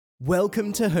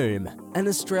Welcome to Whom, an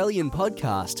Australian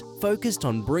podcast focused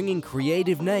on bringing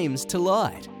creative names to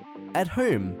light. At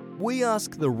Whom, we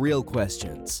ask the real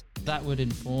questions. That would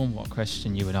inform what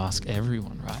question you would ask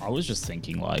everyone, right? I was just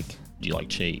thinking, like, do you like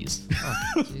cheese?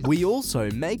 We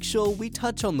also make sure we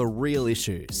touch on the real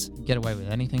issues. Get away with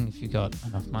anything if you got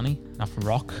enough money, enough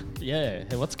rock. Yeah,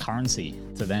 hey, what's currency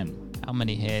to them? How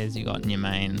many hairs you got in your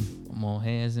mane? More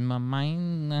hairs in my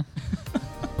mane.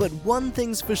 But one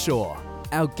thing's for sure,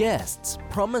 our guests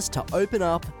promise to open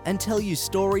up and tell you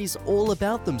stories all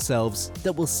about themselves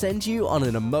that will send you on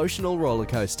an emotional roller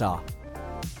coaster.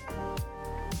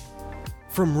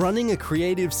 From running a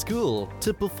creative school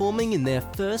to performing in their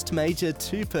first major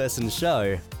two-person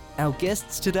show, our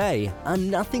guests today are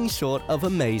nothing short of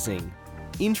amazing.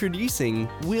 Introducing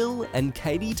Will and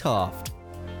Katie Toft.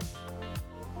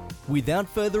 Without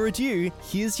further ado,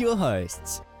 here's your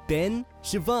hosts, Ben,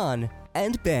 Siobhan,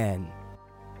 and Ben.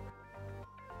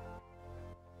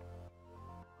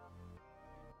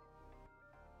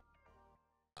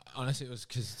 Honestly, it was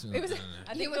because I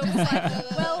think it was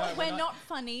like, well, we're not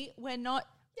funny. We're not.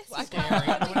 Yes, scary.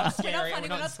 We're not scary. We're not funny. We're We're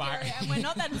not not scary, inspiring. and we're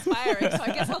not that inspiring. So I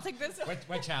guess I'll take this.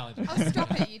 we're challenging. Oh,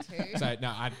 stop it, you two. So no,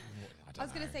 I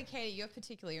was going to say, Katie, you're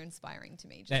particularly inspiring to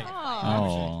me. There Just you go.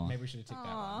 Oh. Maybe we should have ticked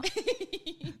that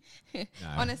one. No,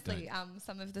 honestly, don't.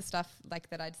 some of the stuff like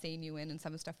that I'd seen you in, and some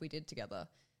of the stuff we did together,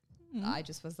 I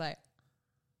just was like,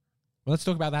 Well, let's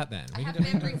talk about that then. I have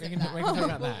memories of we can that. talk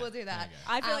about that. We'll do that. There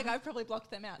I feel like I've probably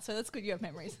blocked them out, so that's good. You have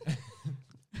memories. you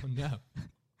go. Oh, no.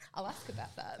 I'll ask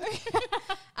about that.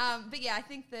 But yeah, I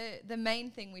think the main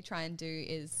thing we try and do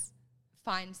is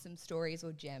find some stories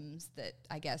or gems that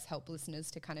I guess help listeners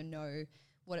to kind of know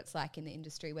what it's like in the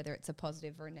industry, whether it's a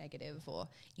positive or a negative or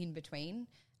in between.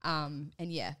 And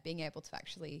yeah, being able to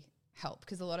actually help,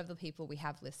 because a lot of the people we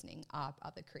have listening are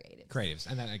other creatives.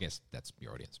 And then I guess that's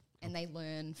your audience. And they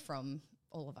learn from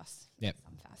all of us Yep. in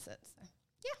some facets. So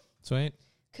yeah, Sweet.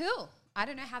 cool. I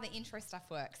don't know how the intro stuff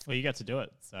works. Well, you got to do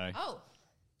it, so Oh,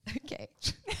 okay.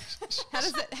 How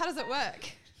does it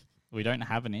work? we don't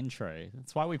have an intro.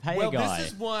 That's why we pay Well, a guy.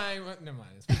 this is why. Never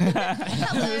mind.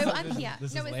 Hello, I'm here.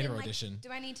 This is as in, later like, audition. Do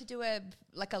I need to do a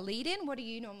lead in? What do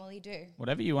you normally do?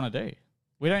 Whatever you want to do.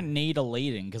 We don't need a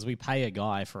lead-in because we pay a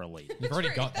guy for a lead. You've already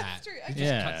True, got that's that. true. It Okay. just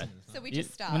Yeah. cuts in. So we You-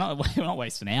 just start. we're not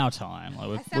wasting our time. Like, I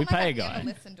we sound pay like a I've guy. never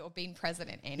listened or been present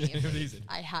in any of these.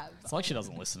 I have. It's like she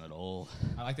doesn't listen at all.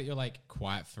 I like that you're like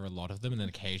quiet for a lot of them, and then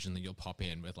occasionally you'll pop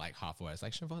in with like half a word. It's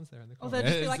like Siobhan's there in the Or corner. there'll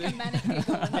just be like a manic giggle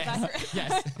in the background.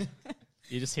 Yes.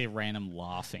 You just hear random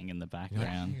laughing in the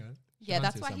background. Yeah, Siobhan's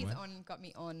that's here why he's somewhere. got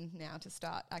me on now to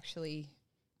start. Actually,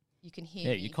 you can hear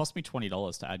Yeah, me. you cost me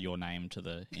 $20 to add your name to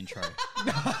the intro.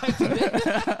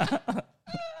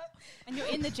 And you're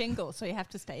in the jingle, so you have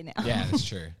to stay now. Yeah, that's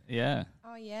true. Yeah,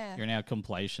 Oh yeah. you're now a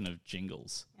compilation of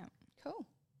jingles. Cool.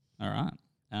 All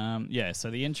right. Yeah, so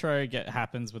the intro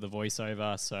happens with a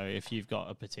voiceover. So if you've got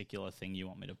a particular thing you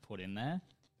want me to put in there,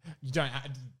 You don't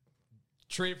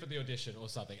treat it for the audition or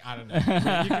something. I don't know. You can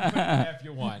put it there if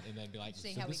you want, and then be like,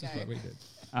 See so how we this is go. what we did.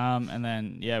 and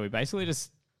then we basically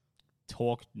just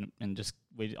talk and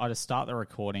I just start the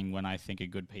recording when I think a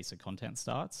good piece of content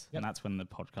starts, Yep. and that's when the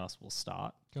podcast will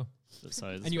start. Cool. So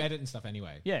And you edit and stuff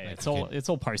anyway. yeah, Like, it's you all can- it's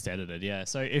all post edited. Yeah,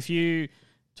 so if you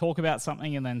talk about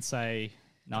something and then say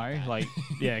no, like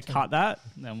cut that,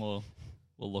 then we'll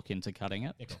look into cutting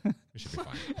it. Yeah, cool. We should be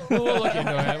fine. We'll look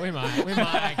into it. We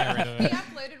might get rid of We it.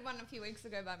 uploaded one a few weeks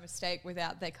ago by mistake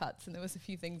without their cuts, and there was a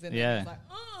few things in there. Yeah. I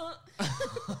was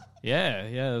like, oh. Yeah,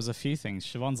 there's a few things.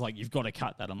 Siobhan's like, you've got to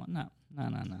cut that. I'm like, no.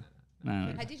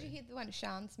 Hey, did you hear the one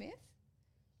Sian Smith?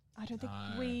 I don't think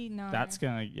No. we know.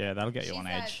 That'll get you on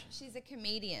edge. She's a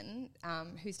comedian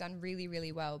who's done really,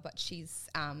 really well, but she's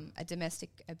a domestic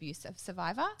abuse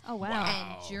survivor. Oh, wow.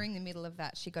 And during the middle of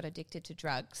that, she got addicted to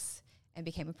drugs and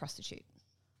became a prostitute.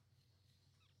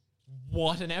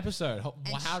 What an episode.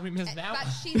 And How did we miss that But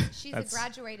one? she's a That's-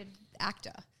 graduated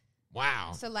actor.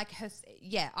 Wow. So like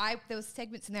there was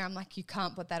segments in there. I'm like, you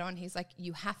can't put that on. He's like,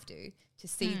 you have to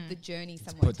see the journey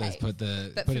someone Put takes. it But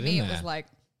in for me, there. it was like,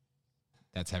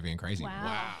 That's heavy and crazy.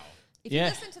 Wow. if Yeah. you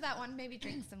listen to that one, maybe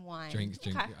drink some wine. Drink.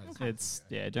 Okay. It's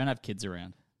don't have kids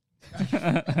around.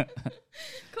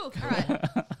 Cool. All right.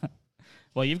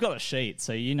 Well, you've got a sheet,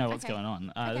 so you know what's Okay. going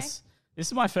on. Okay. This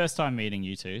is my first time meeting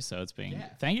you two, so it's been. Yeah.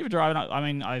 Thank you for driving up. I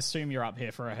mean, I assume you're up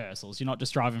here for rehearsals. You're not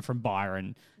just driving from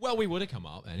Byron. Well, we would have come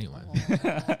up anyway.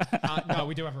 No,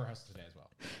 we do have a rehearsal today as well.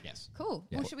 Yes. Cool.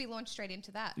 Yeah. Well, should we launch straight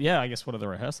into that? Yeah, I guess what are the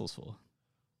rehearsals for?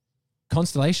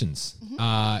 Constellations.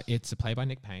 It's a play by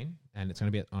Nick Payne, and it's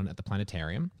going to be on at the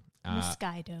Planetarium. In the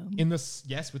Sky Dome.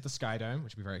 With the Sky Dome,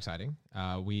 which will be very exciting.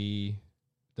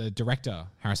 The the director,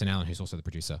 Harrison Allen, who's also the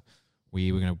producer,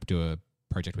 we were going to do a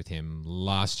project with him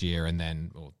last year and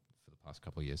then, or for the past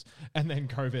couple of years, and then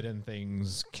COVID and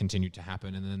things continued to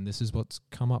happen. And then this is what's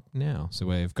come up now. So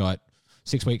we've got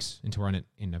 6 weeks until we're on it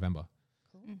in November.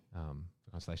 Cool.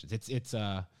 For Constellations. It's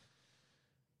a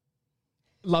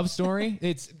love story.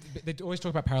 They always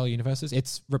talk about parallel universes.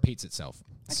 It repeats itself.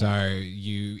 Okay. So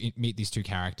you meet these two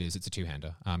characters. It's a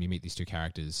two-hander. You meet these two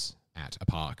characters at a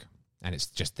park, and it's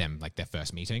just them, like their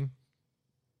first meeting.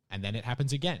 And then it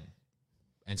happens again.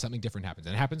 And something different happens.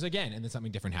 And it happens again, and then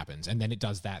something different happens. And then it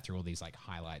does that through all these like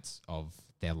highlights of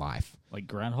their life. Like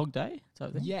Groundhog Day type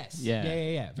of thing? Yes.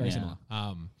 Yeah. Very similar.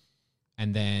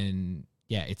 And then,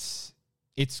 yeah, it's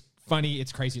funny,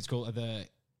 it's crazy, it's cool. The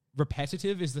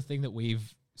repetitive is the thing that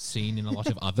we've seen in a lot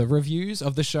of other reviews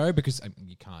of the show, because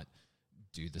you can't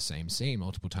do the same scene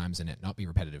multiple times and it not be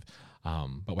repetitive.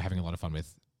 But we're having a lot of fun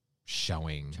with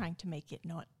showing. Trying to make it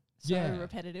not so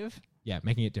repetitive. Yeah,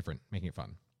 making it different, making it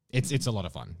fun. It's a lot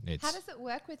of fun. How does it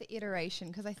work with iteration?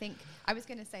 Because I think I was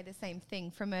going to say the same thing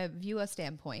from a viewer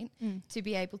standpoint, to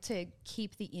be able to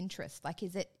keep the interest. Like,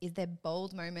 is there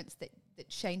bold moments that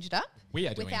change it up? We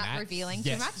are doing without that. revealing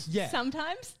too much? Yeah.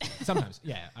 Sometimes. Sometimes,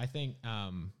 yeah. I think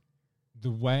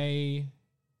the way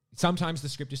sometimes the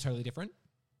script is totally different,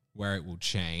 where it will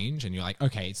change and you're like,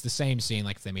 okay, it's the same scene,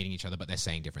 like if they're meeting each other, but they're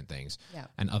saying different things. Yeah.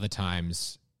 And other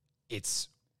times it's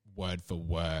word for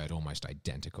word, almost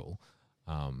identical.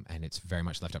 And it's very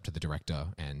much left up to the director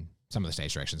and some of the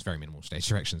stage directions, very minimal stage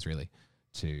directions really,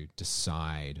 to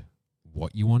decide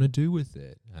what you want to do with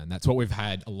it. And that's what we've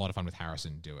had a lot of fun with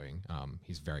Harrison doing.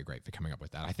 He's very great for coming up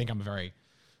with that. I think I'm a very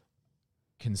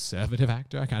conservative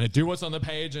actor. I kind of do what's on the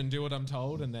page and do what I'm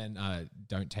told, and then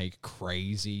don't take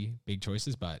crazy big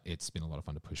choices, but it's been a lot of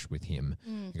fun to push with him.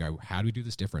 You go, how do we do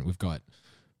this different?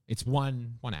 It's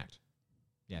one act.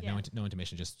 Yeah. No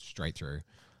intermission, just straight through.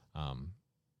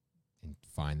 And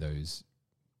find those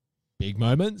big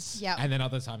moments. Yep. And then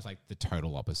other times like the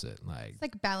total opposite. Like it's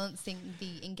like balancing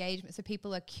the engagement so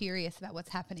people are curious about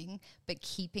what's happening, but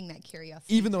keeping that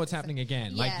curiosity. Even though it's happening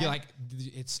again. Yeah. Like you're like,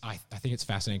 I think it's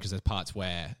fascinating because there's parts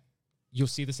where you'll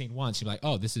see the scene once, you're like,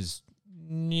 oh, this is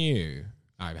new.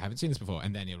 I haven't seen this before.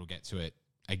 And then it'll get to it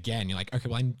again. You're like, okay,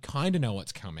 well, I kind of know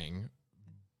what's coming,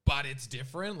 but it's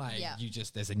different. Like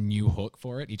there's a new hook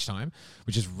for it each time,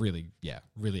 which is really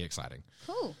exciting.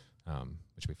 Cool.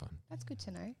 Which will be fun. That's good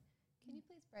to know. Can you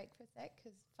please break for a sec?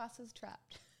 Because Fuss is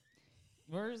trapped.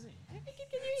 Where is he? I think can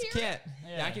you hear it?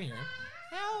 Yeah, I can hear him.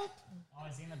 Help. Oh,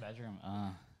 is he in the bedroom?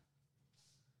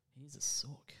 He's a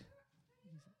sook.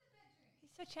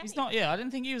 He's so chatty. He's not. Yeah, I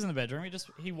didn't think he was in the bedroom.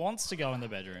 He wants to go in the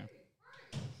bedroom.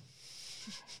 What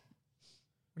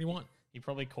do you want? He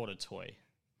probably caught a toy,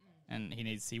 and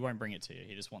he won't bring it to you.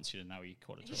 He just wants you to know he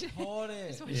caught a toy. Caught it.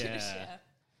 Just want you to share.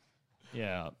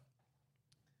 Yeah.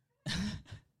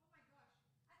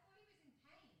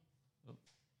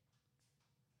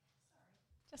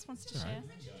 Just wants to share.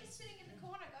 Just sitting in the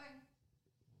corner going,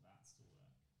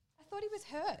 I thought he was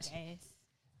hurt. Yes.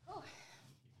 Oh.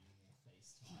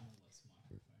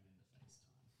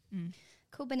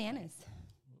 Cool bananas.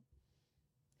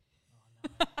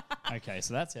 Okay,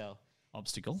 so that's our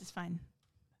obstacle. This is fine.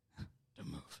 Don't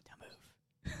move.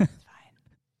 It's fine.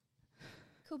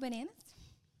 Cool bananas?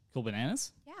 Cool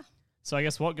bananas? Yeah. So I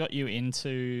guess what got you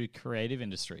into creative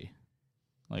industry?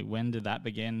 Like, when did that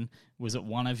begin? Was it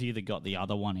one of you that got the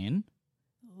other one in?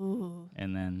 Ooh.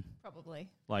 And then, Probably.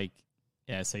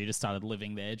 so you just started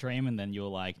living their dream and then you were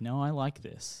like, no, I like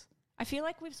this. I feel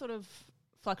like we've sort of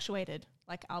fluctuated.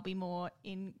 Like, I'll be more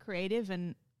in creative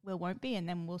and Will won't be, and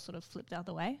then we'll sort of flip the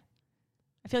other way.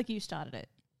 I feel like you started it.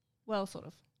 Well, sort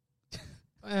of.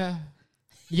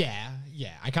 Yeah.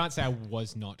 I can't say I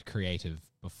was not creative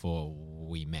before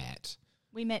we met.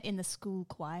 We met in the school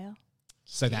choir.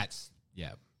 So that's,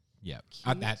 yeah.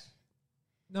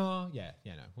 No.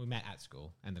 We met at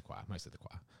school and the choir, most of the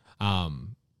choir.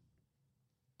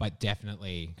 But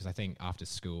definitely, because I think after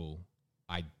school,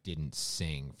 I didn't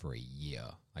sing for a year.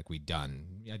 Like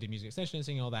I did music extension and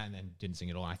singing all that, and then didn't sing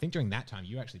at all. And I think during that time,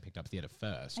 you actually picked up theatre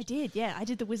first. I did, yeah. I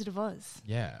did The Wizard of Oz.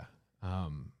 Yeah.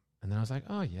 And then I was like,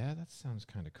 oh, yeah, that sounds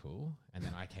kind of cool. And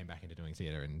then I came back into doing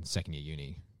theatre in second year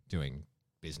uni, doing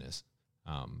business.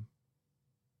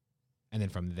 And then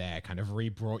from there, kind of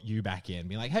re-brought you back in,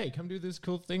 be like, hey, come do this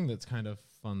cool thing that's kind of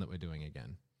fun that we're doing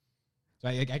again. So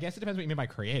I guess it depends what you mean by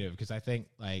creative, because I think,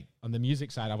 like, on the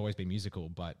music side, I've always been musical,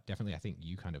 but definitely I think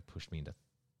you kind of pushed me into,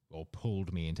 or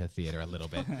pulled me into theatre a little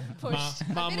bit.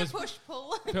 Mom was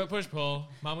push-pull. Push-pull.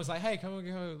 Mom was like, hey, come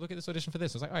go look at this audition for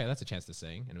this. I was like, oh, yeah, that's a chance to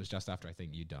sing. And it was just after I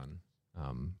think you'd done.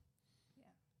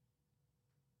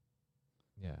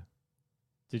 Yeah.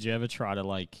 Did you ever try to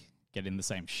like get in the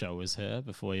same show as her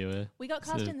before you were? We got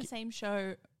sort cast of in the same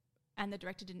show, and the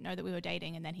director didn't know that we were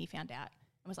dating, and then he found out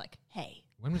and was like, "Hey,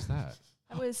 When was that?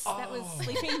 that was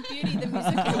Sleeping Beauty the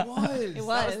musical." was. It That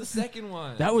was the was. second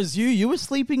one. That was you. You were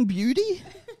Sleeping Beauty.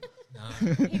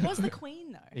 He was the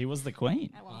queen though. He was the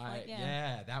queen. At one point, yeah.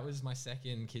 Yeah, that was my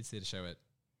second kids theatre show at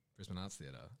Brisbane Arts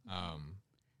Theatre,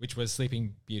 which was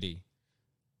Sleeping Beauty,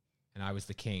 and I was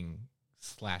the king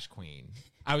 / queen.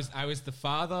 I was the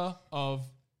father of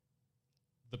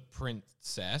the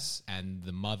princess and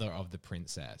the mother of the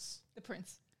princess. The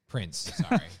prince. Prince,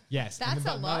 sorry. Yes. and That's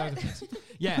the a mother of lot. the prince.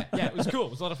 Yeah, it was cool.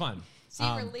 It was a lot of fun. So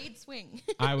you were lead swing.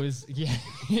 I was,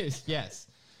 yes.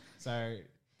 So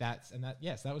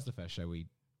that was the first show we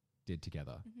did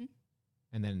together. Mm-hmm.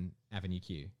 And then Avenue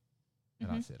Q at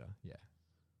Arts Theatre. Yeah.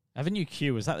 Avenue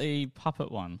Q, was that the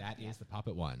puppet one? That is the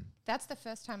puppet one. That's the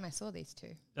first time I saw these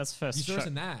two. That's the first You saw show. us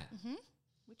in that.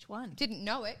 Which one? Didn't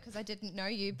know it because I didn't know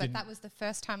you, but that was the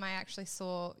first time I actually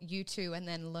saw you two and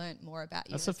then learnt more about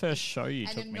you. That's the first show you and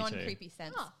took in me a to. non-creepy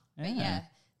sense. Oh. But Yeah. yeah,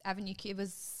 Avenue Q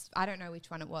was, I don't know which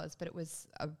one it was, but it was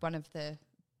one of the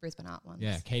Brisbane art ones.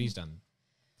 Yeah, Katie's done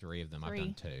 3 of them. I've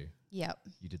done 2. Yep.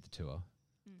 You did the tour.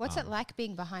 What's it like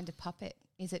being behind a puppet?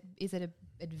 Is it an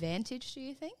advantage, do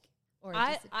you think? Or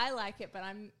a I like it, but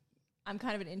I'm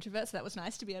kind of an introvert, so that was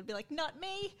nice to be able to be like, not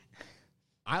me.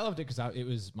 I loved it because it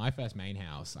was my first main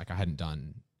house. Like I'd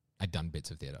done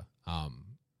bits of theatre.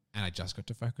 And I just got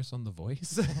to focus on the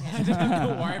voice. I didn't have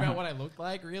to worry about what I looked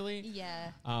like, really.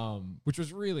 Yeah. Which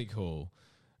was really cool.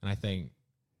 And I think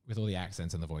with all the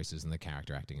accents and the voices and the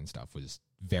character acting and stuff was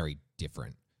very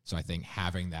different. So I think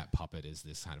having that puppet is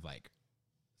this kind of like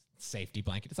safety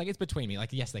blanket. It's like it's between me. Like,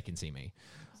 yes, they can see me.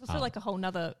 It's also like a whole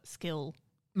nother skill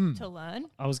to learn.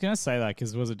 I was going to say that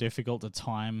because was it difficult to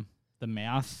time the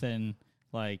mouth and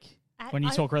like At- when you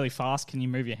I- talk really fast, can you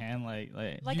move your hand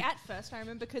Like at first, I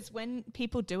remember because when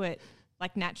people do it,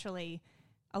 like naturally,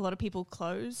 a lot of people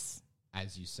close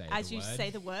As you say as the you word. say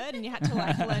the word, and you had to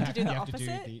like learn to do the You have to do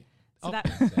opposite. the So that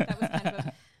opposite. was kind of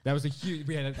a That was a huge.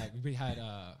 We had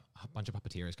a bunch of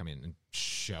puppeteers come in and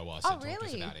show us Oh, and talk to us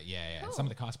really? about it. Yeah. And Cool. some of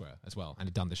the cast were as well, and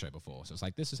had done the show before. So it's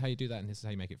like, this is how you do that, and this is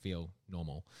how you make it feel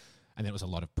normal. And then it was a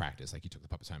lot of practice. Like you took the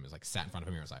puppets home, it was like sat in front of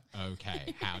a mirror. I was like,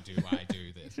 okay, how do I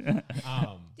do this?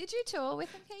 Did you tour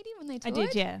with them, Katie, when they I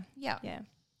toured? did, yeah. Yeah. Yeah.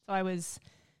 So I was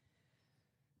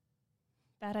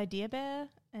Bad Idea Bear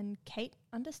and Kate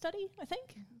understudy, I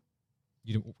think.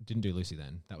 You didn't do Lucy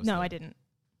then. That was No, I didn't.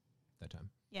 that time.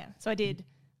 Yeah. So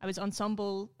I was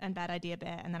Ensemble and Bad Idea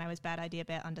Bear, and then I was Bad Idea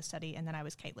Bear understudy, and then I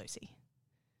was Kate Lucy.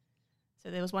 So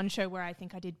there was one show where I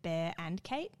think I did Bear and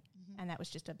Kate, and that was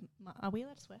just are we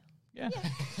allowed to swear? yeah.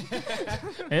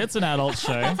 It's an adult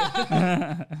show.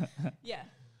 Yeah.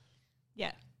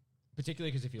 Yeah.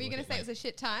 Particularly because if you Were you look going to at, say it was a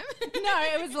shit time? No,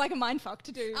 it was like a mind fuck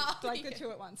to do Oh, like yeah. the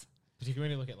two at once. particularly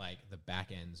when you look at like the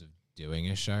back ends of doing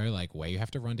a show, like where you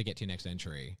have to run to get to your next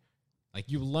entry. Like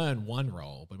you learn one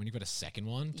role, but when you've got a second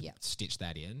one to Yeah. stitch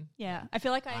that in, Yeah. I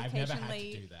feel like I I've never had to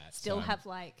occasionally do that, still so- have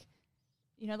like,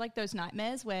 you know, like those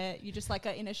nightmares where you just like are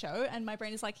in a show and my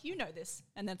brain is like, you know this.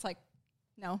 And then it's like,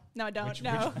 no, I don't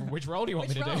know. which role do you want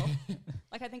Which me to role? do?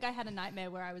 Like I think I had a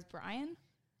nightmare where I was Brian.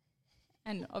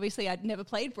 And obviously I'd never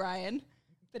played Brian,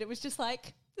 but it was just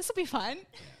like, this will be fun.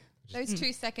 Those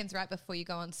 2 seconds right before you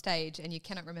go on stage and you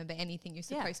cannot remember anything you're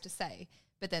Yeah. supposed to say,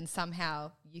 but then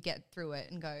somehow you get through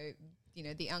it and go, you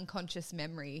know, the unconscious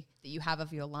memory that you have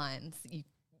of your lines, you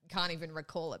can't even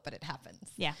recall it, but it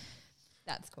happens. Yeah.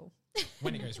 That's cool.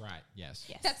 When it goes right, yes.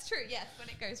 Yes. That's true, yes, when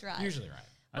it goes right. Usually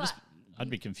right. I'd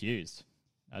be confused.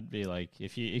 I'd be like,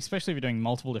 especially if you're doing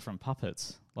multiple different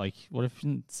puppets, like what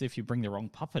if you bring the wrong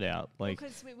puppet out? Like,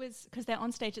 Because they're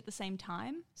on stage at the same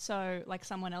time. So like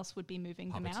someone else would be moving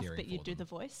the mouth, Puppeteering but you for do them. the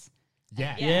voice.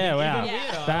 Yeah. yeah, wow,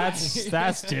 Yeah.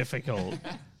 that's difficult.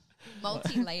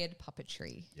 Multi-layered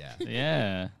puppetry. Yeah.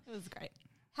 Yeah. It was great.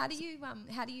 How do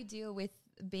you deal with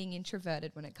being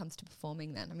introverted when it comes to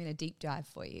performing then? I'm going to deep dive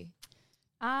for you.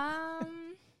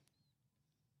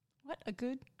 What a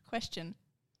good question.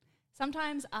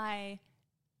 Sometimes I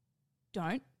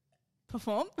don't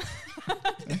perform.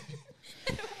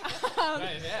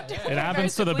 It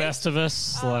happens to the best of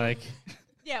us. Like,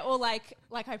 Yeah, or like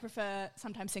I prefer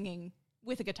sometimes singing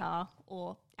with a guitar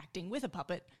or acting with a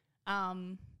puppet.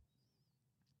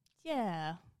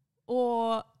 Yeah.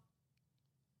 Or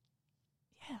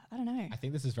I don't know. I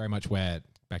think this is very much where,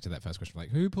 back to that first question, like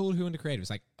who pulled who into creative? It's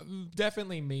like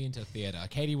definitely me into theatre.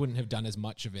 Katie wouldn't have done as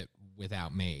much of it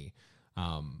without me.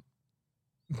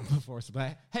 Before it's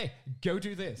like, hey, go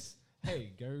do this.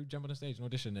 hey, go jump on a stage and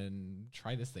audition and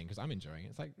try this thing because I'm enjoying it.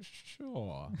 It's like,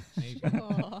 sure. Maybe.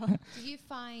 Do you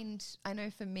find, I know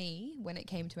for me, when it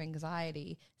came to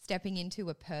anxiety, stepping into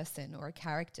a person or a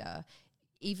character,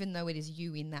 even though it is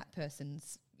you in that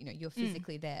person's, you're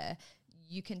physically there,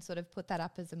 you can sort of put that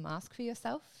up as a mask for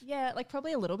yourself? Yeah, like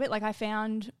probably a little bit. Like I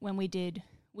found when we did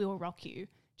We Will Rock You,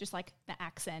 just like the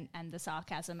accent and the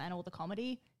sarcasm and all the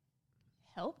comedy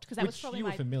helped because that was Which probably you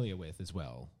were my familiar with as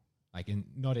well. Like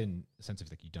not in the sense of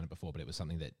like you've done it before, but it was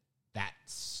something that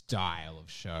style of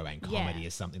show and comedy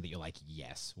is something that you're like,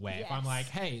 yes. Where if I'm like,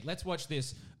 hey, let's watch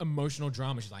this emotional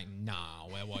drama, she's like, nah,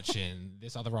 we're watching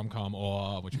this other rom-com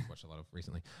or, which we've watched a lot of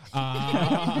recently,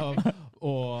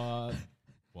 or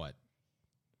what?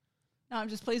 No, I'm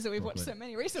just pleased that we've watched so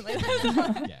many recently.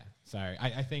 Yeah. So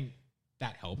I think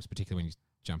that helps, particularly when you're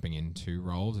jumping into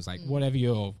roles. It's like whatever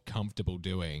you're comfortable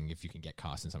doing, if you can get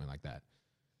cast in something like that,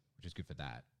 which is good for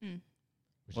that. Which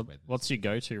is where What's your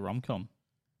go-to rom-com?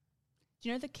 Do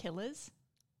you know The Killers?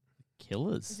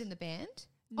 Killers? Is in the band?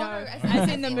 No, Oh, as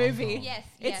in the movie. Yes.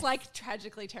 It's like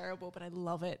tragically terrible, but I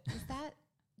love it. Is that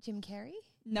Jim Carrey?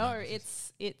 No,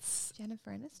 it's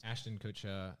Jennifer Aniston? Ashton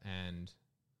Kutcher and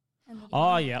the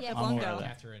Oh, yeah. Yeah, I'm blonde aware girl. of that.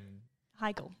 Catherine.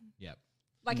 Heigl. Yep.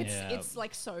 Like Yeah. it's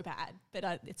like so bad,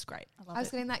 but it's great. I love I was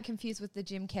it. getting that confused with the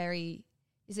Jim Carrey.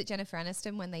 Is it Jennifer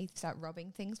Aniston when they start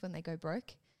robbing things when they go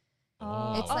broke?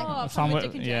 Oh, It's like- Fun Fun with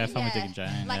with, Dick and yeah, Jane. Fun with Dick and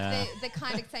Jane. Like yeah. the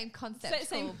kind of same concept.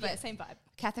 Same, cool, but same vibe.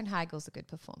 Catherine Heigl's a good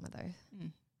performer though.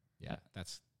 Yeah,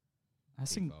 that's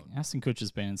Aston default.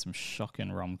 Kutcher's been in some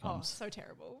shocking Oh, rom-coms. so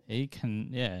terrible. He can,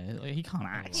 he can't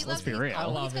act. He Let's loves be his- real. I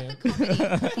He's love got him. the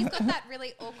comedy. He's got that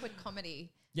really awkward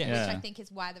comedy. Yeah. Yeah. Which I think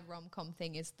is why the rom-com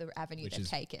thing is the avenue Which they've is-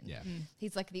 taken. yeah.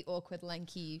 He's like the awkward,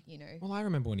 lanky, Well, I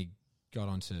remember when he got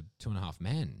onto 2.5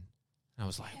 Men. I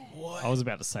was like, what? I was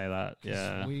about to say that. 'Cause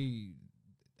Yeah. we,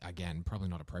 again, probably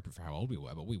not appropriate for how old we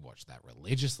were, but we watched that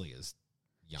religiously as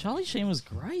young. Charlie Sheen was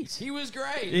great. He was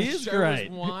great. He The is show great.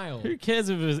 Was wild. Who cares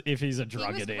if he's a He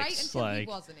drug was addict? great until he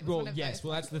wasn't. It was one Well, of yes. those.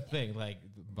 Well, that's the thing. Like,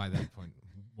 by that point,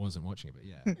 wasn't watching it, but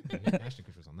yeah. Ashton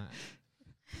Kutcher was on that.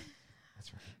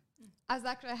 That's right.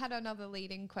 I had another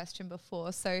leading question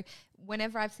before. So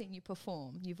whenever I've seen you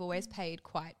perform, you've always played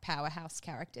quite powerhouse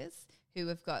characters who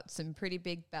have got some pretty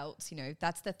big belts.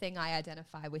 That's the thing I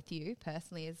identify with you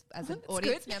personally as an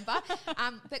audience member.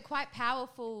 But quite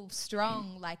powerful,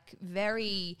 strong, like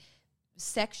very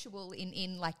sexual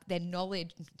in like their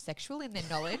knowledge. Sexual in their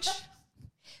knowledge.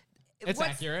 It's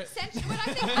accurate. I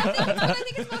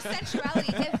think it's more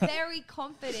sensuality. They're very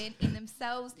confident in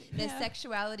themselves, their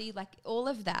sexuality, like all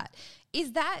of that.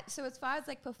 Is that, so as far as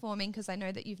like performing, because I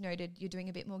know that you've noted you're doing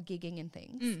a bit more gigging and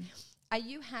things, are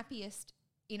you happiest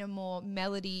in a more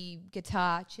melody,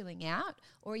 guitar, chilling out,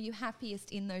 or are you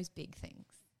happiest in those big things?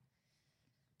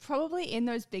 Probably in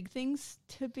those big things,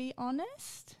 to be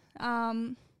honest.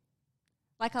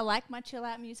 Like I like my chill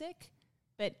out music,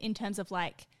 but in terms of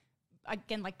like,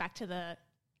 again, like back to the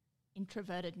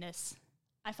introvertedness,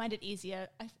 I find it easier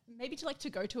maybe to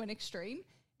go to an extreme.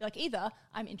 Like either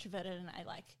I'm introverted and I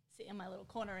like sit in my little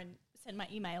corner and send my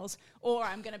emails, or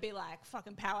I'm going to be like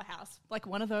fucking powerhouse, like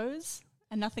one of those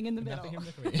and nothing in the middle. Nothing in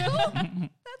between.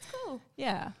 That's cool.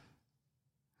 Yeah.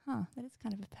 Huh, that is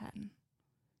kind of a pattern.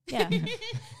 Yeah.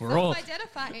 We're all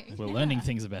Identifying. we're learning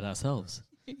things about ourselves.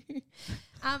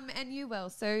 And you will.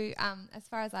 So as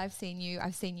far as I've seen you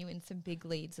in some big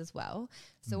leads as well.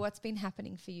 So what's been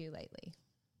happening for you lately?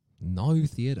 No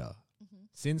theatre.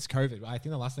 Since COVID. I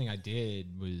think the last thing I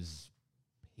did was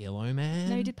Pillow Man.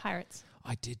 No, you did Pirates.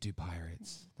 I did do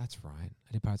Pirates. That's right.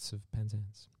 I did Pirates of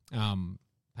Penzance.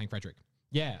 Playing Frederick.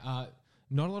 Yeah,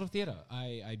 not a lot of theatre.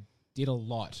 I did a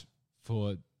lot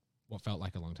for what felt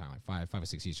like a long time, like five or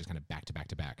 6 years, just kind of back to back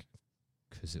to back,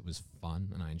 because it was fun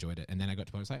and I enjoyed it. And then I got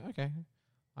to a point where I was like, okay,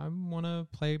 I want to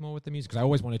play more with the music, because I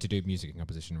always wanted to do music and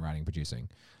composition, writing, producing.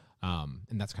 And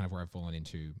that's kind of where I've fallen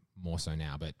into more so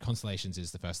now. But Constellations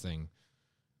is the first thing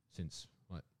since,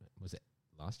 what was it,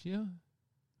 last year?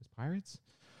 Was Pirates?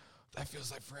 That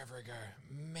feels like forever ago.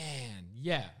 Man.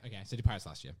 Yeah. Okay. So I did Pirates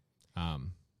last year.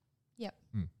 Yep.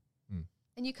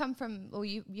 And you come from, or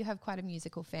you have quite a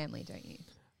musical family, don't you?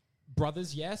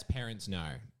 Brothers, yes. Parents, no.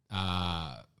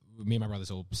 Me and my brothers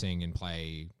all sing and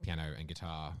play piano and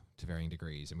guitar to varying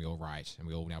degrees, and we all write, and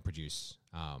we all now produce.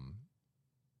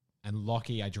 And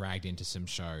Lockie I dragged into some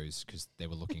shows because they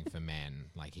were looking for men.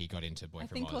 Like, he got into Boy I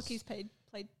From think Oz. Lockie's played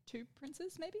two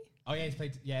princes, maybe? Oh, yeah, he's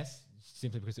played, yes.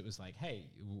 Simply because it was like, hey,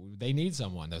 they need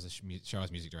someone. There was a show I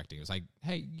was music directing. It was like,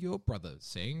 hey, your brother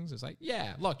sings. It's like,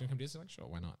 yeah, Locke, do you want to come do this? Like, sure,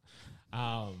 why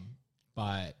not?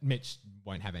 But Mitch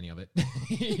won't have any of it.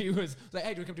 He was like,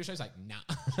 hey, do you want to come do a show? He's like,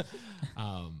 nah.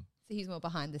 So he's more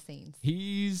behind the scenes.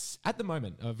 He's at the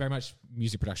moment very much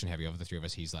music production heavy. Of the three of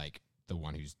us, he's like the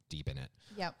one who's deep in it.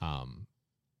 Yep.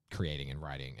 Creating and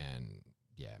writing and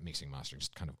mixing, mastering,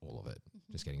 just kind of all of it.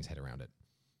 Just getting his head around it.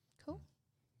 Cool.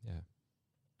 Yeah.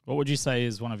 What would you say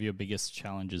is one of your biggest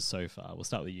challenges so far? We'll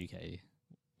start with the UK.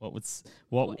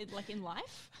 Like in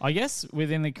life? I guess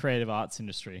within the creative arts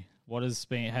industry, what has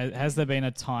been has there been a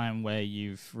time where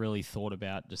you've really thought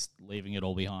about just leaving it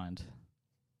all behind?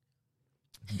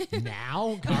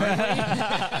 Now, currently?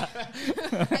 I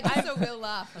just saw Will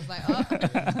laugh. I was like, oh.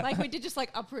 Like we did just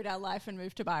like uproot our life and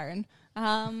move to Byron.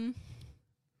 I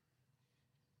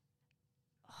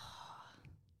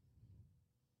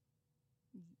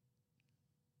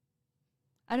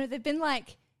know there've been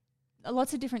like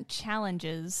lots of different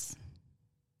challenges,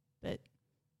 but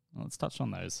Well, let's touch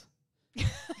on those.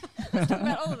 let's talk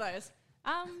about all of those.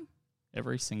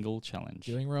 Every single challenge.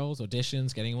 Doing roles,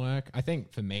 auditions, getting work. I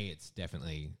think for me, it's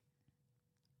definitely,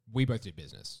 we both did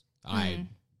business. I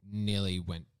nearly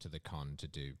went to the con to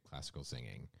do classical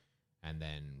singing and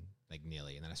then and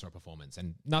then I saw a performance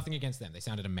and nothing against them. They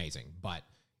sounded amazing, but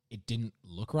it didn't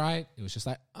look right. It was just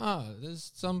like, oh,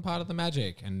 there's some part of the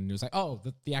magic. And it was like, oh,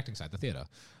 the acting side, the theater.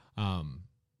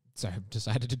 So I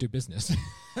decided to do business.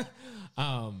 But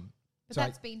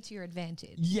that's been to your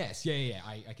advantage. Yes, yeah.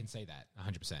 I can say that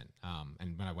 100%.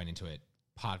 And when I went into it,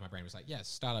 part of my brain was like, yes,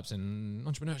 startups and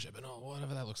entrepreneurship and all,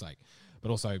 whatever that looks like. But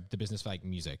also the business for like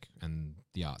music and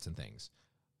the arts and things.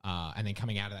 And then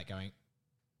coming out of that going,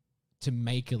 to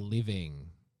make a living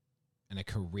and a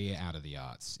career out of the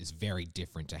arts is very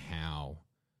different to how,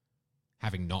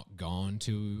 having not gone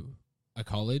to a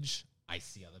college, I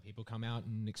see other people come out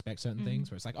and expect certain things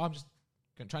where it's like, oh, I'm just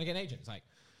trying to get an agent. It's like,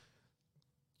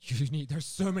 there's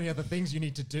so many other things you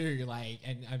need to do, like,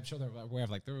 and I'm sure they're aware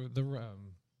of like the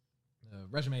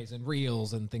resumes and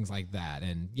reels and things like that.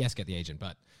 And yes, get the agent,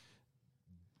 but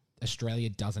Australia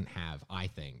doesn't have, I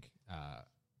think,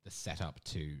 the setup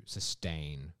to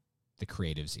sustain the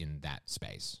creatives in that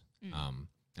space. And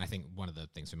I think one of the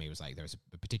things for me was like there was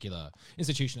a particular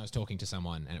institution I was talking to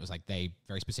someone, and it was like they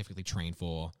very specifically train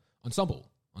for ensemble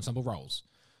roles,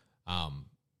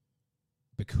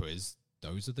 because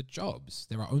those are the jobs.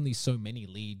 There are only so many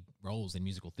lead roles in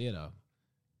musical theatre.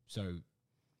 So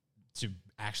to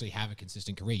actually have a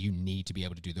consistent career, you need to be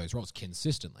able to do those roles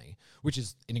consistently, which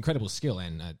is an incredible skill.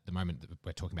 And at the moment,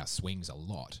 we're talking about swings a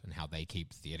lot and how they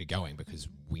keep theatre going because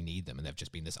we need them. And they've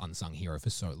just been this unsung hero for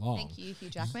so long. Thank you, Hugh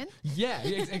Jackman. Yeah,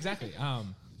 exactly.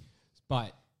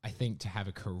 But I think to have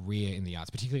a career in the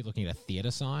arts, particularly looking at a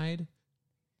theatre side,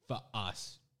 for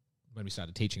us, when we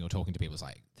started teaching or talking to people, it's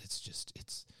like,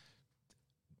 it's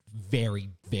very,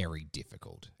 very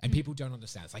difficult. And people don't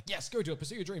understand. It's like, yes, go do it,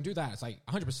 pursue your dream, do that. It's like,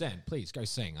 100%, please, go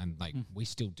sing. I'm like, we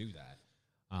still do that.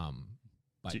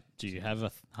 But do you have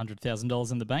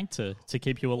 $100,000 in the bank to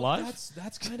keep you alive?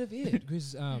 That's kind of it.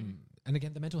 Because, and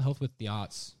again, the mental health with the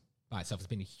arts by itself has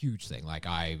been a huge thing. Like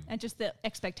and just the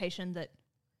expectation that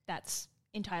that's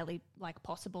entirely like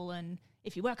possible, and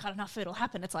if you work hard enough, it'll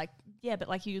happen. It's like, yeah, but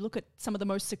like you look at some of the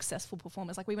most successful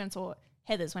performers. Like we went and saw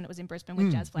Heather's when it was in Brisbane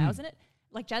with Jazz Flowers in it.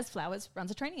 Like Jazz Flowers runs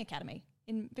a training academy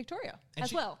in Victoria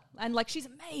as well. And like she's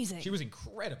amazing. She was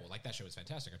incredible. Like that show was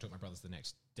fantastic. I took my brothers the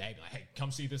next day, like, hey,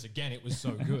 come see this again. It was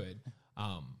so good.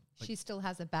 She still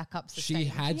has a backup She sustained.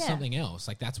 had something else.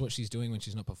 Like that's what she's doing when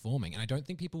she's not performing. And I don't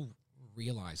think people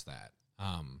realize that.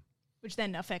 Which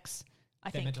then affects,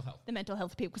 I think, mental health. The mental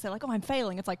health of people, because they're like, oh, I'm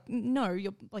failing. It's like, no,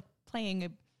 you're like playing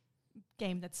a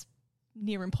game that's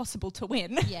near impossible to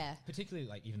win. Yeah. Particularly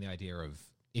like even the idea of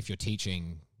if you're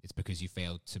teaching, it's because you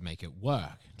failed to make it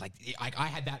work. Like I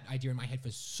had that idea in my head for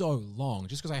so long,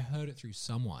 just because I heard it through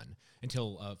someone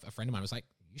until a friend of mine was like,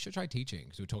 you should try teaching,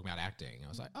 because we were talking about acting. I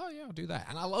was like, oh yeah, I'll do that.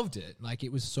 And I loved it. Like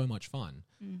it was so much fun.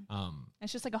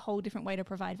 It's just like a whole different way to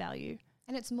provide value.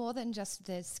 And it's more than just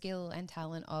the skill and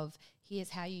talent of here's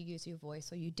how you use your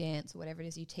voice or you dance or whatever it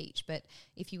is you teach. But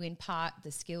if you impart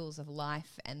the skills of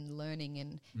life and learning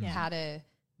and how to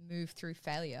move through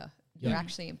failure, you're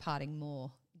actually imparting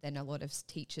more than a lot of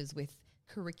teachers with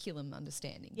curriculum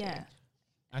understanding. Yeah. do.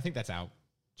 I think that's our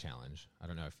challenge. I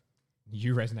don't know if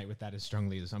you resonate with that as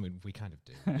strongly as we kind of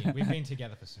do. We've been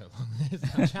together for so long.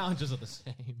 Our challenges are the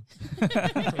same.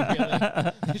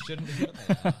 We shouldn't be what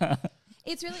they are.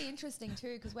 It's really interesting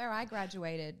too, because where I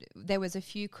graduated, there was a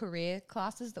few career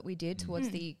classes that we did towards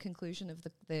the conclusion of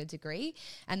the degree,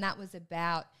 and that was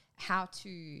about how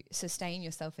to sustain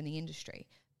yourself in the industry.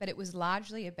 But it was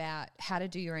largely about how to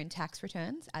do your own tax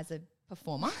returns as a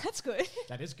performer. That's good.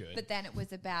 That is good. But then it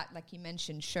was about, like you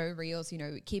mentioned, show reels,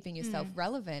 keeping yourself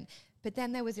relevant. But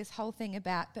then there was this whole thing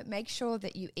about, but make sure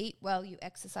that you eat well, you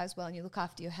exercise well, and you look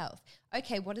after your health.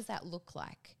 Okay, what does that look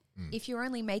like? If you're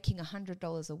only making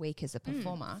 $100 a week as a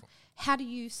performer, how do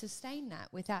you sustain that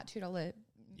without $2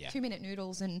 2-minute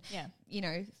noodles and, you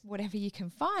know, whatever you can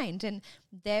find? And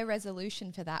their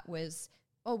resolution for that was,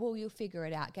 oh, well, you'll figure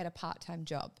it out, get a part-time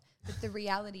job. But the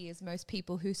reality is most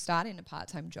people who start in a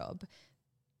part-time job,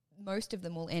 most of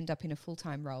them will end up in a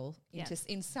full-time role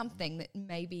in something that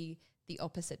may be the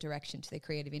opposite direction to the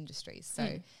creative industries.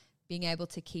 So being able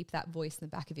to keep that voice in the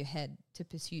back of your head to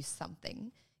pursue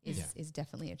something is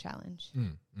definitely a challenge.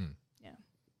 Yeah.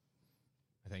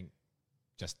 I think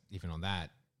just even on that,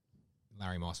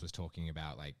 Larry Moss was talking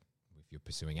about, like, if you're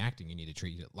pursuing acting, you need to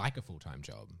treat it like a full-time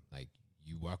job. Like,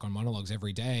 you work on monologues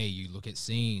every day, you look at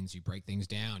scenes, you break things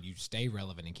down, you stay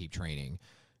relevant and keep training.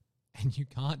 And you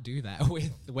can't do that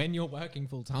when you're working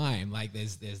full-time. Like,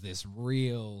 there's this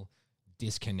real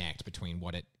disconnect between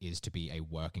what it is to be a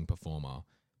working performer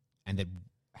and then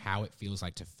how it feels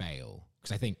like to fail.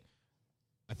 Because I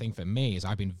think for me is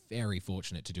I've been very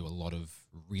fortunate to do a lot of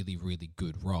really, really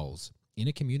good roles in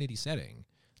a community setting.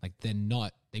 Like,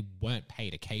 they weren't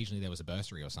paid. Occasionally there was a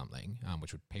bursary or something,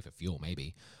 which would pay for fuel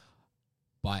maybe.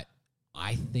 But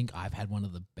I think I've had one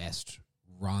of the best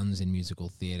runs in musical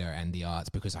theatre and the arts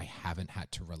because I haven't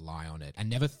had to rely on it and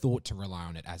never thought to rely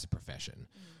on it as a profession.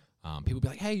 People would be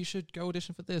like, hey, you should go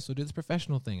audition for this or do this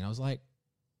professional thing. And I was like,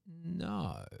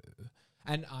 no.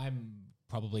 And I'm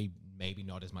probably maybe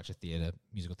not as much a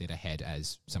musical theatre head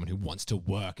as someone who wants to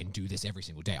work and do this every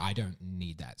single day. I don't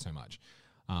need that so much.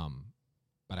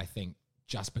 But I think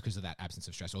just because of that absence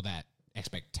of stress or that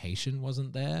expectation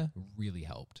wasn't there really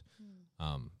helped.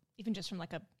 Even just from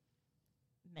like a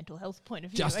mental health point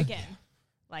of view, Just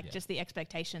just the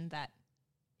expectation that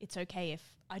it's okay if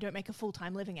I don't make a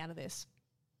full-time living out of this,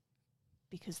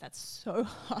 because that's so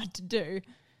hard to do.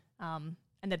 And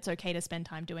that it's okay to spend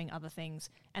time doing other things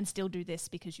and still do this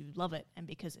because you love it and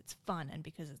because it's fun and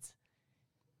because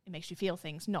it makes you feel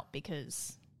things, not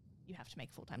because you have to make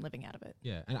a full-time living out of it.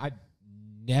 Yeah, and I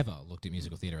never looked at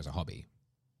musical theatre as a hobby.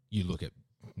 You look at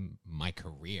my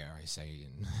career, I say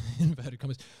in inverted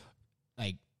commas,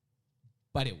 like,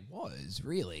 but it was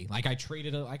really like I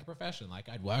treated it like a profession. Like,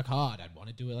 I'd work hard, I'd want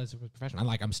to do it as a profession.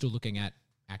 I'm still looking at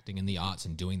acting in the arts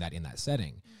and doing that in that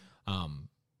setting.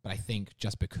 But I think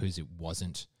just because it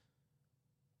wasn't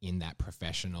in that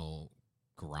professional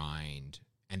grind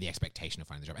and the expectation of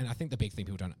finding the job, and I think the big thing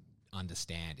people don't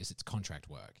understand is it's contract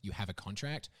work. You have a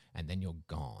contract and then you're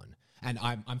gone. And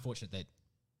I'm fortunate that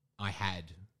I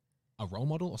had a role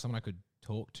model or someone I could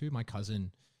talk to. My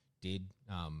cousin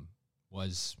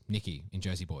was Nicky in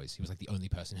Jersey Boys. He was like the only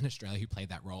person in Australia who played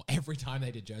that role every time they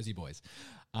did Jersey Boys.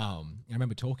 I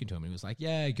remember talking to him and he was like,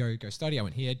 yeah, go study. I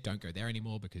went here, don't go there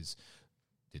anymore because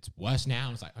it's worse now. And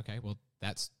I was like, okay, well,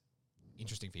 that's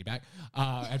interesting feedback,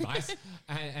 advice.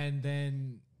 And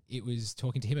then it was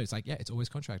talking to him. It's like, yeah, it's always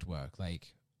contract work.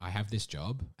 Like, I have this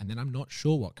job and then I'm not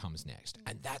sure what comes next.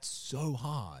 And that's so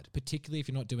hard, particularly if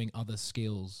you're not doing other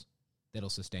skills that'll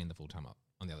sustain the full-time up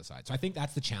on the other side. So I think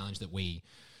that's the challenge that we,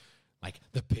 like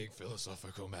the big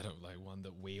philosophical matter, like one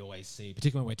that we always see,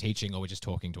 particularly when we're teaching or we're just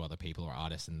talking to other people or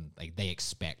artists, and like they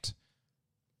expect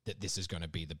that this is going to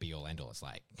be the be-all end-all. It's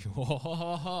like,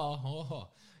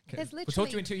 There's we'll talk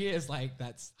to you in 2 years. Like,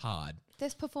 that's hard.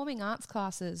 There's performing arts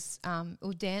classes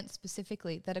or dance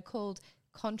specifically that are called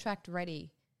contract ready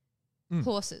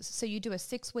courses. So you do a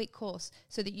 6-week course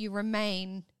so that you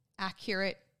remain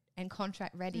accurate and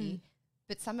contract ready,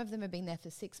 but some of them have been there for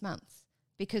 6 months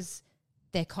because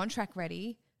they're contract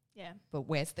ready. Yeah. But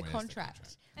where's the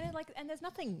contract? And there's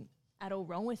nothing at all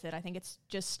wrong with it. I think it's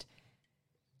just,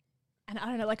 and I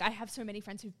don't know, like I have so many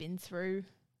friends who've been through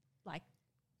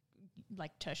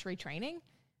like tertiary training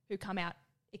who come out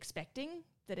expecting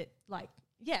that it like,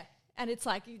 yeah. And it's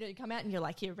like, you come out and you're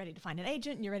like, you're ready to find an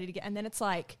agent and you're ready to get, and then it's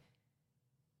like,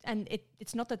 and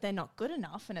it's not that they're not good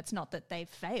enough and it's not that they've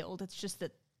failed. It's just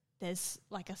that there's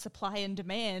like a supply and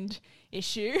demand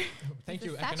issue. Thank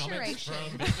you, There's economics saturation.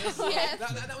 from business. Yes.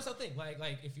 that was the thing.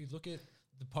 Like if you look at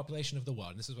the population of the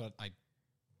world, and this is what I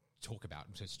talk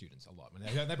about to students a lot. When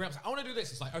they bring up, I want to do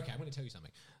this. It's like, okay, I'm going to tell you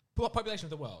something. Population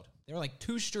of the world. There are like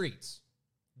 2 streets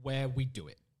where we do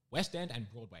it. West End and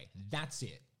Broadway. That's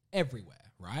it. Everywhere,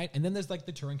 right? And then there's like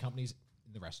the touring companies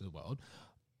in the rest of the world.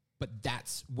 But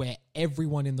that's where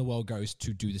everyone in the world goes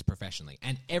to do this professionally.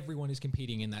 And everyone is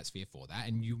competing in that sphere for that.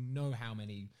 And you know how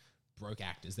many broke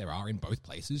actors there are in both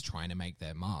places trying to make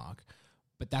their mark.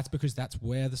 But that's because that's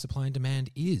where the supply and demand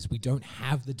is. We don't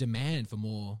have the demand for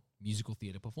more musical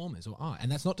theatre performers or art.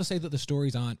 And that's not to say that the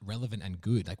stories aren't relevant and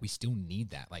good. Like, we still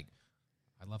need that. Like,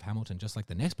 I love Hamilton just like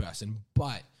the next person,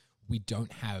 but we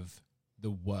don't have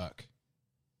the work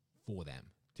for them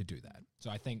to do that. So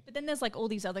I think But then there's like all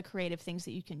these other creative things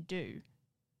that you can do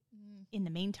in the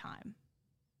meantime,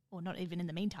 or not even in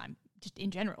the meantime, just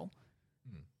in general.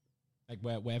 like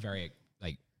we're very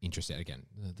like interested again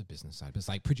the business side, but it's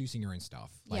like producing your own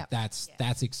stuff. Like Yep.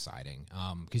 that's exciting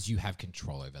because you have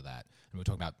control over that. And we were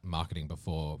talking about marketing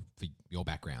before for your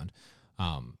background.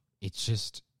 It's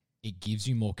just it gives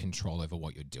you more control over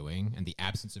what you're doing, and the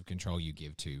absence of control you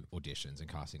give to auditions and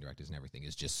casting directors and everything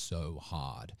is just so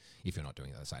hard if you're not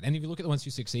doing the other side. And if you look at the ones who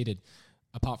succeeded,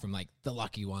 apart from like the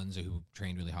lucky ones who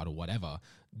trained really hard or whatever,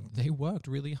 they worked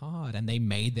really hard and they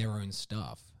made their own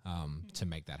stuff to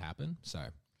make that happen. So,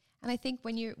 And I think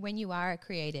when you are a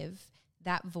creative,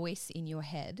 that voice in your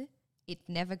head, it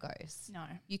never goes. No.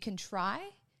 You can try.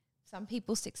 Some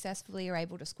people successfully are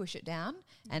able to squish it down,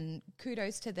 and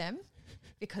kudos to them,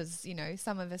 because, you know,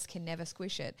 some of us can never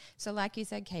squish it. So like you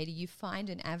said, Katie, you find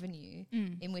an avenue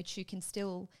in which you can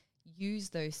still use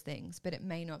those things, but it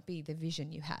may not be the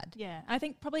vision you had. Yeah, I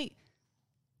think probably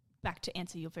back to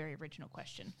answer your very original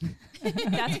question.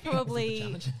 That's probably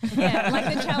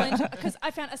like the challenge, because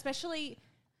I found, especially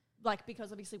like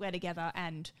because obviously we're together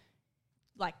and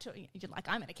like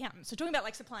I'm an accountant, so talking about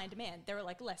like supply and demand, there are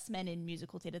like less men in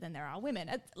musical theatre than there are women,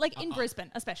 like in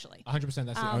Brisbane especially. 100%.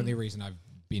 That's the only reason I've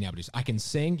been able to. I can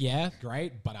sing, yeah,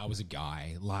 great, but I was a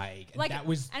guy. Like that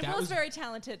was very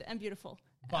talented and beautiful.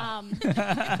 But-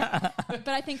 But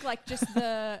I think like just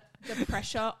the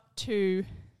pressure to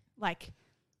like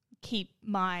keep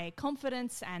my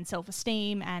confidence and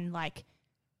self-esteem and like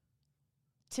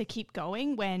to keep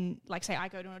going when, like, say I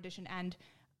go to an audition and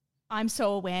I'm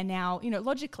so aware now, you know,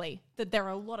 logically, that there are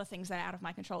a lot of things that are out of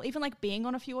my control. Even like being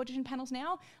on a few audition panels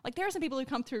now, like there are some people who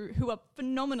come through who are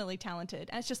phenomenally talented,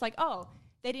 and it's just like, oh,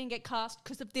 they didn't get cast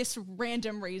because of this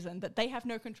random reason that they have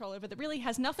no control over, that really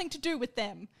has nothing to do with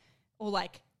them or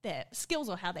like their skills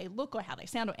or how they look or how they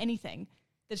sound or anything.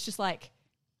 That's just like,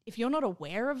 if you're not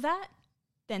aware of that,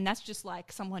 then that's just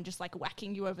like someone just like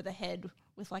whacking you over the head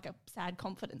with like a sad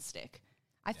confidence stick.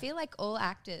 I feel like all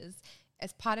actors,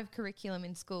 as part of curriculum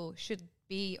in school, should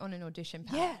be on an audition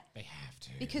panel. Yeah. They have to.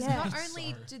 Because Yeah. not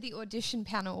only do the audition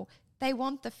panel, they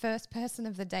want the first person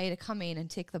of the day to come in and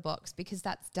tick the box because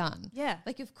that's done. Yeah.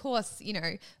 Like, of course, you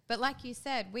know, but like you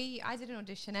said, I did an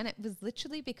audition and it was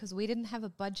literally because we didn't have a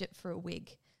budget for a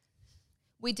wig.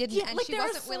 We didn't, Yeah, and like she there are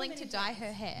wasn't so willing to many dye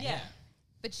her hair. Yeah.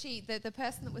 But the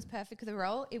person that was perfect for the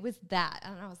role, it was that.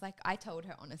 And I was like, I told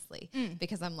her honestly,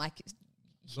 because I'm like,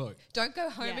 Look, don't go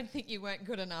home Yeah. and think you weren't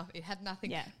good enough. It had nothing.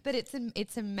 Yeah. But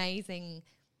it's amazing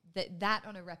that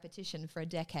on a repetition for a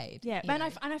decade. Yeah, you but know.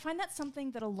 and I find that's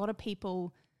something that a lot of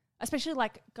people, especially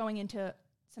like going into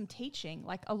some teaching,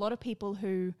 like a lot of people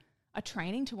who are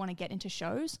training to want to get into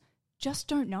shows just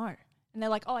don't know. And they're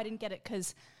like, oh, I didn't get it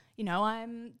because, you know,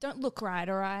 don't look right,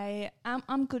 or I'm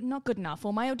not good enough,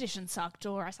 or my audition sucked,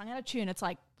 or I sung out of tune. It's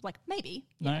like maybe.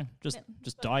 No, just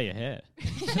dye your hair.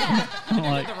 Yeah.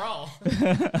 Like, the role.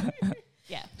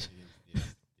 Yeah.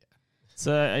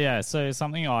 So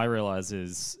something I realize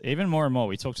is even more and more,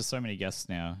 we talk to so many guests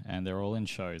now and they're all in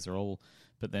shows,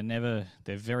 but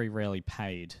they're very rarely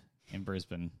paid in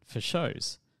Brisbane for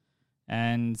shows.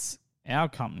 And our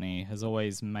company has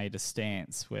always made a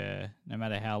stance where no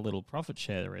matter how little profit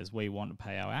share there is, we want to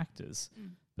pay our actors.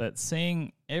 But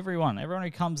seeing everyone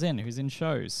who comes in who's in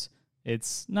shows,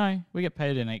 it's no, we get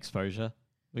paid in exposure.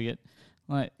 We get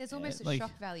like There's almost a like,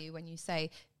 shock value when you say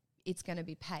it's going to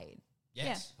be paid.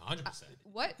 Yes, 100%.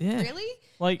 What? Yeah. Really?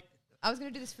 like I was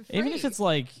going to do this for free. even if it's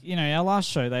like, you know, our last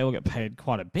show, they all get paid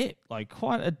quite a bit, like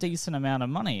quite a decent amount of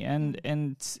money, and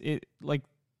it like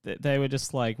they were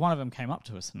just like, one of them came up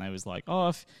to us and they was like, oh,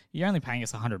 if you're only paying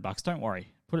us $100, don't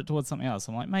worry, put it towards something else.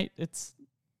 I'm like, mate, it's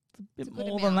a bit good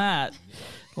more than that.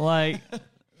 Like,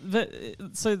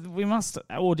 so we must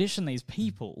audition these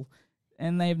people,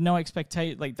 and they have no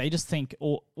expectation. Like, they just think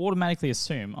or automatically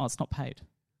assume, oh, it's not paid.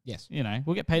 Yes. You know,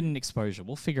 we'll get paid in exposure.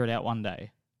 We'll figure it out one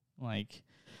day. Like,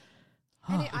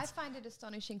 And I find it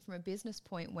astonishing from a business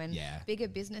point when bigger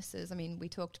businesses, I mean, we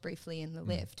talked briefly in the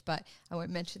lift, but I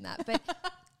won't mention that. But,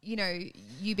 you know,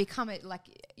 you become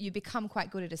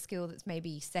quite good at a skill that's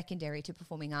maybe secondary to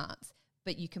performing arts,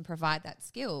 but you can provide that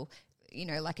skill, you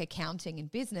know, like accounting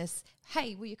and business.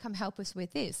 Hey, will you come help us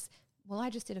with this? Well, I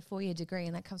just did a 4-year degree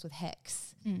and that comes with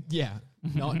HEX. Yeah.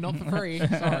 Not for free.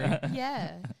 Sorry.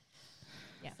 Yeah.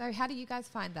 Yeah. So how do you guys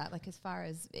find that, like as far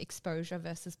as exposure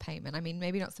versus payment? I mean,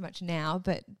 maybe not so much now,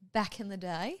 but back in the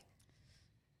day?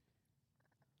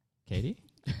 Katie?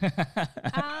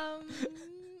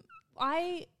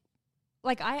 I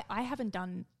haven't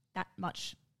done that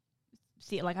much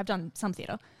theatre. Like, I've done some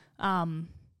theatre.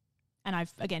 and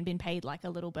I've again been paid like a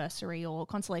little bursary, or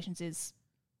Constellations is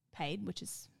paid, which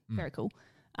is very cool.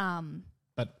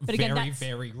 But again, very, that's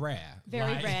very rare.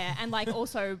 very Like- rare. And like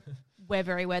also we're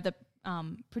very aware the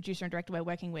producer and director we're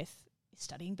working with is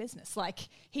studying business. Like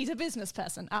he's a business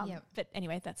person. Yep. But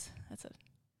anyway, that's a point.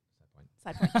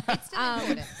 side point. It's still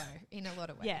important though, in a lot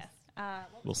of ways. Yeah.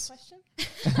 What We'll was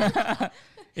the question?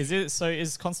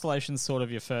 Is Constellation sort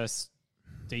of your first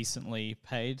decently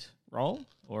paid role,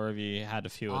 or have you had a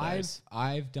few of those?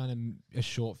 I've done a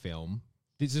short film.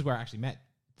 This is where I actually met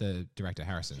the director,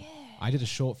 Harrison. Yeah. I did a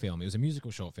short film. It was a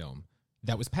musical short film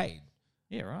that was paid.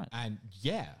 Yeah, right. And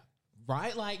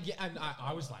right? Like, yeah, and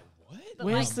I was like, what? But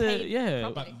Where's like the paid yeah?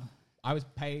 properly. But I was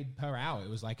paid per hour. It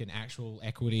was like an actual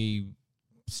equity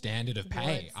standard of pay.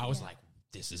 Awards, I was yeah. like,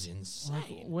 this is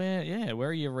insane. Where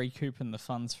are you recouping the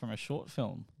funds from a short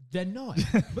film? They're not.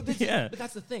 But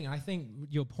that's the thing. I think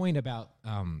your point about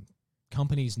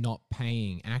companies not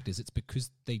paying actors, it's because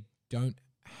they don't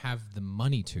have the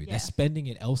money to. Yeah. They're spending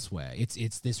it elsewhere.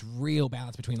 It's this real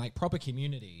balance between like proper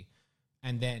Community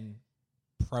and then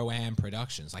pro-am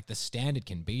productions. Like the standard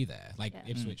can be there. Like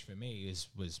Yeah. Ipswich for me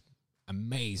was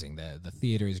amazing. The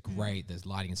theater is great. There's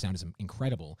lighting and sound is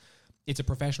incredible. It's a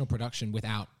professional production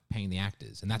without paying the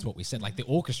actors. And that's what we said. Like the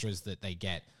orchestras that they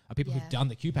get are people who've Yeah. done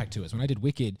the QPAC tours. When I did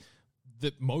Wicked,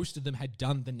 most of them had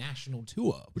done the national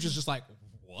tour, which is just like,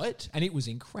 what? And it was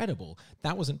incredible.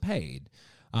 That wasn't paid.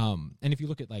 And if you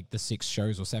look at like the 6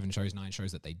 shows or 7 shows, 9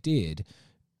 shows that they did,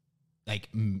 like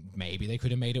maybe they could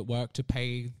have made it work to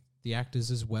pay the actors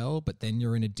as well, but then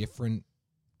you're in a different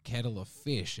kettle of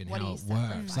fish and What are how you it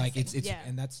works. Like it's Yeah.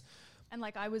 and that's And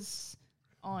like I was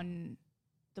on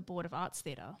the board of Arts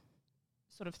Theatre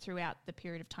sort of throughout the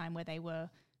period of time where they were,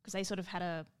 because they sort of had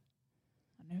a,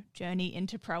 I don't know, journey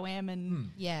into Pro-Am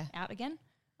and Yeah. out again.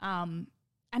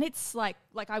 And it's like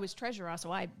I was treasurer,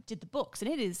 so I did the books,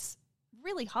 and it is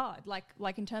really hard.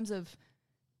 Like in terms of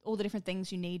all the different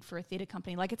things you need for a theatre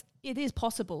company. Like it is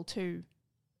possible to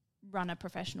run a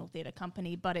professional theatre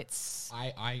company, but it's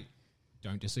I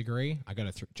don't disagree. I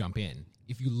got to jump in.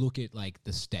 If you look at like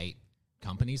the state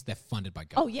companies, they're funded by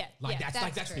government. Oh, yeah, like yeah.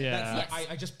 that's true. Yeah.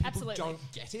 like, I just people Absolutely. don't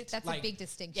get it. That's like, a big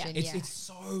distinction. Yeah. Yeah. It's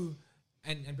so,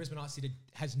 and Brisbane Arts Theatre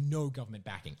has no government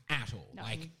backing at all. No.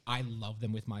 Like I love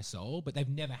them with my soul, but they've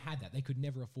never had that. They could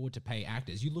never afford to pay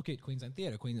actors. You look at Queensland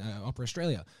Theatre, Opera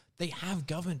Australia, they have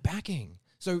government backing.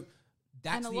 So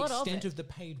that's And a the lot of extent it. of the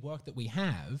paid work that we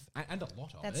have, and a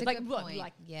lot of That's it. a Like, good what, point.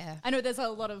 like- yeah. I know there's a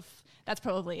lot of, that's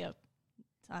probably a,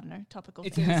 I don't know, topical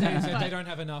It's thing. insane. So But- they don't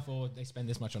have enough, or they spend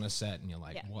this much on a set, and you're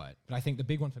like, Yeah. what? But I think the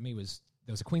big one for me was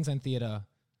there was a Queensland Theatre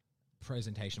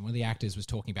presentation. One of the actors was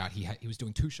talking about he was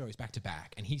doing 2 shows back to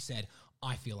back, and he said,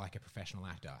 "I feel like a professional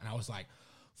actor," and I was like,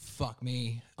 "Fuck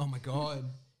me! Oh my god!"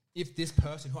 If this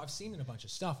person who I've seen in a bunch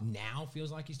of stuff now feels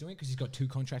like he's doing it because he's got 2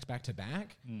 contracts back to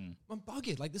back, I'm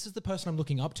buggered. Like this is the person I'm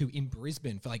looking up to in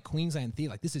Brisbane for like Queensland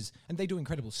Theatre. Like this is, and they do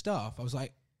incredible stuff. I was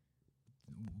like,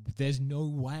 there's no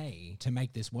way to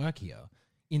make this work here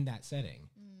in that setting.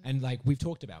 And like we've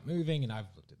talked about moving, and I've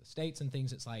looked at the States and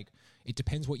things. It's like, it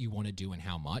depends what you want to do and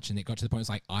how much. And it got to the point, it's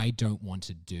like, I don't want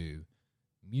to do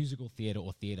musical theatre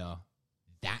or theatre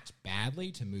that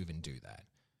badly to move and do that.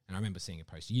 And I remember seeing a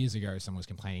post years ago, someone was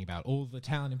complaining about all the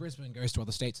talent in Brisbane goes to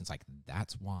other states. And it's like,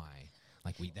 that's why.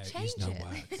 Like there is Change no it.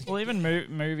 work. Well, even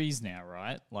movies now,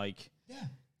 right? Like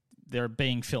they're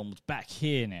being filmed back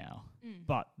here now,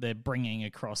 but they're bringing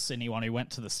across anyone who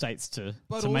went to the States to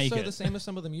But make also it. the same as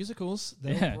some of the musicals.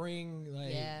 They'll Yeah. bring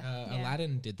like Yeah. Yeah.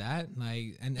 Aladdin did that.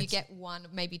 Like, and You it's- get 1,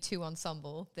 maybe 2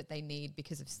 ensemble that they need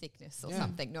because of sickness or Yeah.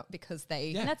 something, not because they.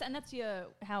 Yeah. And that's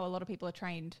how a lot of people are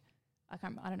trained. I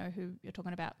don't know who you're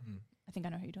talking about. I think I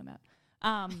know who you're talking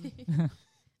about.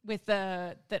 With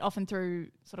that often through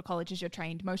sort of colleges, you're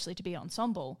trained mostly to be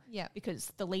ensemble. Yeah.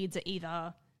 Because the leads are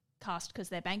either cast because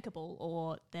they're bankable,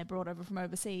 or they're brought over from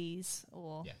overseas,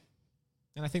 or Yeah.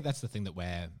 And I think that's the thing that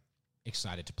we're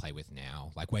excited to play with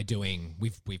now. Like we've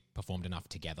performed enough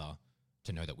together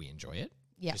to know that we enjoy it.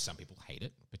 Yeah. Because some people hate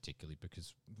it, particularly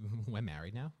because we're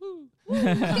married now.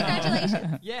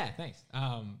 Congratulations. Yeah, thanks.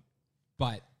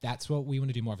 But that's what we want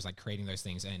to do more of, is like creating those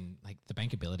things, and like the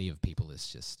bankability of people is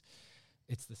just,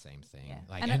 it's the same thing. yeah.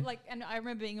 Like, And I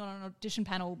remember being on an audition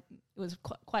panel. It was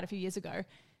quite a few years ago,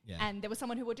 yeah. and there was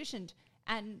someone who auditioned,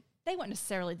 and they weren't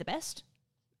necessarily the best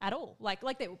at all. Like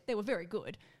they were very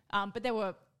good, but there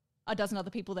were a dozen other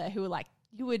people there who were like,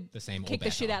 you would The same or kick the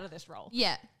shit better. out of this role.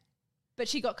 Yeah. But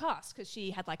she got cast because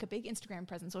she had like a big Instagram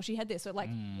presence, or she had this, or like,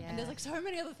 and there's like so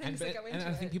many other things that go into and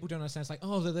I it. think people don't understand. It's like,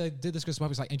 oh, they did this because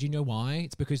it's like, and do you know why?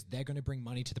 It's because they're going to bring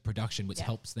money to the production, which Yeah.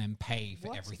 helps them pay for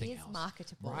What everything is else.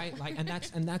 marketable? Right? Like, and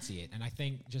that's it. And I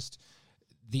think just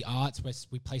the arts,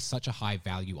 we place such a high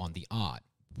value on the art,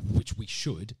 which we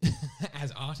should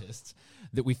as artists,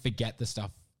 that we forget the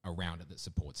stuff around it that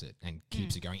supports it and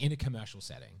keeps it going in a commercial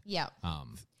setting. Yeah.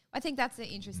 I think that's an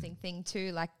interesting thing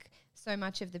too. Like, so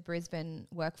much of the Brisbane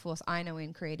workforce I know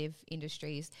in creative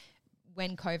industries,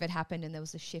 when COVID happened and there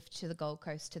was a shift to the Gold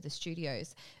Coast, to the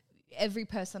studios, every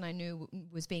person I knew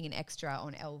was being an extra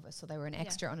on Elvis, or they were an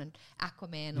extra on an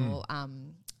Aquaman or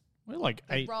We're like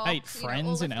The eight Rock, friends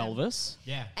all in of them. Elvis.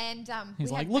 Yeah. And He's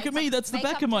we like, had look at me, that's the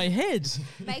back of my head.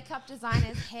 makeup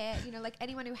designers, hair, like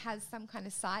anyone who has some kind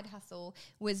of side hustle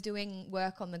was doing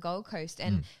work on the Gold Coast.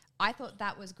 And I thought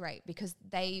that was great because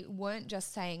they weren't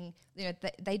just saying,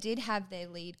 they did have their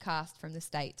lead cast from the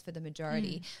States for the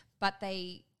majority, but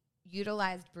they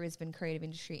utilized Brisbane creative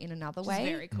industry in another way.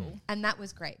 Very cool. And that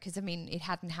was great because, it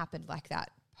hadn't happened like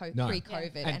that No.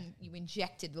 pre-COVID, Yeah. and you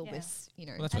injected all this, Well,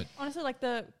 that's And what. honestly, like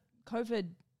the COVID,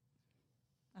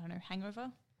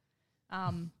 hangover.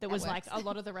 That was works. like a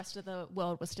lot of the rest of the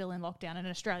world was still in lockdown and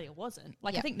Australia wasn't.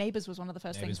 Like, Yeah. I think Neighbours was one of the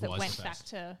first Neighbours things that was went the back first.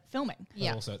 to filming. But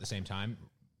Yeah. also at the same time,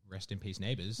 rest in peace,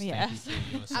 Neighbours. Yeah. Thank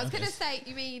you for your I was going to service. say,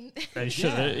 you mean... They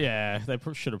should have,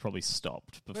 they should have probably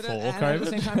stopped before But and COVID. at the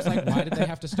same time, it's like, why did they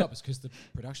have to stop? It's because the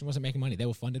production wasn't making money. They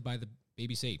were funded by the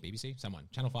BBC, someone,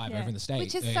 Channel 5 Yeah. over in the States.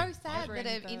 Which is They- so sad Over that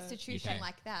in an the institution UK.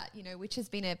 like that, which has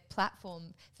been a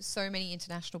platform for so many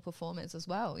international performers as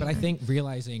well. But I think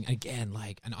realizing, again,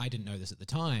 and I didn't know this at the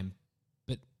time,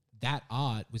 but that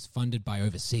art was funded by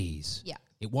overseas. Yeah.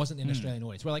 It wasn't an Australian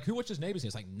audience. We're like, who watches Neighbours here?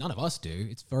 It's like, none of us do.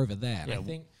 It's for over there. Yeah. And I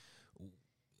think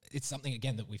it's something,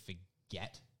 again, that we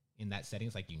forget in that setting.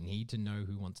 It's like, you need to know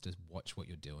who wants to watch what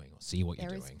you're doing or see what there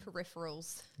you're is doing.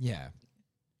 peripherals. Yeah.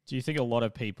 Do you think a lot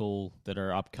of people that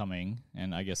are upcoming,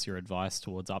 and I guess your advice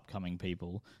towards upcoming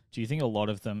people, do you think a lot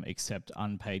of them accept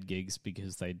unpaid gigs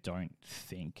because they don't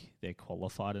think they're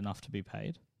qualified enough to be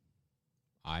paid?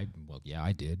 I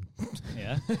did.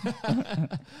 Yeah.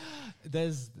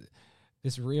 There's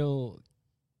this real,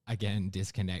 again,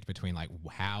 disconnect between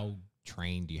how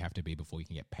trained do you have to be before you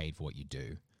can get paid for what you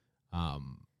do,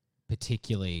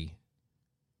 particularly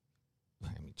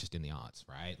just in the arts,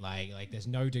 right? Like there's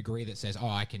no degree that says,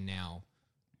 I can now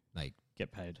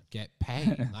Get paid. get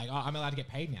paid. I'm allowed to get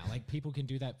paid now. People can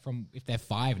do that from if they're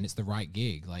 5 and it's the right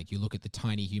gig. You look at the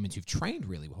tiny humans who've trained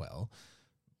really well.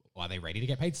 Are they ready to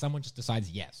get paid? Someone just decides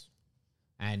yes,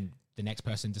 and the next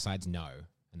person decides no,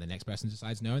 and the next person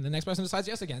decides no, and the next person decides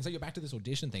yes again. So you're back to this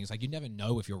audition thing. It's like you never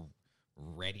know if you're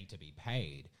ready to be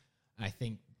paid. And I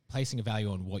think placing a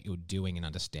value on what you're doing and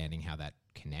understanding how that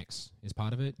connects is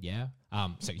part of it. Yeah.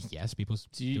 So yes, people do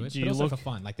it, do but you also look- for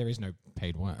fun. There is no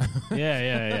paid work.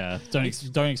 Yeah. Don't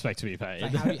expect to be paid.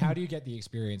 How do you get the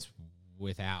experience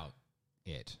without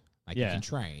it? You Yeah. can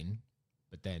train,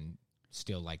 but then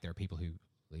still there are people who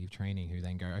leave training who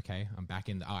then go, okay, I'm back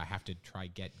in I have to try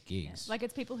get gigs.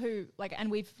 It's people who and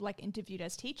we've interviewed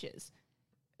as teachers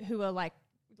who are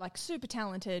super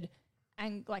talented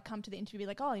and come to the interview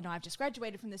like, I've just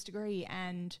graduated from this degree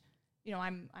and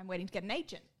I'm waiting to get an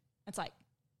agent. It's like,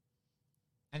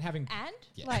 and having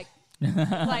like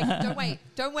Don't wait.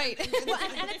 well,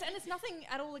 and it's nothing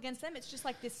at all against them. It's just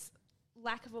this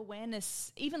lack of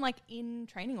awareness, even in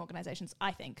training organizations,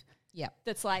 I think. Yeah.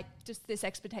 That's just this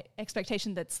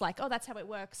expectation that's that's how it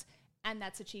works and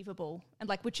that's achievable. And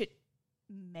which it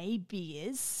maybe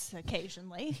is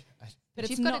occasionally. But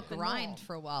it's you've got not to the grind norm.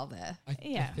 for a while there. I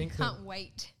Yeah. think that Can't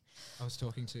wait. I was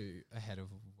talking to a head of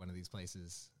one of these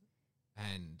places,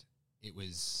 and it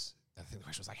was, I think the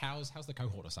question was how's the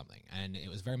cohort or something? And it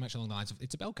was very much along the lines of,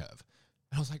 it's a bell curve.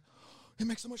 And I was like, it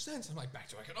makes so much sense. I'm back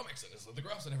to economics and the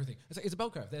graphs and everything. It's a bell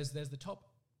curve. There's the top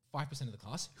 5% of the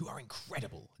class who are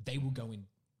incredible. They will go in,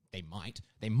 they might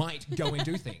go and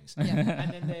do things. And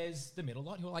then there's the middle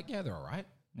lot who are they're all right.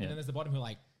 Yeah. And then there's the bottom who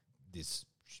are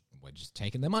we're just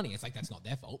taking their money. It's that's not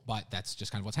their fault, but that's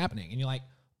just kind of what's happening. And you're like,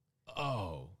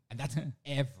 oh, and that's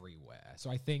everywhere. So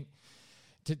I think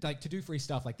to do free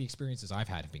stuff, the experiences I've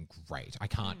had have been great. I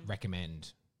can't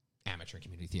recommend amateur and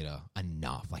community theatre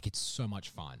enough. It's so much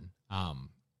fun.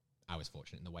 I was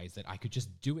fortunate in the ways that I could just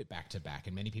do it back to back,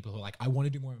 and many people who are I want to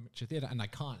do more amateur theatre, and I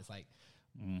can't. It's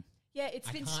Yeah, it's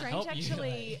I been can't strange help you,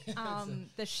 actually,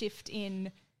 the shift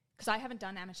in, because I haven't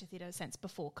done amateur theatre since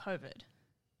before COVID.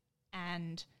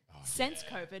 And since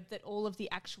COVID, that all of the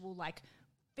actual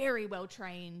very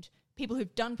well-trained people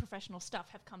who've done professional stuff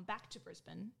have come back to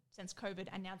Brisbane since COVID,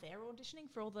 and now they're auditioning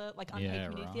for all the unpaid Yeah,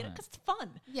 community right. theatre because it's fun.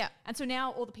 Yeah. And so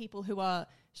now all the people who are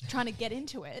trying to get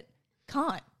into it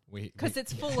can't. because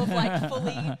it's full of like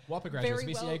fully WAPA graduates,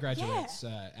 very VCA well- graduates,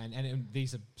 and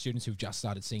these are students who've just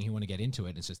started singing who want to get into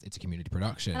it. It's a community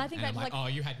production. And I think I'm that, like, like- oh,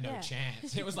 you had no yeah.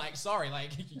 chance. It was like, sorry,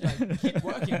 like, keep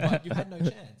working, but you had no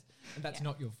chance. And that's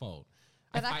not your fault.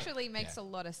 That actually makes a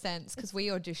lot of sense because we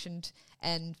auditioned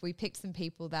and we picked some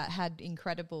people that had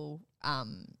incredible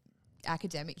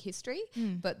academic history,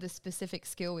 but the specific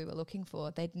skill we were looking for,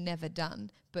 they'd never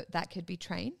done, but that could be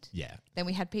trained. Yeah. Then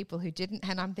we had people who didn't,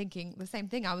 and I'm thinking the same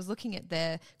thing. I was looking at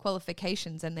their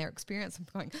qualifications and their experience. I'm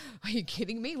going, are you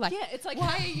kidding me? Like, Yeah, it's like-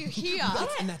 why are you here?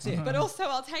 And that's it. But also,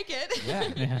 I'll take it.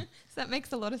 Yeah. So that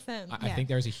makes a lot of sense. I think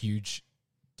there is a huge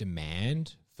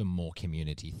demand for more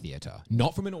community theatre.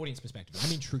 Not from an audience perspective. I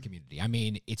mean true community. I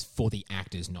mean it's for the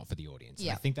actors, not for the audience. And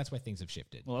Yeah. I think that's where things have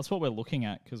shifted. Well, that's what we're looking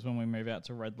at because when we move out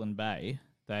to Redland Bay,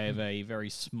 they have a very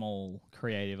small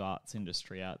creative arts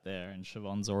industry out there, and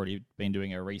Siobhan's already been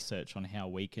doing her research on how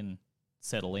we can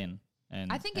settle in and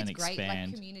I think and it's great. Like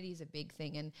expand. community is a big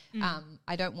thing, and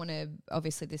I don't want to.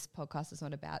 Obviously, this podcast is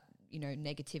not about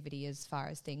negativity as far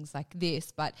as things like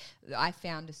this, but I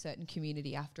found a certain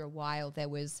community after a while.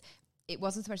 It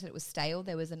wasn't so much that it was stale.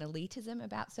 There was an elitism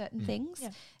about certain things, Yeah.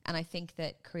 and I think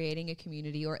that creating a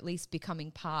community, or at least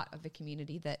becoming part of a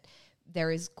community, that there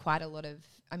is quite a lot of.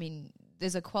 I mean,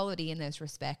 there's equality and there's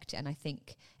respect, and I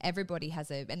think everybody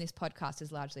has and this podcast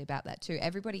is largely about that too.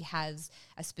 Everybody has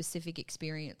a specific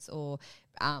experience or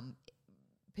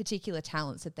particular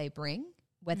talents that they bring.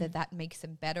 Whether that makes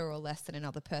them better or less than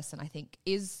another person, I think,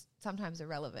 is sometimes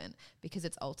irrelevant because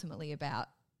it's ultimately about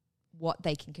what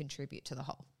they can contribute to the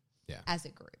whole. Yeah. As a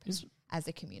group, as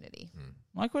a community.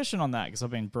 My question on that, because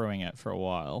I've been brewing it for a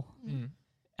while,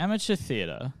 amateur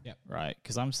theatre, Yep. right?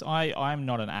 Because I'm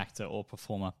not an actor or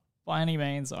performer by any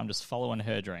means. I'm just following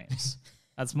her dreams.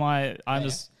 That's my.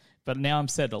 But now I'm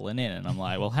settling in, and I'm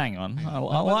like, well, hang on, I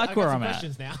like where I'm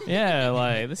at. Now. Yeah,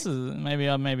 like this is maybe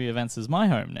events is my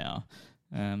home now,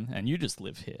 and you just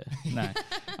live here. No,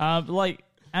 like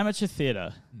amateur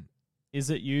theatre, is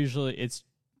it usually it's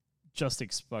just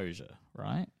exposure,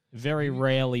 right? Very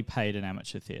rarely paid in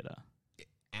amateur theatre.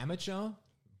 Amateur,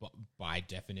 by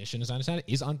definition, as I understand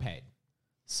it, is unpaid.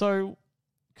 So,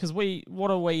 because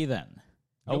what are we then?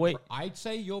 Are we? I'd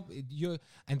say you're,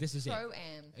 and this is it.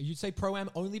 Pro-am. You'd say pro-am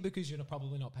only because you're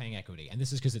probably not paying equity, and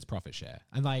this is because it's profit share.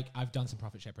 And like I've done some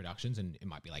profit share productions, and it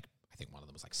might be like I think one of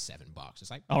them was like $7. It's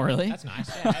like, Oh, really? That's nice.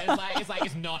 Yeah,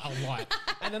 it's not a lot.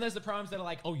 And then there's the proams that are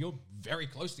like, oh, you're very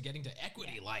close to getting to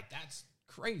equity. Like that's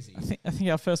crazy. I think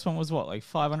our first one was what, like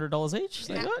 $500 each?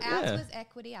 Like, what? Ours Yeah. was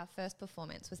equity. Our first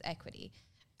performance was equity.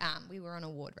 We were on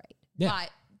award rate. Yeah.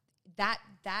 But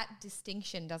that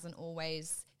distinction doesn't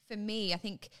always, for me, I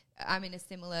think I'm in a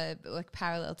similar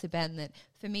parallel to Ben, that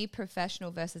for me,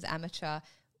 professional versus amateur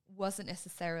wasn't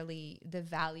necessarily the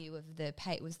value of the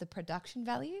pay, it was the production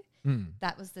value.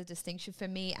 That was the distinction. For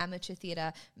me, amateur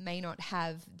theatre may not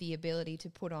have the ability to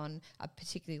put on a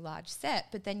particularly large set,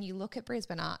 but then you look at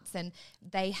Brisbane Arts and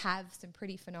they have some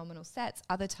pretty phenomenal sets.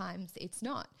 Other times it's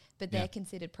not, but they're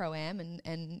considered pro-am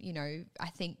and I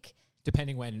think...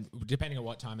 Depending on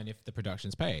what time and if the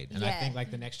production's paid. And I think like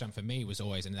the next jump for me was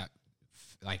always in that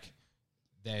like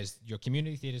there's your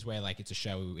community theatres where like it's a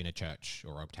show in a church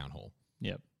or a town hall.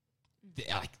 Yep.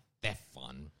 They're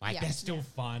fun. Like they're still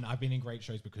fun. I've been in great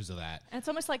shows because of that. And it's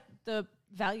almost like the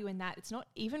value in that, it's not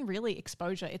even really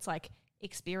exposure. It's like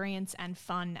experience and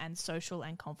fun and social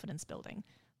and confidence building.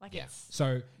 Like it's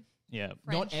So Yeah.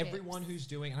 not everyone who's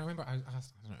doing. I remember I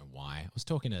don't know why. I was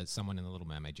talking to someone in the Little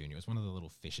Mermaid Junior. It was one of the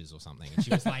little fishes or something, and she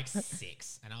was like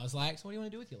 6, and I was like, "So what do you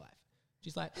want to do with your life?"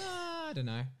 She's like, I don't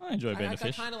know. I enjoy being a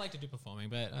fish. I kind of like to do performing,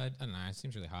 but I don't know. It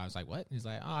seems really hard. I was like, what? And he's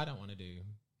like, oh, I don't want to do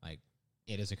like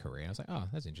it as a career. I was like, oh,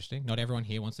 that's interesting. Not everyone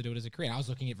here wants to do it as a career. I was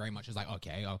looking at it very much as like,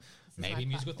 okay, maybe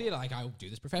musical theatre. Like I'll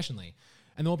do this professionally.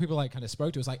 And the more people like kind of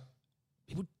spoke to, it was like,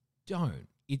 people don't.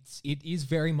 It is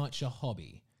very much a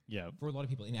hobby. Yeah. For a lot of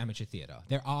people in amateur theatre,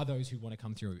 there are those who want to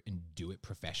come through and do it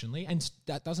professionally. And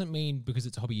that doesn't mean because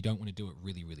it's a hobby, you don't want to do it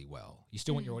really, really well. You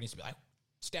still want your audience to be like,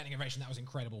 standing ovation, that was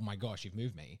incredible. My gosh, you've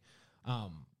moved me.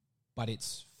 But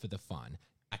it's for the fun.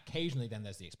 Occasionally then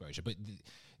there's the exposure. But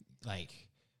like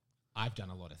I've done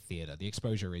a lot of theatre. The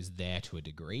exposure is there to a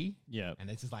degree. Yeah. And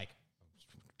this is like, I was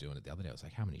doing it the other day. I was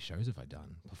like, how many shows have I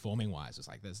done? Performing wise, it's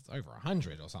like there's over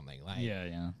 100 or something. Like,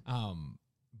 Yeah.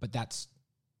 but that's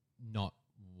not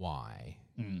why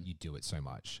you do it so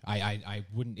much. I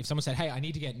wouldn't, if someone said, hey, I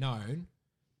need to get known,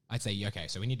 I'd say, okay,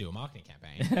 so we need to do a marketing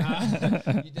campaign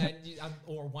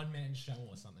or a one-man show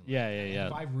or something. Yeah.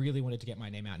 If I really wanted to get my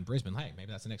name out in Brisbane, hey,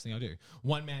 maybe that's the next thing I'll do.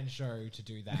 One-man show to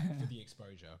do that for the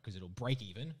exposure because it'll break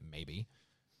even, maybe.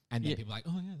 And then Yeah. people are like,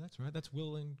 oh yeah, that's right, that's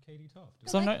Will and Katie Toft.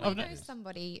 So Well, I've we know no-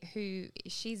 somebody who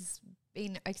she's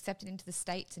been accepted into the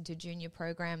States into junior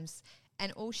programs,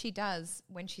 and all she does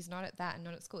when she's not at that and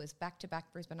not at school is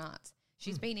back-to-back Brisbane Arts.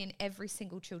 She's been in every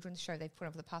single children's show they've put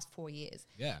on for the past 4 years.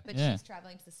 Yeah. But Yeah. she's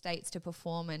traveling to the States to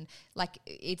perform, and like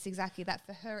it's exactly that.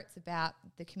 For her, it's about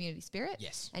the community spirit.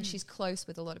 Yes. And she's close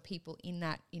with a lot of people in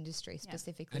that industry,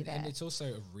 specifically And, there. and it's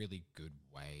also a really good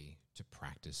way to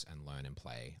practice and learn and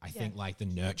play. I think like the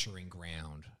nurturing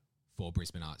ground for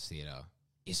Brisbane Arts Theatre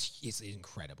is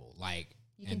incredible. Like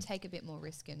you can take a bit more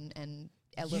risk and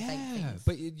elevate things.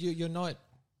 but you're not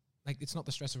like, it's not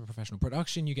the stress of a professional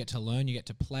production. You get to learn, you get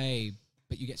to play,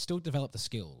 but you get still develop the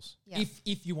skills. Yeah.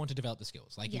 If you want to develop the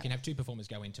skills, like you Yeah. can have two performers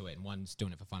go into it and one's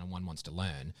doing it for fun and one wants to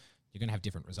learn. You're going to have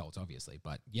different results, obviously.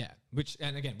 But yeah,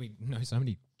 and again, we know so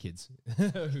many kids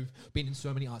who've been in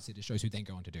so many arts theatre shows who then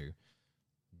go on to do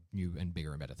new and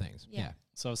bigger and better things. Yeah. Yeah.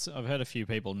 So I've heard a few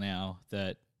people now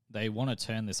that they want to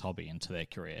turn this hobby into their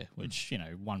career, which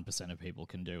 1% of people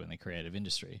can do in the creative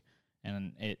industry,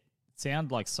 and it sounds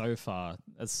like so far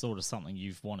that's sort of something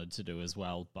you've wanted to do as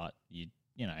well. But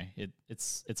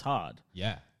it's hard.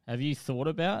 Yeah. Have you thought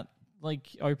about like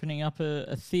opening up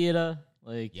a theater,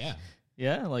 like Yeah.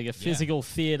 like a physical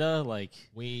theater, like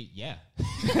Yeah.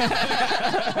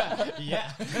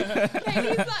 yeah.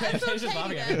 Katie's like, that's what She's just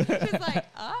laughing Katie at did. She's like,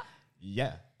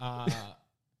 Yeah.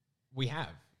 We have.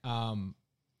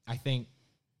 I think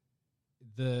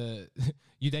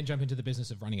you then jump into the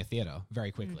business of running a theatre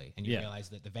very quickly, and you Yeah. realize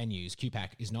that the venues,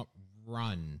 QPAC, is not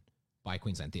run by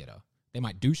Queensland Theatre. They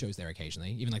might do shows there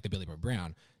occasionally, even like the Billy Bob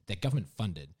Brown. They're government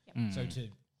funded. So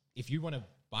if you want to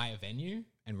buy a venue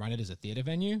and run it as a theatre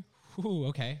venue,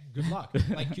 okay, good luck.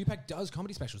 Like QPAC does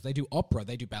comedy specials. They do opera.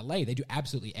 They do ballet. They do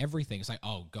absolutely everything. It's like,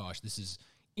 oh gosh, this is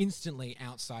instantly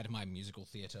outside of my musical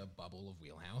theatre bubble of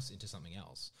wheelhouse into something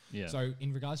else. Yeah. So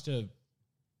in regards to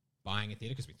buying a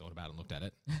theatre, because we thought about it and looked at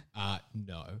it,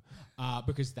 no.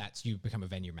 Because you become a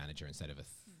venue manager instead of a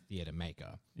theatre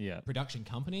maker. yeah, Production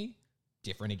company,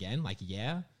 different again. Like,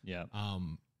 yeah,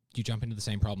 you jump into the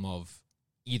same problem of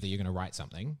either you're going to write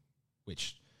something,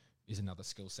 which is another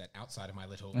skill set outside of my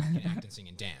little I can act and sing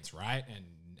and dance, right? And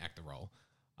act the role.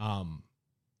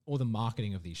 Or the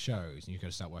marketing of these shows, and you've got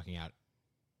to start working out,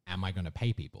 am I going to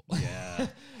pay people? yeah.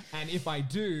 And if I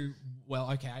do,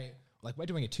 well, okay, like we're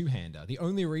doing a two-hander. The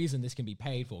only reason this can be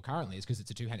paid for currently is because it's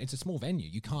a two-hander. It's a small venue.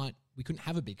 We couldn't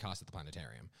have a big cast at the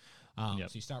Planetarium. Yep.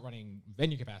 So you start running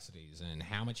venue capacities and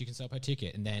how much you can sell per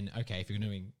ticket. And then, okay, if you're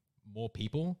doing more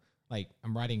people, like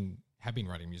have been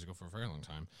writing musical for a very long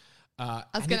time. I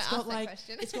was going to ask that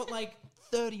question. It's got like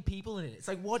 30 people in it. It's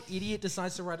like, what idiot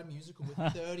decides to write a musical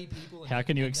with 30 people in it? How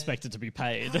can you And then- expect it to be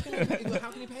paid?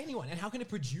 how can you pay anyone? And how can a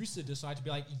producer decide to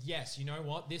be like, yes, you know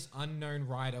what? This unknown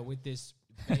writer with this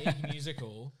big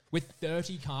musical with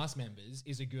 30 cast members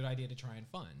is a good idea to try and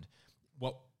fund.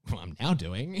 What I'm now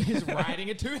doing is writing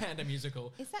a two-hander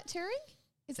musical. Is that touring?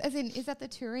 Is that the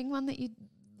touring one that you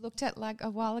looked at like a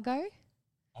while ago?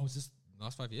 Oh, is this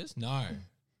last 5 years? No.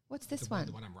 What's this The one?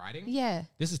 The one I'm writing? Yeah.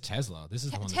 This is Tesla. This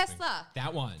is the one that's been- Tesla.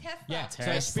 that one. Tesla. Yeah.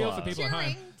 Tesla. So spiel for people at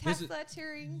Touring. home. This is- Tesla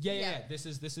touring. Yeah. This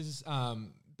is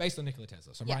based on Nikola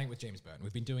Tesla. So I'm Yeah. writing with James Burton.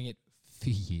 We've been doing it for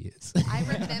years. I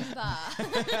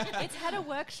remember. It's had a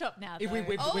workshop now, though. We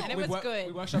and it was good.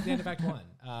 We workshop the end of Act 1.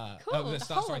 Cool, The the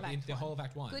start, whole sorry, of Act the whole of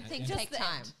Act 1. Good And- things and- take the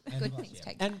time. end. Good things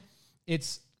take time.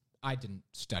 And I didn't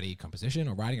study composition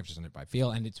or writing. I've just done it by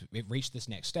feel. And it reached this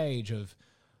next stage of,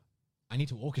 I need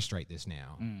to orchestrate this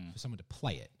now for someone to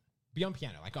play it. Beyond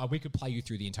piano. Like, we could play you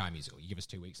through the entire musical. You give us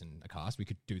 2 weeks and a cast, we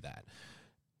could do that.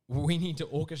 We need to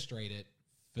orchestrate it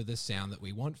for the sound that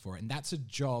we want for it. And that's a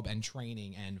job and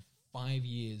training and 5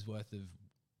 years worth of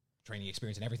training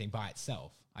experience and everything by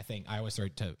itself. I think I always throw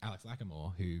it to Alex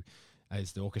Lackamore, who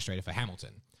is the orchestrator for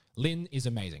Hamilton. Lynn is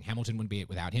amazing. Hamilton wouldn't be it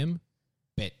without him,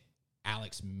 but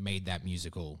Alex made that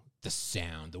musical the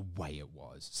sound, the way it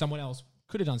was. Someone else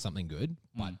could have done something good,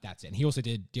 but that's it. And he also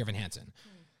did Dear Evan Hansen.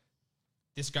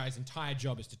 This guy's entire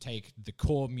job is to take the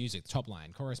core music, the top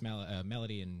line, chorus,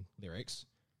 melody and lyrics,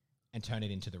 and turn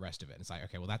it into the rest of it. And it's like,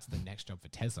 okay, well, that's the next job for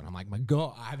Tesla. And I'm like, my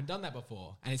God, I haven't done that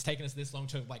before. And it's taken us this long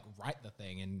to like write the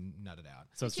thing and nut it out.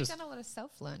 So it's You've just done a lot of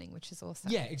self-learning, which is awesome.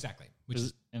 Yeah, exactly. Which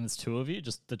is and it's two of you,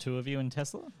 just the two of you in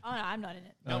Tesla. Oh, no, I'm not in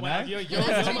it. Oh, no? you're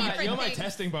That's two my different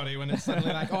testing body when it's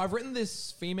suddenly like, oh, I've written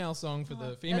this female song for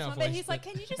the female That's voice. what he's like,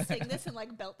 but can you just sing this and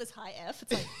like belt this high F?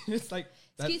 It's like, it's like,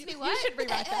 that Excuse me, what? you should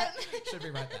rewrite that. should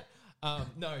rewrite that.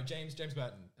 No, James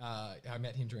Burton. I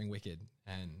met him during Wicked,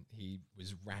 and he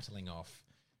was rattling off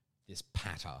this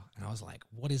patter, and I was like,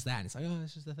 "What is that?" And it's like, "Oh,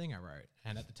 this is the thing I wrote."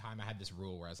 And at the time, I had this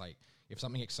rule where I was like, if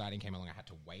something exciting came along, I had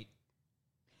to wait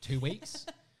 2 weeks.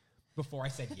 before I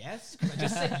said yes, because I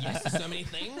just said yes to so many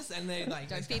things, and they like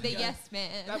Don't be the yes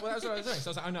man. That's what I was doing. So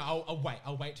I was like, oh no,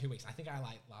 I'll wait 2 weeks. I think I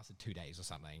like lasted 2 days or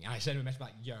something. And I said to a message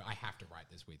like, yo, I have to write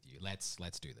this with you. Let's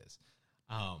do this.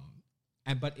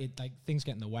 But it like things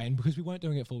get in the way, and because we weren't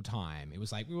doing it full time, it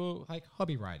was like we were like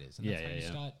hobby writers, and that's how you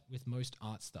start with most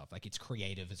art stuff. Like it's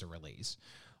creative as a release,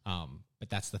 but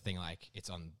that's the thing. Like it's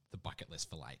on the bucket list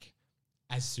for like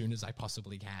as soon as I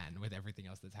possibly can with everything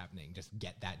else that's happening. Just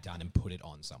get that done and put it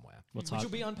on somewhere, which will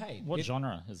be unpaid. What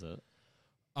genre is it?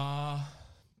 I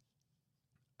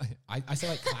say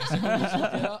like classical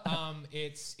music theater.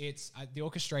 It's the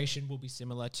orchestration will be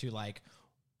similar to like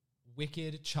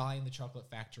Wicked, Charlie and the Chocolate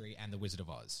Factory, and The Wizard of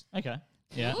Oz. Okay.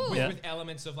 Yeah. With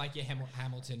elements of like your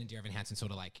Hamilton and Dear Evan Hansen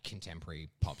sort of like contemporary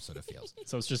pop sort of feels.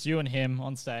 So it's just you and him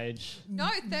on stage. No,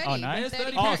 30. Oh, no? There's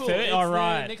 30 Oh, people. 30? It's Oh,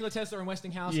 right. Nikola Tesla and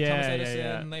Westinghouse, Yeah, Thomas yeah, Edison,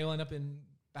 yeah. and they all end up in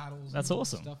battles. That's and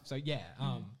awesome. Stuff. So yeah.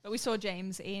 But we saw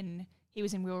James he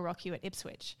was in We'll Rock You at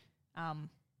Ipswich,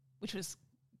 which was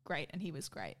great, and he was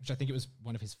great. Which I think it was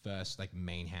one of his first like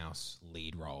main house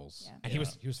lead roles, Yeah. and he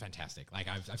was fantastic. Like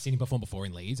I've seen him perform before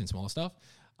in leads and smaller stuff,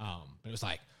 but it was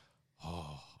like,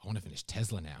 oh, I want to finish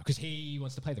Tesla now because he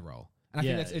wants to play the role, and I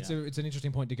think it's an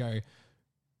interesting point to go.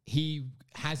 He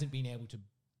hasn't been able to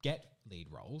get lead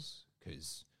roles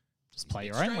because Just play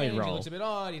your own lead He role. looks a bit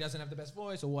odd. He doesn't have the best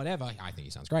voice or whatever. I think he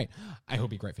sounds great. I hope he'll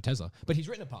be great for Tesla, but he's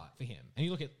written a part for him. And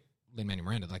you look at Lin-Manuel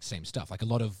Miranda, like same stuff. Like a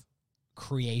lot of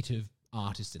creative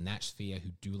artists in that sphere who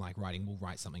do like writing will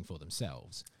write something for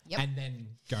themselves and then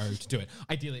go to do it.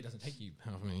 Ideally, it doesn't take you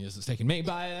how many years it's taken me,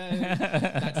 but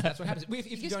that's what happens.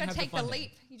 If You you just don't got have to take the funding.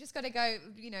 leap. You just got to go,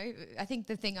 I think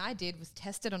the thing I did was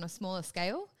test it on a smaller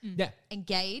scale, Yeah.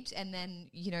 engage, and then,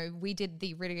 we did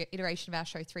the iteration of our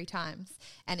show 3 times,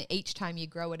 and each time you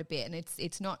grow it a bit, and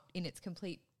it's not in its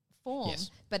complete form, Yes.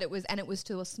 but it was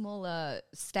to a smaller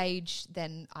stage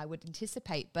than I would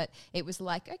anticipate, but it was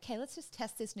like, okay, let's just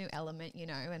test this new element,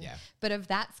 and but of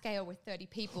that scale with 30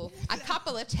 people, a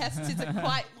couple of tests isn't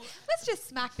quite, let's just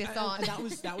smack this on.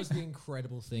 That was the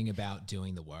incredible thing about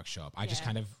doing the workshop. I just Yeah.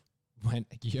 kind of went,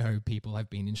 people I've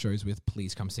been in shows with,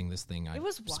 please come sing this thing. It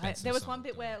was wild. There was one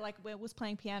bit where Will was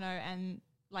playing piano, and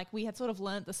like we had sort of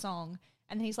learnt the song.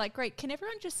 And he's like, great, can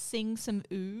everyone just sing some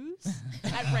oohs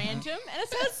at random? And it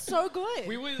sounds so good.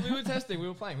 We were testing, we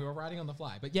were playing, we were writing on the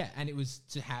fly. But yeah, and it was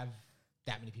to have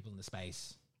that many people in the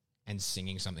space and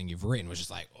singing something you've written was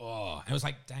just like, oh. And it was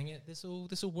like, dang it, this'll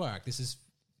work. This is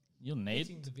You'll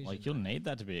Hitting need the vision, need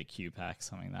that to be a Q pack,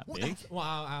 something that big. well,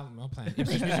 I'll plan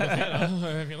Ipswich Musical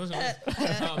Theatre, if you listen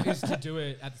to this, is to do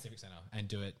it at the Civic Centre and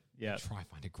do it. Yeah. Try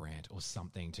find a grant or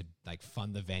something to like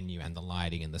fund the venue and the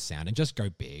lighting and the sound and just go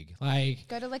big. Like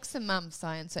Go to like some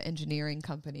science or engineering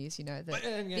companies,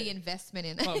 the investment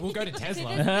in it. well, we'll go to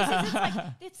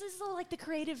Tesla. This is all like the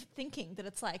creative thinking that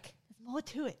it's like, there's more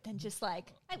to it than just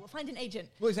like, hey, we'll find an agent.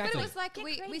 Well, But exactly. it was like Get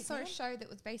we creative, saw a man. show that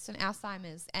was based on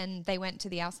Alzheimer's, and they went to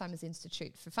the Alzheimer's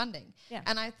Institute for funding. Yeah.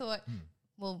 And I thought,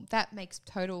 well, that makes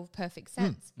perfect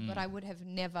sense. But I would have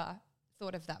never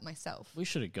thought of that myself. We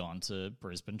should have gone to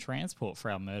Brisbane Transport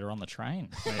for our Murder on the Train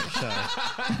show.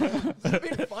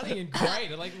 It's been funny and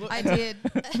great. Like, look, I did.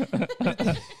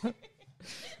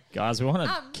 Guys, we want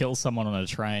to kill someone on a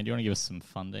train. Do you want to give us some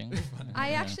funding?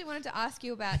 I actually wanted to ask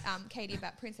you about Katie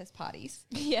about princess parties.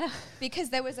 Yeah. Because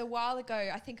there was a while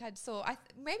ago, I think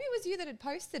maybe it was you that had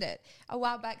posted it a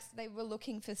while back. So they were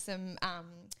looking for some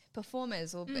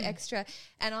performers or extra,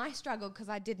 and I struggled because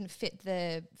I didn't fit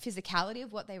the physicality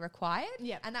of what they required.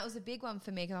 Yep. And that was a big one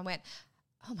for me because I went,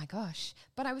 oh my gosh.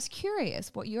 But I was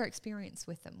curious what your experience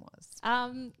with them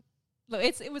was. Look,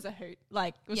 it was a hoot.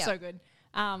 Like, it was so good.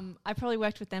 I probably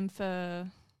worked with them for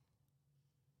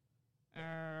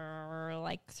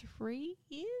like 3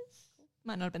 years.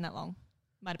 Might not have been that long.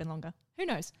 Might have been longer. Who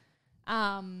knows?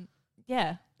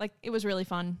 Yeah, like it was really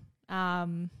fun.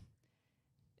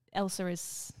 Elsa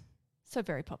is so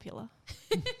very popular.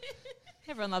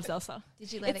 Everyone loves Elsa.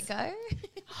 Did you let it go? I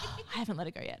haven't let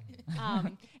it go yet.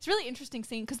 It's really interesting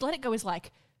seeing because Let It Go is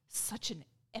like such an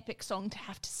epic song to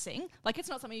have to sing. Like it's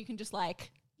not something you can just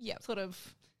like sort of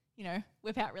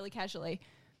whip out really casually.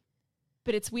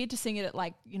 But it's weird to sing it at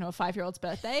like, a 5-year-old's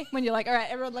birthday when you're like, all right,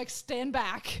 everyone like stand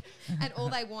back. And all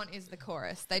they want is the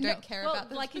chorus. They don't care about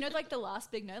the like, like the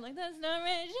last big note, like there's no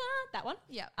measure, that one.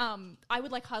 Yeah. I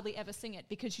would like hardly ever sing it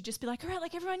because you'd just be like, all right,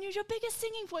 like everyone use your biggest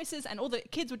singing voices. And all the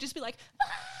kids would just be like,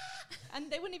 ah!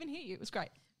 And they wouldn't even hear you. It was great.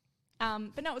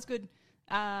 But no, it was good.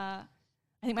 I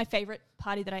think my favorite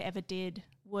party that I ever did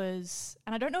was,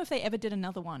 and I don't know if they ever did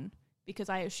another one because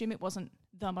I assume it wasn't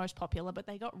the most popular, but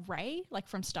they got Rey, like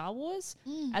from Star Wars,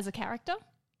 as a character.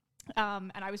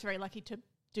 And I was very lucky to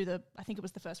I think it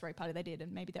was the first rave party they did,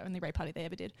 and maybe the only rave party they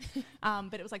ever did.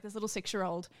 But it was like this little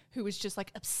 6-year-old who was just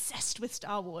like obsessed with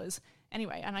Star Wars.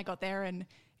 Anyway, and I got there and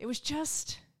it was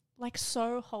just like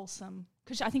so wholesome.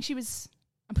 Because I'm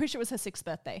pretty sure it was her 6th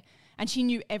birthday, and she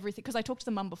knew everything. Because I talked to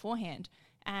the mum beforehand,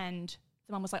 and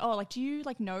the mum was like, "Oh, like, do you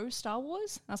like know Star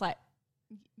Wars?" And I was like,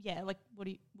 "Yeah, like, what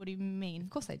do you mean?" Of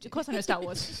course I do. Of course I know Star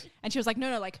Wars. And she was like,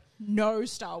 "No, like, no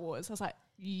Star Wars." I was like,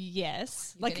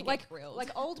 "Yes." You're like gonna get grilled.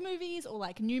 like old movies or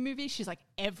like new movies. She's like,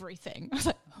 everything. I was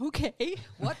like, okay.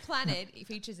 What planet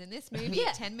features in this movie?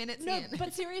 Yeah. 10 minutes No, in.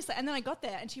 but seriously. And then I got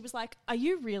there and she was like, "Are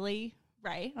you really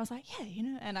Ray?" And I was like, "Yeah, you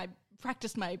know." And I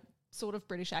practiced my sort of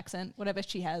British accent, whatever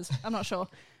she has. I'm not sure.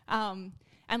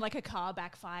 And like a car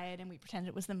backfired and we pretended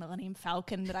it was the Millennium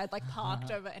Falcon that I'd like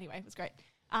parked over. Anyway, it was great.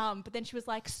 But then she was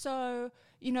like, "So,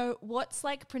 you know, what's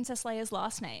like Princess Leia's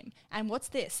last name? And what's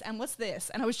this? And what's this?"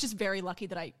 And I was just very lucky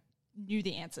that I knew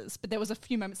the answers. But there was a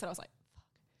few moments that I was like,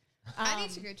 fuck. I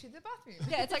need to go to the bathroom.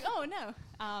 Yeah, it's like, oh no.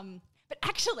 But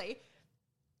actually,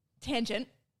 tangent,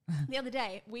 the other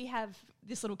day, we have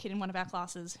this little kid in one of our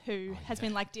classes who has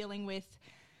been like dealing with,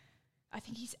 I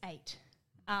think he's 8,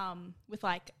 with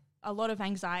like a lot of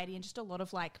anxiety and just a lot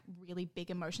of like really big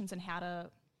emotions and how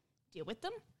to deal with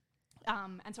them.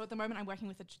 And so at the moment I'm working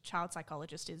with a child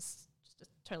psychologist, is just a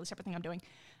totally separate thing I'm doing.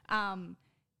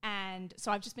 And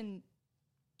so I've just been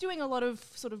doing a lot of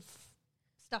sort of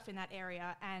stuff in that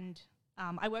area. And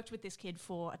I worked with this kid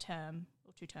for a term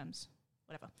or 2 terms,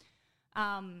 whatever.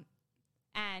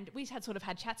 And we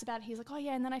had chats about it. He's like, "Oh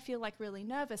yeah, and then I feel like really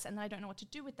nervous and then I don't know what to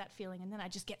do with that feeling. And then I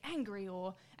just get angry,"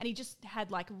 and he just had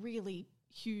like really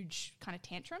huge kind of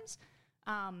tantrums.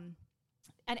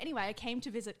 And anyway, I came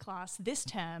to visit class this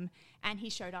term and he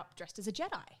showed up dressed as a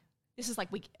Jedi. This is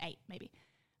like week 8 maybe.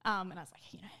 And I was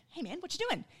like, you know, "Hey man, what you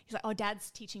doing?" He's like, "Oh,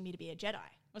 Dad's teaching me to be a Jedi."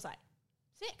 I was like,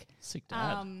 sick. Sick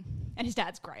dad. And his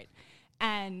dad's great.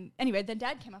 And anyway, then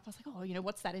Dad came up. I was like, "Oh, you know,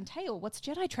 what's that entail? What's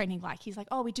Jedi training like?" He's like,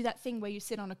 "Oh, we do that thing where you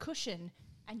sit on a cushion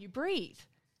and you breathe."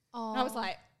 And I was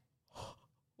like,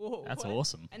 whoa. That's what?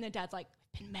 awesome. And then Dad's like,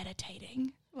 "Been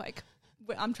meditating." Like,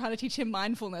 I'm trying to teach him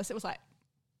mindfulness. It was like,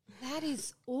 That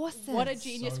is awesome. what a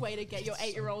genius way to get your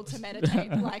 8-year-old to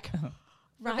meditate. Like, right?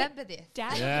 Remember this.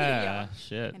 Dad, Yeah,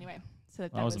 shit. Anyway, so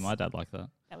that Why wasn't my dad like that?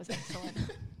 That was excellent.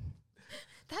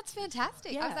 That's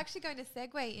fantastic. I Yeah. was actually going to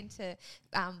segue into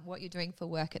what you're doing for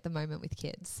work at the moment with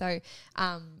kids. So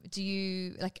do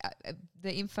you, like,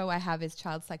 the info I have is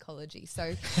child psychology. So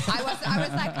I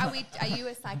was like, are you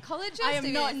a psychologist? I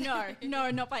am not, no,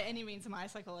 not by any means am I a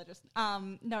psychologist.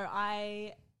 No,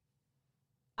 I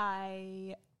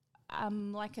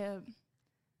am like I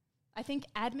think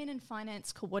admin and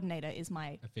finance coordinator is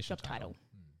my Official job title.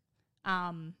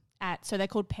 title. So they're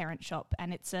called Parent Shop,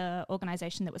 and it's a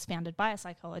organisation that was founded by a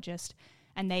psychologist,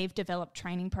 and they've developed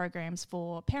training programs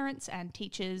for parents and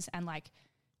teachers and like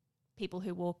people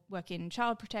who work in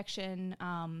child protection,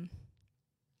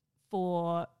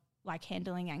 for like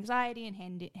handling anxiety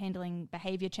and handling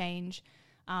behaviour change.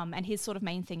 And his sort of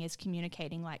main thing is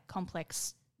communicating like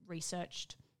complex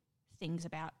researched things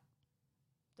about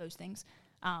those things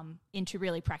into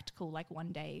really practical like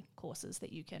 1-day courses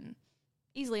that you can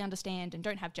easily understand and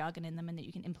don't have jargon in them and that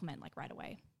you can implement like right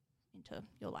away into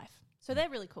your life. So they're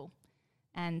really cool.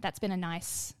 And that's been a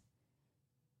nice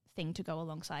thing to go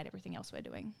alongside everything else we're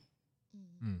doing.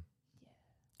 Mm.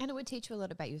 And it would teach you a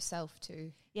lot about yourself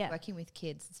too. Yeah. Working with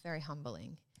kids, it's very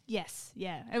humbling. Yes.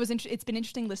 Yeah. It was. It's been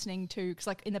interesting listening to, because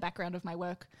like in the background of my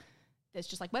work, there's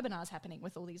just like webinars happening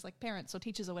with all these like parents or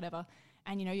teachers or whatever.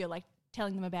 And, you know, you're like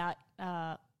telling them about,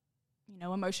 you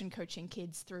know, emotion coaching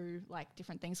kids through like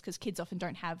different things, because kids often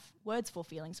don't have words for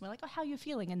feelings. And we're like, "Oh, how are you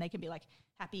feeling?" And they can be like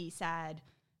happy, sad,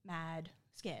 mad,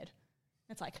 scared.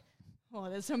 It's like, oh,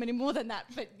 there's so many more than that.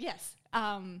 But yes.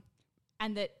 And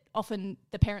that often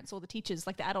the parents or the teachers,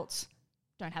 like the adults,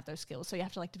 don't have those skills. So you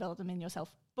have to like develop them in yourself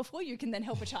before you can then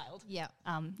help a child. Yeah.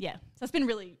 Yeah. So it's been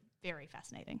really very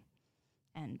fascinating.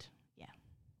 And yeah.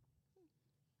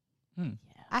 Yeah.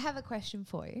 I have a question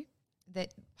for you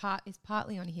that is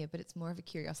partly on here, but it's more of a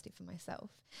curiosity for myself.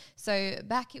 So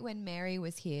back when Mary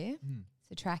was here,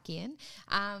 so track in,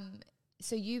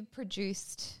 so you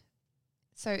produced,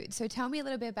 so tell me a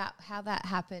little bit about how that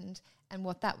happened and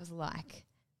what that was like.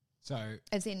 So,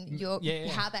 As in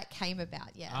how that came about,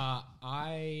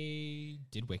 I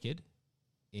did Wicked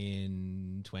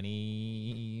in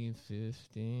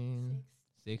 2015,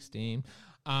 16.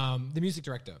 The music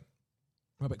director,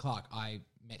 Robert Clark, I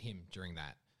met him during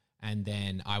that. And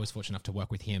then I was fortunate enough to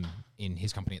work with him in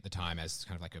his company at the time as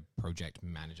kind of like a project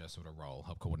manager sort of role,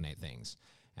 help coordinate things.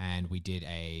 And we did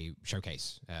a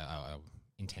showcase,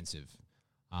 intensive,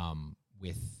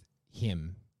 with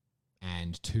him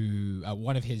and two,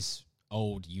 one of his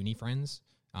old uni friends,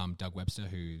 Doug Webster,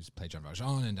 who's played John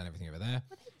Valjean and done everything over there.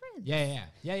 Were they friends?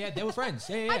 Yeah. They were friends.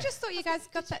 Yeah. I just thought you guys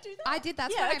got that. I did.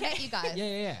 That's Yeah, when okay. I met you guys.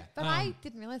 Yeah. But I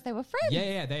didn't realize they were friends.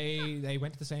 Yeah. They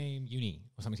went to the same uni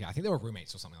or something. I think they were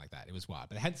roommates or something like that. It was wild,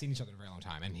 but they hadn't seen each other in a very long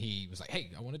time. And he was like, "Hey,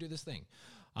 I want to do this thing."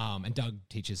 And Doug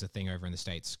teaches a thing over in the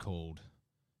States called,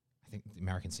 I think, the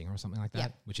American Singer or something like that,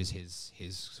 Yep. which is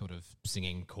his sort of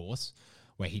singing course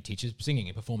where he teaches singing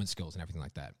and performance skills and everything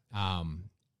like that.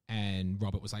 And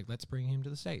Robert was like, let's bring him to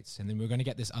the States. And then we were going to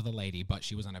get this other lady, but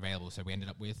she was unavailable. So we ended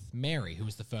up with Mary, who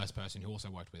was the first person who also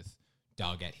worked with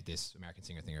Doug at this American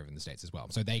Singer thing over in the States as well.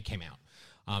 So they came out.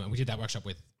 And we did that workshop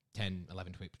with 10,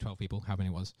 11, 12 people, how many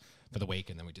it was, for the week.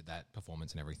 And then we did that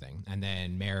performance and everything. And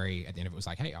then Mary, at the end of it, was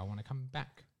like, hey, I want to come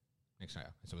back next year.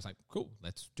 And so it was like, cool,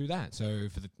 let's do that. So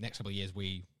for the next couple of years,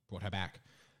 we brought her back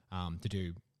to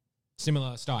do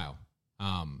similar style.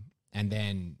 And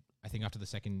then I think after the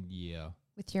second year...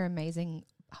 With your amazing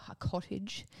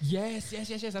cottage. Yes,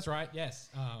 that's right. Yes.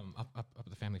 Up at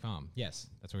the family farm. Yes,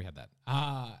 that's where we had that.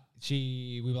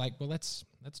 We were like, well, let's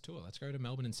tour. Let's go to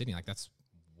Melbourne and Sydney. Like, that's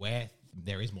where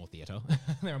there is more theatre.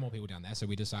 There are more people down there. So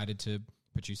we decided to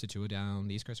produce a tour down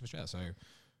the east coast of Australia. So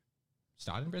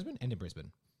started in Brisbane, end in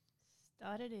Brisbane.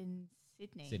 Started in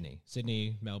Sydney.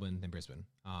 Sydney, Melbourne, then Brisbane.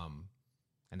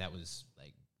 And that was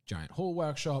like giant hall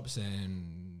workshops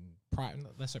and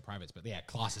less so privates, but yeah,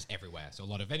 classes everywhere. So a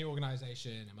lot of venue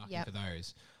organisation and marketing for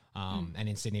those. And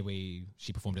in Sydney,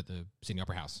 she performed at the Sydney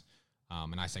Opera House.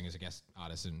 And I sang as a guest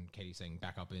artist, and Katie sang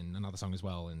backup in another song as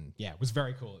well. And yeah, it was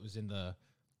very cool. It was in the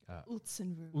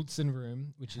Utzon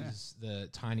Room, which is the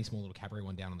tiny, small little cabaret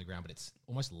one down on the ground, but it's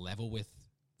almost level with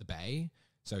the bay.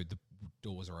 So the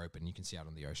doors are open. You can see out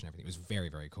on the ocean, everything. It was very,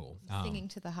 very cool. Singing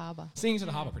to the harbour. Singing to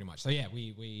the harbour, pretty much. So yeah,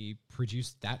 we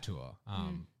produced that tour.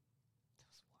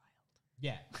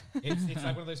 Yeah, it's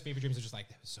like one of those fever dreams of just like,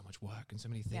 there was so much work and so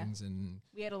many things. And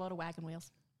we had a lot of wagon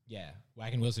wheels. yeah,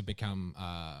 wagon wheels have become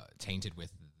tainted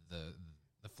with the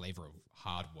flavour of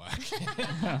hard work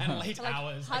and late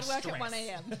hours. Hard like work at stress. 1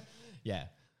 a.m. Yeah.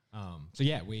 So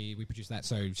yeah, we produced that.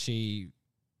 So she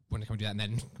wanted to come and do that, and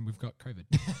then we've got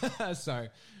COVID. So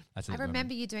that's I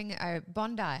remember you doing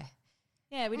Bondi.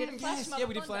 Yeah, we did a flash mob. Yeah,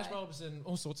 we did at flash Bondi. mobs and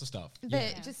all sorts of stuff.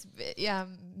 Just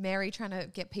Mary trying to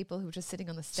get people who were just sitting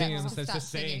on the steps Singing on the to steps, start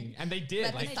just singing, singing. and they did.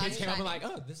 Let Like the kids sun came up and shine.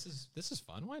 like, oh, this is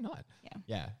fun. Why not?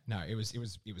 Yeah. No, it was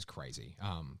crazy.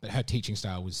 But her teaching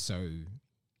style was so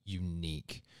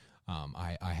unique.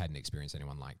 I hadn't experienced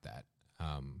anyone like that.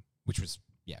 Which was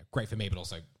great for me, but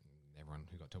also everyone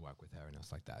who got to work with her and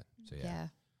else like that. So Yeah.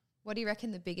 What do you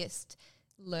reckon the biggest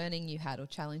learning you had or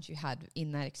challenge you had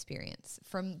in that experience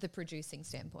from the producing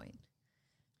standpoint?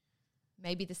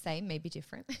 Maybe the same, maybe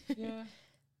different. Yeah.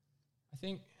 I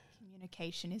think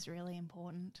Communication is really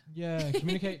important.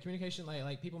 communication,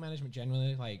 like people management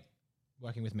generally, like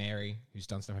working with Mary, who's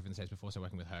done stuff over in the States before, so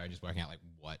working with her and just working out like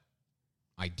what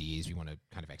ideas we want to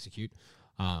kind of execute.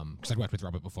 Because I'd worked with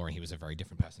Robert before and he was a very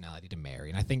different personality to Mary.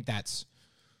 And I think that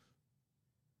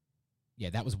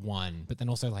was one. But then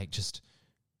also like just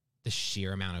the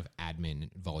sheer amount of admin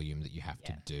volume that you have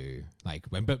to do. Like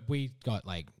but we got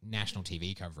like national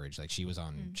TV coverage. Like she was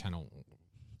on channel,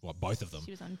 both of them.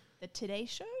 She was on the Today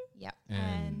Show. Yep.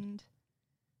 And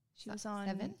she was on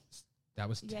 7. That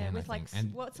was 10, Yeah, I with like think.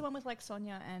 And what's the one with like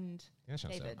Sonia and I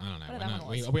don't David? know. What We're that not-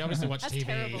 one was? we obviously watch That's TV.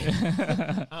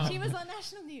 terrible. She was on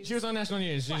national news. She was on national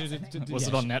news. Twice, I think. Was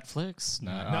it on Netflix?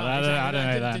 No, No, I don't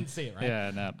know that. Didn't see it, right?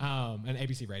 Yeah, no. And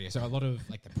ABC Radio. So a lot of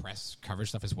like the press coverage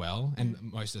stuff as well. And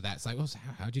most of that's like, well, so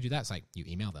how do you do that? It's like you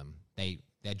email them.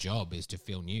 Their job is to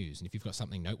fill news. And if you've got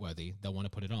something noteworthy, they'll want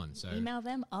to put it on. So Email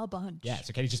them a bunch. yeah.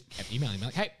 So Katie just kept emailing me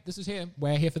like, hey, this is here.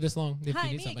 We're here for this long. If Hi,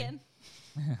 you need me something. again.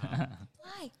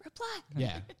 Reply.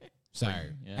 Yeah. So,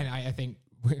 and I think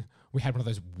we had one of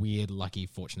those weird, lucky,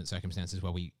 fortunate circumstances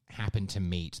where we happened to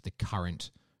meet the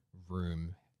current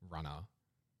room runner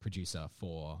producer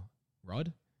for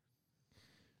Rod.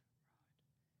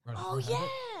 Oh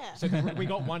yeah. So we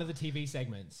got one of the TV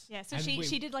segments. Yeah, so and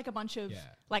she did like a bunch of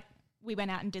like we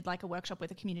went out and did like a workshop with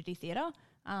a community theatre.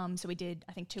 So we did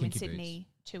I think 2 Kinky in Sydney,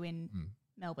 2 in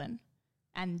Melbourne.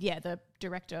 And the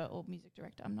director or music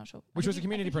director, I'm not sure. Which I was a think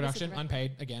community he was the production, director.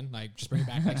 unpaid, again, like just bring it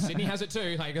back. Like Sydney has it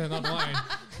too, like they're not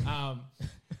alone.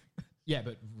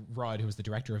 But Rod, who was the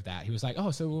director of that, he was like,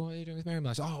 oh, so what are you doing with Mary? I'm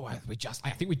like, oh, I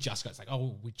think we just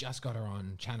got her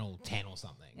on channel 10 or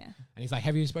something. Yeah. And he's like,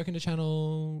 have you spoken to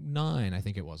channel 9, I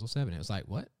think it was, or 7? It was like,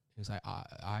 what? He was like,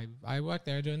 I work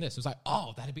there doing this. It was like,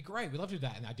 oh, that'd be great. We'd love to do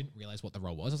that. And I didn't realize what the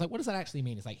role was. I was like, what does that actually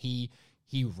mean? It's like he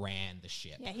ran the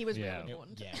ship. Yeah, he was Yeah. really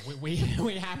important. Yeah, we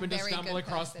happened to Very stumble good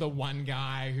across person. the one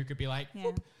guy who could be like, Yeah.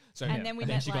 "Whoop, So And then we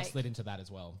then met, she like- got slid into that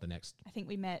as well. The next I think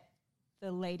we met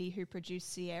the lady who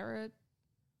produced Sierra's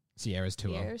Sierra's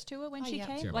tour. tour when Oh, she yeah.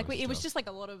 came. Sierra like Roses it was tour. just like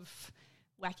a lot of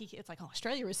wacky. It's like, oh,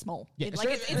 Australia is small. Yeah, Like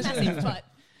it's Australia- massive, but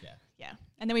Yeah. yeah.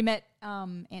 And then we met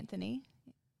Anthony.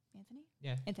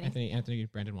 Yeah, Anthony. Anthony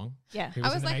Brandon Wong. Yeah. Who I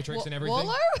was, was in the like, Matrix and everything.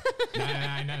 Wallow?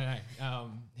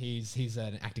 No. He's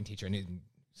an acting teacher and he's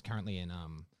currently in a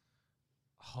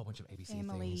whole bunch of ABC things.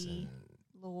 Family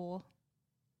law.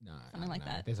 Something like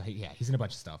that. He's in a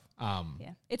bunch of stuff.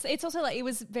 Yeah. It's also like it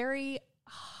was very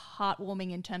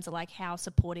heartwarming in terms of like how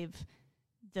supportive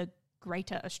the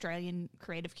greater Australian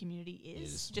creative community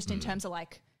is. Just in terms of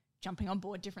like jumping on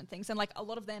board different things. And like a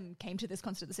lot of them came to this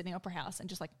concert at the Sydney Opera House and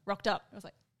just like rocked up. I was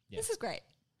like, this is great.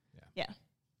 Yeah.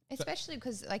 Especially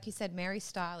because, like you said, Mary's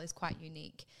style is quite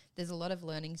unique. There's a lot of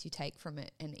learnings you take from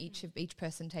it, and each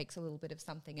person takes a little bit of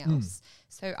something else.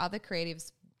 So other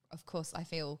creatives, of course, I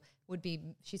feel would be.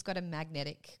 She's got a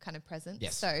magnetic kind of presence.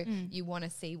 Yes. So you want to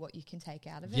see what you can take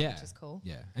out of it, which is cool.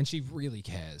 Yeah, and she really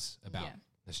cares about Yeah.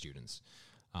 the students.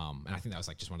 And I think that was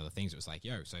like just one of the things. It was like,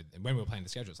 so when we were playing the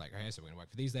schedule, it's like, okay, so we're going to work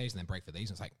for these days and then break for these.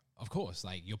 And it's like, of course,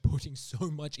 like you're putting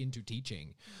so much into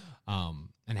teaching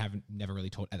and haven't never really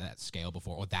taught at that scale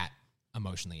before or that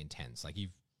emotionally intense. Like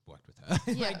you've worked with her.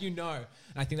 Yeah. Like, And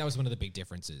I think that was one of the big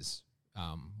differences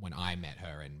when I met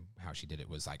her and how she did it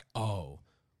was like, oh,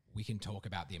 we can talk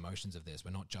about the emotions of this.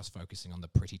 We're not just focusing on the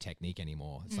pretty technique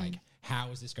anymore. It's like, how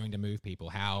is this going to move people?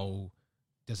 How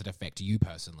does it affect you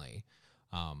personally?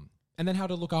 And then how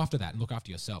to look after that and look after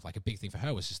yourself. Like a big thing for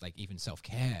her was just like even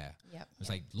self-care. Yep. It was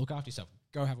like, look after yourself,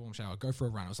 go have a warm shower, go for a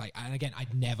run. I was like, and again,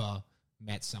 I'd never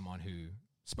met someone who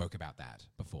spoke about that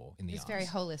before in the It's arts. very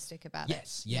holistic about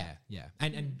Yes, it. yeah.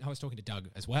 And I was talking to Doug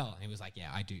as well, and he was like,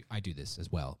 yeah, I do this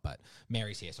as well, but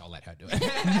Mary's here, so I'll let her do it.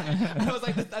 And I was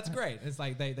like, that's great. It's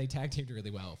like they tag teamed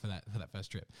really well for that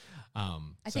first trip.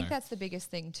 I think that's the biggest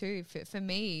thing too. For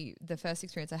me, the first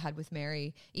experience I had with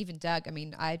Mary, even Doug, I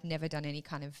mean, I'd never done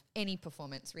any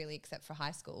performance really except for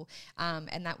high school.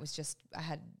 And that was just, I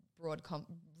had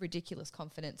ridiculous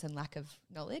confidence and lack of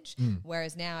knowledge.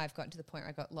 Whereas now I've gotten to the point where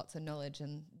I've got lots of knowledge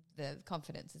and the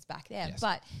confidence is back there. Yes.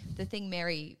 But the thing,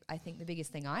 Mary, I think the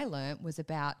biggest thing I learned was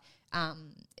about,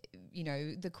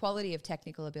 the quality of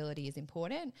technical ability is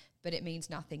important, but it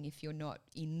means nothing if you're not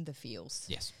in the feels.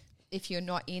 Yes. If you're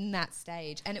not in that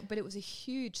stage. But it was a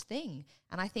huge thing.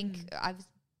 And I think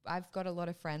I've got a lot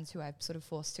of friends who I've sort of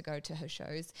forced to go to her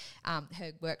shows,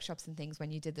 her workshops and things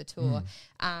when you did the tour,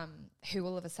 who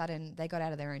all of a sudden they got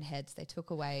out of their own heads. They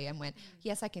took away and went,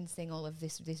 yes, I can sing all of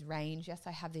this range. Yes,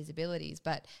 I have these abilities,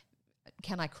 but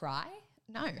can I cry?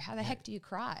 No. How the heck do you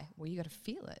cry? Well, you got to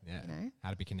feel it, Yeah. you know? How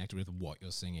to be connected with what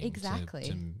you're singing.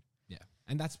 Exactly. Yeah.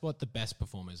 And that's what the best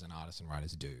performers and artists and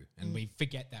writers do. And we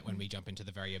forget that when we jump into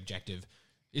the very objective,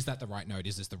 is that the right note?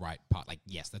 Is this the right part? Like,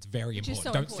 yes, that's very Which is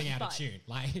important. so Don't sing out important, of tune.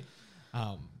 Like,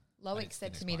 but Loic it's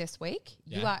said the to next me part. this week,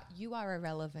 Yeah. you are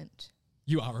irrelevant.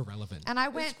 You are irrelevant. And I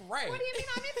went, great. what do you mean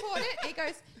I'm important? He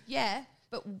goes, yeah,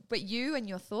 but you and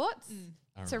your thoughts,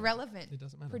 it's irrelevant. It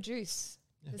doesn't matter. Produce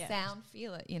the Yeah. sound,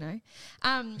 feel it, you know.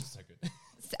 It's so good.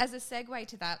 As a segue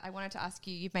to that, I wanted to ask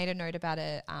you, you've made a note about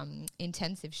a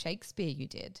intensive Shakespeare you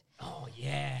did. Oh,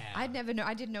 yeah. I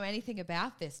didn't know anything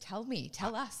about this. Tell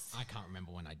us. I can't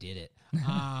remember when I did it.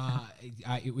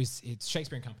 It's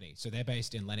Shakespeare and Company. So they're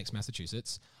based in Lenox,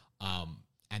 Massachusetts.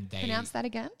 And they Pronounce that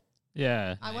again.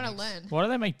 Yeah. I want to learn. Why do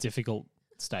they make difficult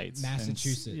states?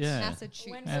 Massachusetts. Yeah. Massachusetts.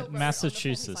 Phil wrote it on the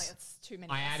Massachusetts. form, he's like, it's too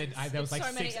many I added, S's. there was It's like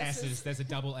so many 6 S's. There's a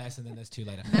double S and then there's 2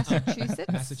 later.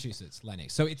 Massachusetts. Massachusetts,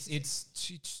 Lenox. So it's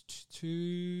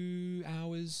 2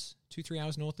 hours, 3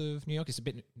 hours north of New York. It's a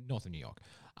bit north of New York.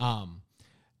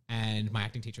 And my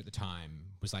acting teacher at the time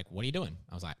was like, what are you doing?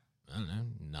 I was like, I don't know,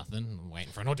 nothing. I'm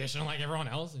waiting for an audition like everyone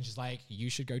else. And she's like, you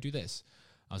should go do this.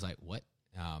 I was like, what?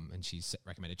 And she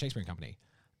recommended Shakespeare and Company.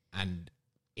 And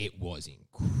it was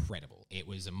incredible. It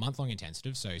was a month-long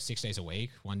intensive, so 6 days a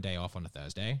week, 1 day off on a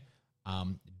Thursday,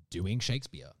 doing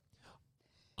Shakespeare.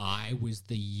 I was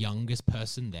the youngest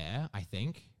person there, I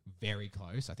think, very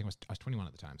close. I think I was 21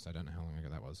 at the time, so I don't know how long ago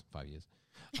that was, 5 years.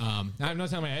 I'm not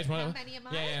telling my age. How many am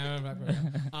I?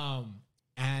 Yeah.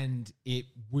 And it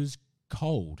was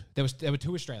cold. There were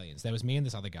 2 Australians. There was me and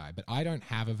this other guy, but I don't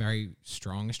have a very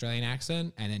strong Australian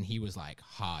accent. And then he was like,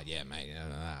 hard, yeah, mate.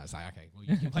 I was like, okay, well,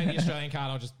 you can play the Australian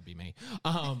card. I'll just be me.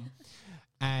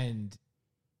 And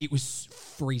it was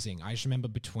freezing. I just remember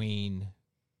between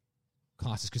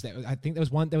classes because I think there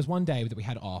was one day that we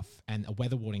had off and a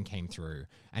weather warning came through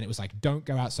and it was like, don't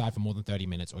go outside for more than 30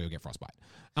 minutes or you'll get frostbite.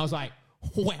 I was like,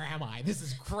 where am I? This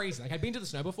is crazy. Like I'd been to the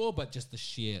snow before, but just the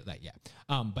sheer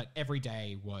but every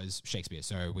day was Shakespeare.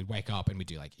 So we'd wake up and we'd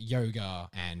do like yoga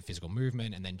and physical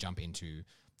movement and then jump into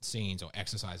scenes or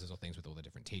exercises or things with all the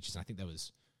different teachers. And I think there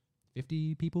was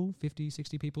 60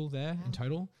 people there in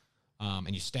total.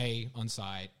 And you stay on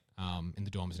site in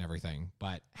the dorms and everything.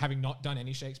 But having not done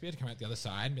any Shakespeare, to come out the other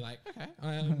side and be like, okay,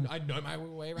 I know my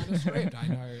way around a script. I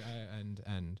know,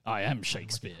 and I am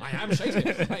Shakespeare. I am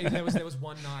Shakespeare. there was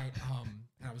one night,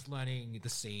 and I was learning the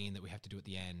scene that we have to do at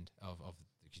the end of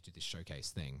you do this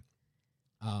showcase thing,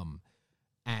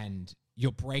 and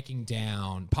you're breaking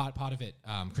down part of it.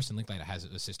 Kristen Linklater has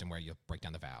a system where you break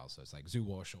down the vowels, so it's like zoo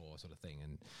or shore sort of thing,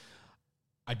 and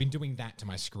I'd been doing that to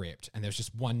my script, and there was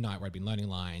just one night where I'd been learning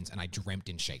lines, and I dreamt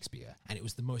in Shakespeare, and it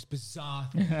was the most bizarre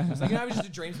thing. It was like, it was just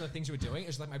a dream from the things you were doing. It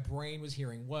was like my brain was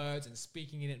hearing words and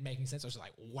speaking in it, making sense. I was just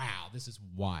like, wow, this is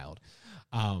wild.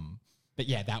 But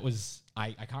yeah, that was,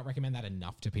 I can't recommend that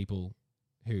enough to people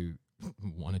who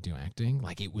want to do acting.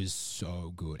 Like, it was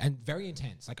so good and very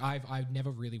intense. Like, I've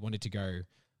never really wanted to go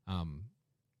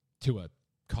to a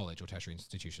college or tertiary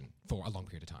institution for a long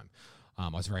period of time. I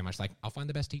was very much like, I'll find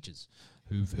the best teachers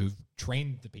who've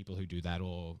trained the people who do that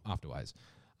or afterwards.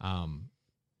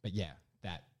 But yeah,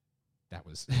 that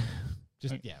was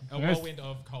just, a whirlwind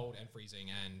of cold and freezing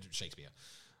and Shakespeare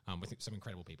with some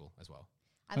incredible people as well.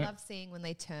 I love seeing when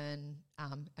they turn,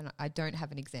 and I don't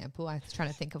have an example, I was trying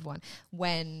to think of one,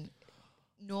 when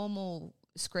normal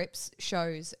scripts,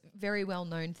 shows, very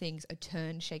well-known things are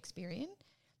turned Shakespearean.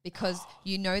 Because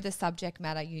you know the subject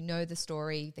matter, you know the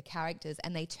story, the characters,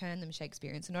 and they turn them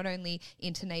Shakespearean. So not only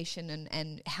intonation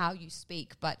and how you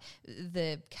speak, but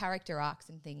the character arcs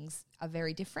and things are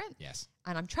very different. Yes.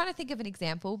 And I'm trying to think of an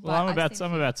example. But Well, I'm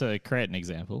about to create an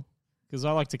example because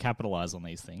I like to capitalize on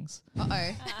these things.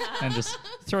 And just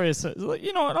throw you.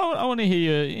 You know what? I want to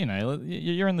hear you. You know,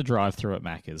 you're in the drive-through at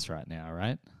Macca's right now,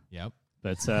 right? Yep.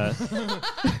 But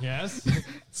Yes.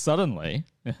 suddenly,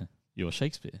 you're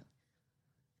Shakespeare.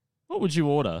 What would you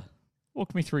order?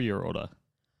 Walk me through your order.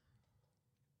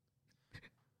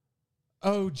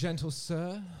 Oh, gentle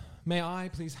sir, may I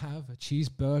please have a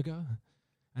cheeseburger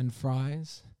and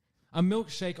fries? A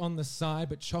milkshake on the side,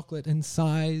 but chocolate in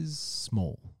size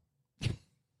small.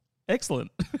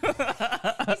 Excellent. He's not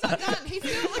done. He's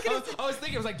still looking at I was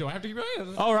thinking, I was like, do I have to keep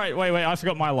going? All right, wait. I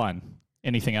forgot my line.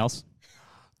 Anything else?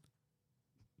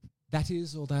 That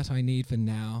is all that I need for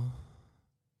now.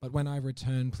 But when I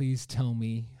return, please tell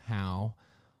me how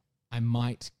I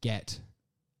might get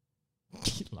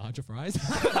larger fries.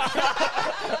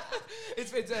 I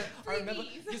remember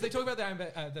because they talk about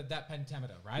that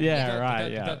pentameter, right? Yeah,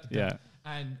 right. Yeah.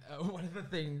 And one of the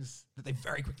things that they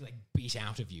very quickly beat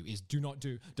out of you is do not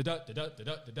do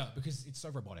da-da-da-da-da-da-da because it's so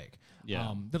robotic.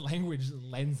 Yeah. The language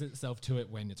lends itself to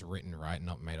it when it's written, right?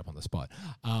 Not made up on the spot.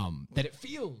 That it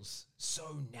feels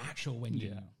so natural when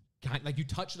you like you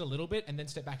touch it a little bit and then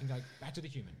step back and go back to the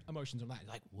human emotions and that.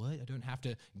 Like, what? I don't have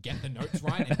to get the notes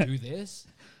right and do this.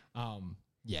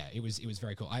 It was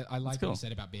very cool. I like what you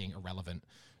said about being irrelevant.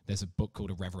 There's a book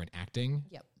called Irreverent Acting.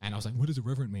 Yep. And I was like, what does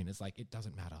irreverent mean? It's like, it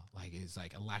doesn't matter. Like, it's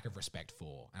like a lack of respect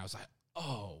for. And I was like,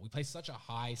 oh, we place such a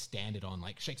high standard on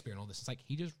like Shakespeare and all this. It's like,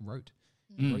 he just wrote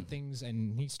things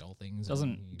and he stole things.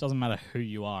 Doesn't matter who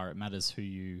you are. It matters who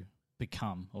you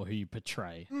become or who you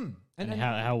portray and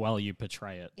how well you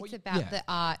portray it. It's about the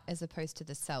art as opposed to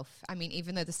the self. I mean,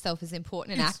 even though the self is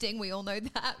important in acting, we all know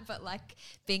that, but like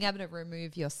being able to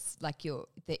remove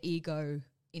the ego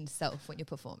in self when you're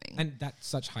performing. And that's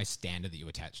such high standard that you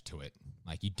attach to it.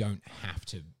 Like, you don't have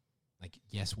to, like,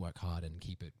 yes, work hard and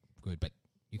keep it good, but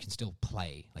you can still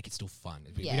play. Like, it's still fun.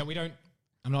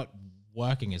 I'm not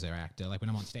working as an actor. Like, when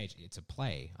I'm on stage, it's a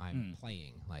play. I'm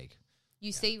playing. Like,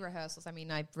 you see rehearsals. I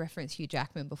mean, I referenced Hugh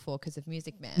Jackman before because of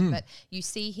Music Man, but you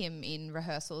see him in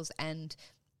rehearsals and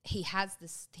he has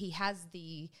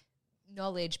the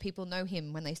knowledge. People know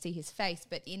him when they see his face,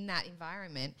 but in that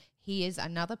environment, he is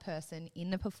another person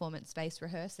in the performance space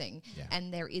rehearsing,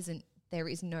 and there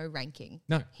is no ranking.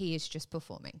 No, he is just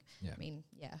performing. Yeah. I mean,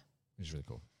 it's really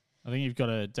cool. I think you've got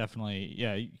to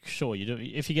definitely, sure.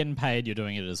 If you're getting paid, you're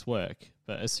doing it as work.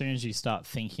 But as soon as you start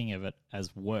thinking of it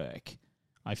as work,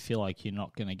 I feel like you're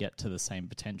not going to get to the same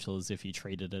potential as if you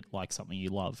treated it like something you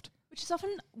loved. Which is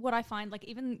often what I find, like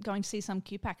even going to see some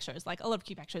QPAC shows, like a lot of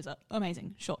QPAC shows are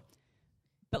amazing, sure.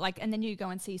 But like, and then you go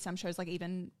and see some shows like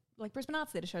even like Brisbane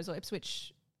Arts Theatre shows or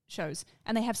Ipswich shows,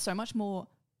 and they have so much more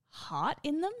heart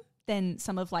in them than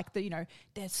some of like the,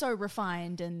 they're so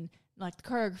refined and like the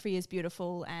choreography is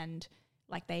beautiful and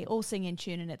like they all sing in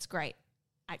tune and it's great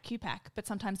at QPAC, but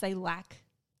sometimes they lack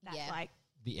that like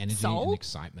the energy soul? and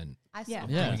excitement. I saw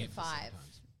Yeah. 9 to 5.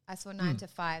 I saw 9 to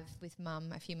 5 with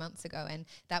Mum a few months ago, and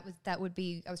that would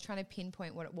be. I was trying to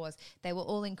pinpoint what it was. They were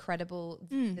all incredible.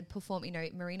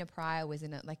 The Marina Pryor was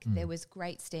in it. Like there was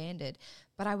great standard,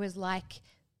 but I was like,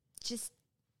 just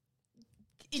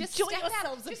Enjoy step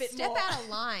yourselves out, a bit step more. out of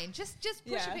line. Just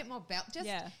push a bit more belt. Just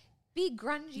be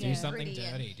grungy. Do and something gritty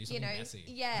dirty. and, Do something messy.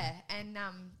 Yeah, and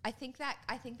I think that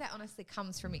honestly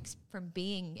comes from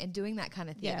being and doing that kind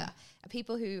of theatre.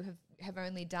 People who have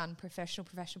only done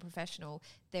professional,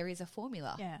 there is a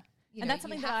formula. Yeah. You And know, that's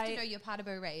something you that have to I- know your part of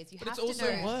rays. You But have it's to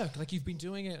also know. work. Like you've been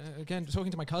doing it again.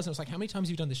 Talking to my cousin, I was like, "How many times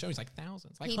have you done this show?" He's like,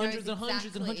 "Thousands, like He hundreds knows and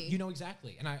hundreds and hundreds." exactly. You know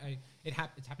exactly. And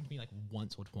it's happened to me like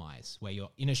once or twice where you're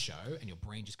in a show and your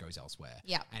brain just goes elsewhere.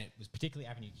 Yeah. And it was particularly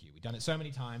Avenue Q. We've done it so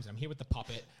many times, and I'm here with the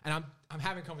puppet, and I'm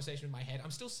having a conversation with my head.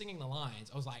 I'm still singing the lines.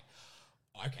 I was like,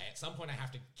 "Okay, at some point I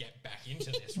have to get back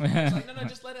into this." Right? I was like, "No,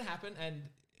 just let it happen." And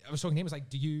I was talking to him. I was like,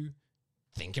 "Do you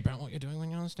think about what you're doing when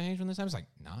you're on stage when this happens?" Like,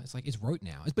 no, it's like, it's rote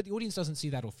now. But the audience doesn't see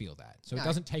that or feel that. So it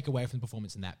doesn't take away from the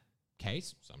performance in that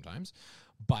case sometimes.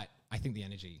 But I think the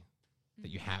energy that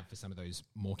you have for some of those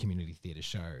more community theatre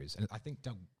shows, and I think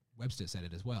Doug Webster said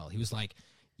it as well. He was like,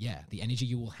 yeah, the energy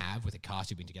you will have with a cast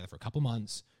who've been together for a couple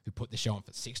months, who put the show on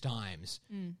for 6 times,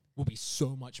 will be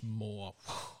so much more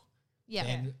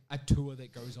than a tour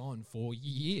that goes on for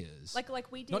years.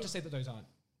 Like we did. Not to say that those aren't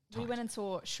We tight. went and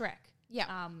saw Shrek.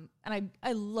 Yeah. And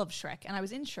I love Shrek, and I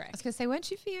was in Shrek. I was going to say,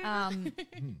 weren't you Fiona?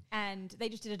 And they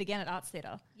just did it again at Arts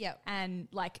Theatre. Yeah. And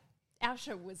like our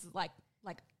show was like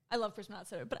I love Brisbane Arts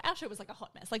Theatre, but our show was like a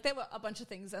hot mess. Like there were a bunch of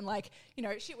things, and like, you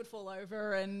know, shit would fall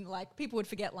over, and like people would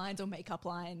forget lines or make up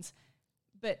lines.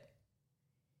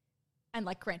 And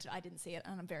like, granted, I didn't see it,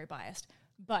 and I'm very biased.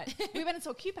 But we went and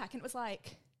saw QPAC, and it was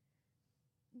like,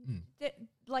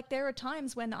 there are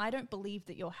times when I don't believe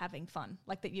that you're having fun,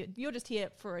 like that you're just here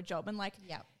for a job, and like,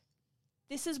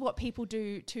 this is what people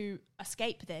do to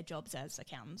escape their jobs as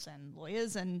accountants and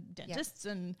lawyers and dentists.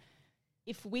 And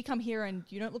if we come here and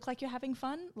you don't look like you're having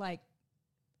fun, like,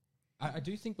 I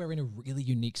do think we're in a really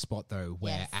unique spot though,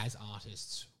 where Yes. as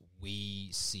artists we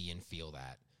see and feel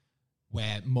that,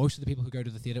 where most of the people who go to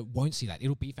the theatre won't see that.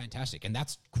 It'll be fantastic, and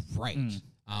that's great.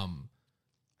 I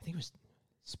think it was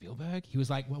Spielberg. He was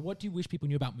like, "Well, what do you wish people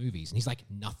knew about movies?" And he's like,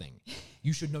 "Nothing.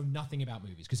 You should know nothing about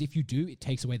movies, because if you do, it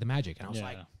takes away the magic." And I was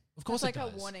like, "Of course, it's like it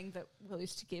a does." warning that we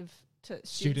used to give to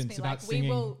Students students, being about like, singing.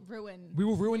 we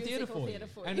will ruin theatre musical for you.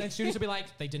 And then students will be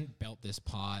like, "They didn't belt this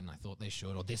part, and I thought they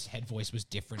should," or "This head voice was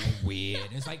different or weird."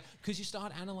 And it's like, because you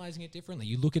start analysing it differently.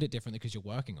 You look at it differently because you're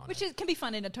working on which it. can be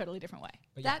fun in a totally different way.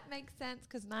 But That makes sense,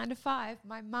 because 9 to 5,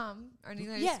 my mum only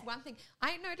noticed one thing.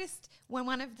 I noticed when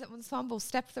one of the ensembles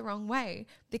stepped the wrong way,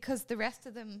 because the rest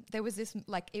of them, there was this,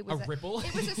 like, it was A ripple?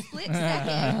 It was a split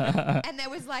second, and there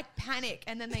was like panic,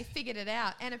 and then they figured it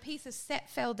out, and a piece of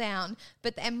set fell down,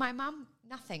 and my mum,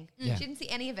 nothing. Yeah. She didn't see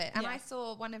any of it. And I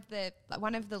saw one of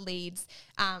the leads.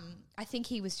 I think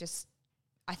he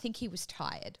was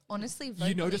tired. Honestly, you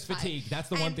vocally notice tired. fatigue. That's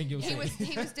the one And thing you'll see.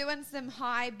 he was doing some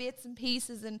high bits and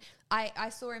pieces, and I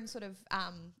saw him sort of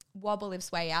wobble his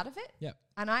way out of it. Yep.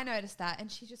 And I noticed that, and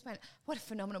she just went, "What a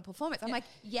phenomenal performance!" I'm like,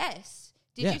 "Yes."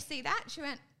 Did Yeah. you see that? She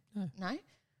went, "No."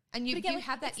 And you But again,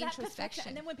 have that it's perfection. introspection.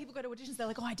 And then when people go to auditions, they're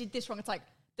like, "Oh, I did this wrong." It's like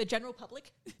the general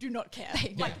public do not care. They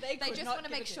they could just not want to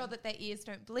give make a sure damn. that their ears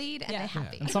don't bleed, and Yeah. they're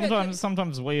happy. And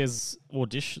sometimes we as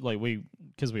audition,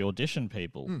 because we audition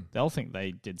people, they'll think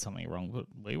they did something wrong, but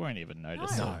we won't even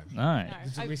notice No. it. No.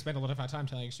 So we spend a lot of our time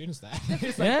telling students that.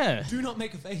 It's Yeah. do not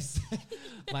make a face.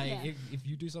 If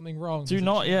you do something wrong, Do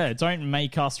not, don't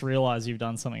make us realize you've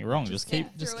done something wrong. Just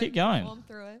keep Through keep it, going. perform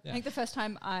through it. I think the first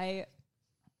time I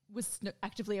was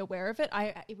actively aware of it,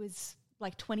 it was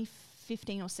like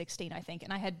 2015 or 16, I think,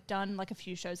 and I had done like a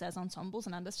few shows as ensembles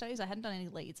and understudies. I hadn't done any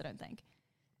leads, I don't think.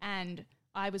 And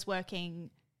I was working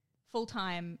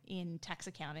full-time in tax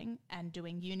accounting and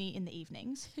doing uni in the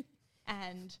evenings.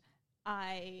 And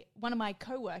one of my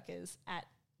co-workers at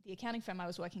the accounting firm I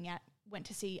was working at went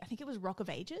to see, I think it was Rock of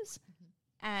Ages.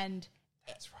 And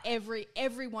That's right.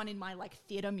 everyone in my like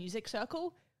theatre music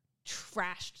circle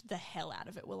trashed the hell out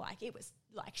of it. Were like, it was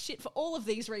like shit for all of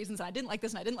these reasons. I didn't like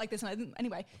this, and I didn't like this, and I didn't.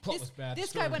 Anyway, Plot was bad, this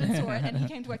story guy went and saw it, and he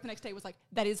came to work the next day. Was like,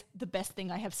 that is the best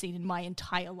thing I have seen in my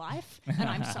entire life, and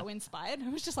I'm so inspired. I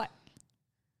was just like,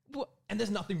 what? And there's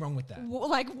nothing wrong with that.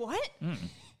 Like what?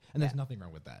 And there's nothing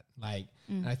wrong with that. Like,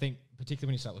 and I think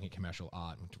particularly when you start looking at commercial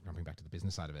art and jumping back to the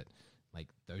business side of it, like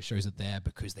those shows are there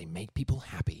because they make people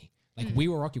happy. Like We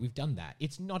Were Rocky, we've done that.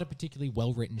 It's not a particularly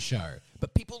well-written show,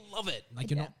 but people love it.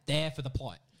 Like you're not there for the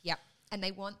plot. Yep. And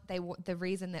the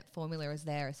reason that formula is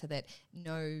there is so that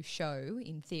no show,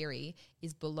 in theory,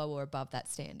 is below or above that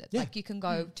standard. Yeah. Like you can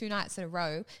go 2 nights in a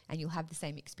row and you'll have the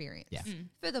same experience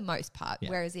for the most part. Yeah.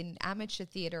 Whereas in amateur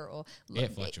theatre or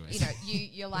It fluctuates.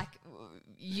 you're like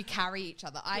you carry each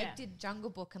other. I Yeah. did Jungle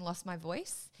Book and lost my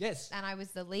voice. Yes. And I was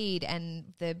the lead,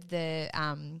 and the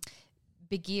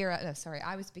Bagheera. No, sorry,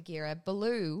 I was Bagheera.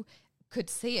 Baloo could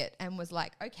see it and was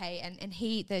like, okay. And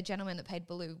he, the gentleman that played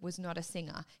Baloo, was not a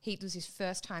singer. It was his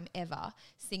first time ever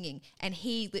singing. And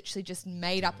he literally just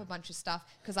made up a bunch of stuff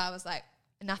because I was like,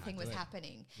 nothing was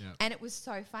happening. Yeah. And it was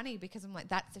so funny because I'm like,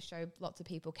 that's the show lots of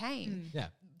people came Yeah.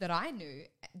 that I knew.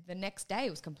 The next day it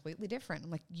was completely different.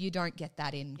 I'm like, you don't get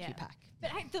that in Yeah. QPAC.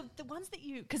 But the ones that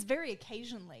you, because very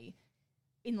occasionally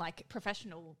in like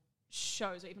professional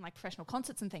shows or even like professional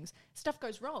concerts and things, stuff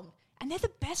goes wrong. And they're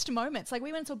the best moments. Like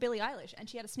we went and saw Billie Eilish and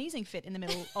she had a sneezing fit in the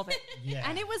middle of it. Yeah.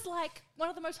 And it was like one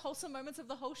of the most wholesome moments of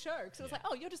the whole show. Because it was like,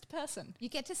 oh, you're just a person. You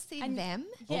get to see And- them.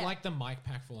 Or Yeah. like the mic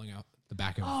pack falling out the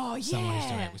back of Oh, someone who's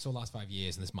doing yeah. it. We saw last 5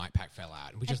 years and this mic pack fell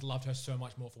out. And we just loved her so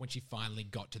much more for when she finally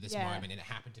got to this Yeah. moment, and it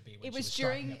happened to be when It she was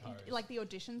striking during her pose. like the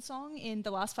audition song in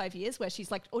the last 5 years where she's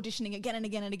like auditioning again and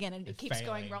again and again and it keeps failing.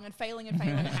 going wrong and failing and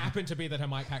failing. And it happened to be that her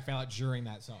mic pack fell out during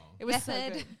that song. It was so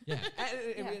Method. good. Yeah. And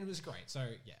it, Yeah. it was great. So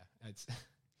yeah, it's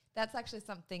That's actually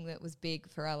something that was big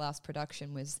for our last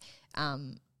production was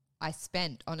I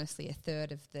spent honestly a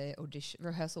third of the audition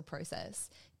rehearsal process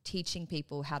teaching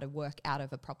people how to work out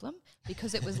of a problem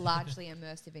because it was largely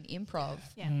immersive in improv.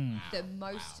 Yeah.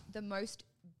 The most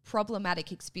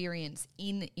problematic experience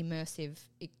in immersive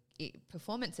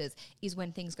performances is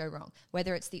when things go wrong,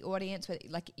 whether it's the audience,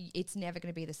 it's never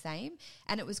going to be the same.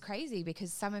 And it was crazy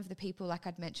because some of the people, like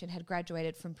I'd mentioned, had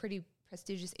graduated from pretty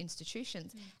prestigious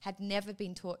institutions, had never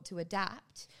been taught to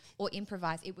adapt or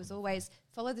improvise. It was always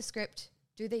follow the script,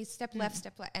 do these step left,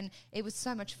 step right. And it was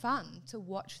so much fun to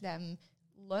watch them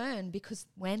learn because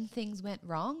when things went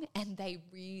wrong, and they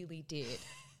really did.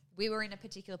 We were in a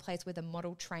particular place with a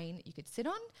model train that you could sit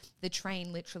on. The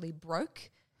train literally broke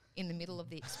in the middle of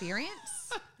the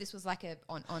experience. This was like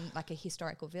on like a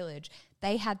historical village.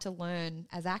 They had to learn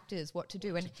as actors what to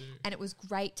do. And it was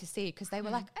great to see because they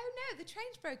were like, oh no, the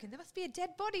train's broken. There must be a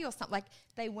dead body or something. Like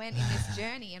they went in this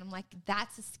journey and I'm like,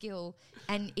 that's a skill.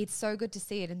 And it's so good to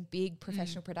see it in big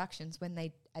professional productions when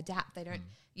they adapt. They don't,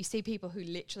 you see people who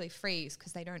literally freeze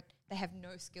because they have no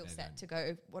skill set to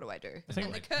go, what do I do? think And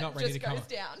the like curtain not ready just to come goes up.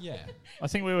 down. yeah. I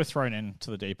think we were thrown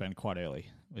into the deep end quite early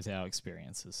with our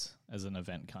experiences as an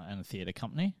event and a theatre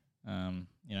company.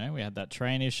 We had that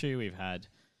train issue. We've had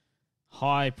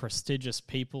high prestigious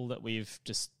people that we've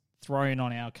just thrown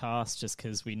on our cast just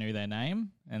because we knew their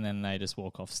name, and then they just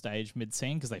walk off stage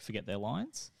mid-scene because they forget their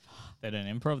lines. They don't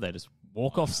improv. They just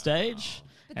walk off stage.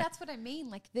 But that's what I mean.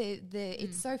 Like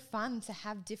it's so fun to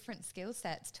have different skill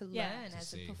sets to Yeah. learn To as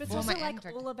see. a But performer. it's also and like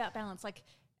director. all about balance. Like,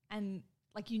 and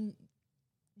like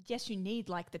yes, you need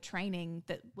like the training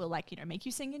that will make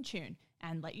you sing in tune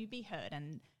and let you be heard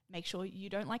and make sure you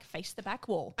don't like face the back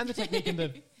wall. And the technique and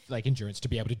the endurance to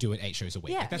be able to do it 8 shows a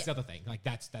week. Yeah. Like, that's the other thing. Like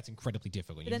that's incredibly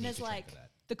difficult. But You then need there's to train like for that.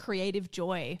 the creative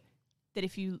joy that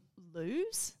if you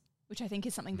lose, which I think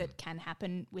is something that can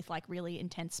happen with like really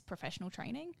intense professional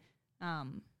training. I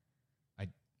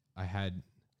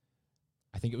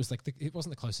think it was like it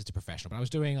wasn't the closest to professional, but I was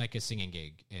doing like a singing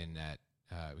gig in it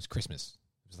was Christmas.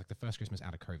 It was like the first Christmas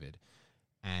out of COVID,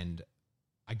 and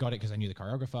I got it because I knew the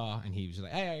choreographer, and he was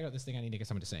like, "Hey, I got this thing. I need to get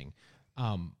someone to sing."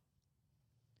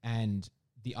 And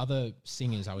the other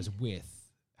singers I was with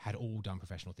had all done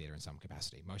professional theatre in some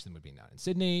capacity. Most of them would be down in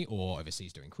Sydney or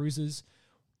overseas doing cruises.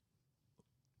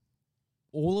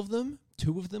 All of them,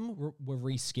 2 of them were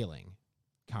reskilling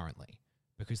currently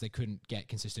because they couldn't get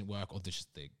consistent work or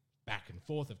just the back and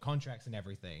forth of contracts and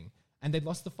everything. And they'd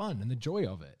lost the fun and the joy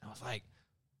of it. I was like,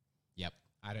 yep,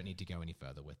 I don't need to go any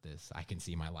further with this. I can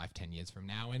see my life 10 years from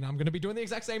now and I'm going to be doing the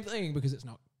exact same thing because it's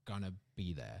not going to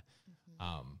be there.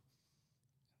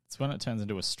 It's when it turns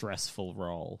into a stressful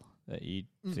role that you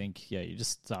think, you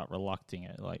just start relucting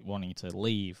it, like wanting to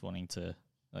leave, wanting to,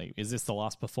 like, is this the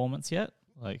last performance yet?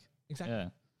 Like, Exactly. yeah.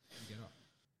 Get up.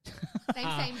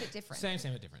 Same but different.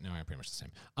 Same but different. No, pretty much the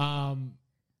same.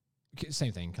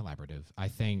 Same thing, collaborative. I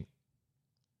think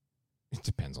it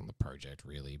depends on the project,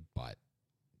 really, but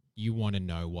you want to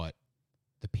know what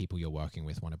the people you're working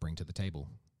with want to bring to the table.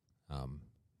 And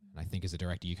I think as a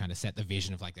director, you kind of set the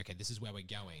vision of like, okay, this is where we're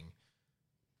going.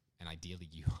 And ideally,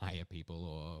 you hire people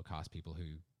or cast people who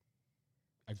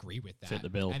agree with that. Fit the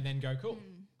bill. And then go, cool,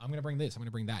 I'm going to bring this, I'm going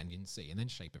to bring that, and you can see, and then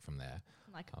shape it from there.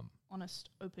 Like honest,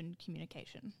 open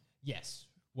communication. Yes,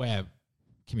 where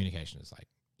communication is like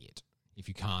it. If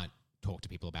you can't talk to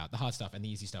people about the hard stuff and the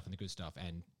easy stuff and the good stuff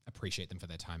and appreciate them for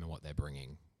their time and what they're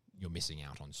bringing, you're missing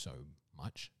out on so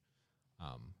much.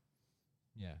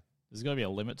 Yeah. There's got to be a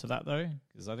limit to that, though,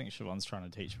 because I think Siobhan's trying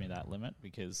to teach me that limit,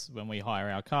 because when we hire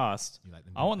our cast,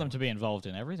 I want them to be involved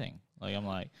in everything. Like, I'm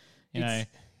like, you know,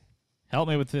 help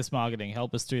me with this marketing,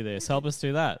 help us do this, help us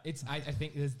do that. I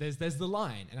think there's the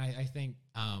line, and I think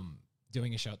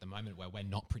doing a show at the moment where we're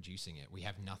not producing it, we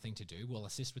have nothing to do. We'll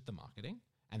assist with the marketing,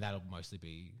 and that'll mostly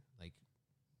be like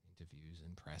interviews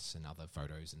and press and other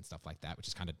photos and stuff like that, which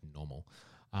is kind of normal.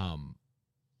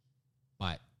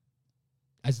 But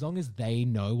as long as they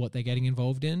know what they're getting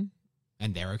involved in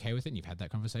and they're okay with it and you've had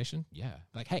that conversation, yeah.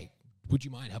 Like, hey, would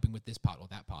you mind helping with this part or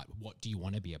that part? What do you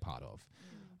want to be a part of?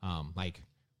 Like,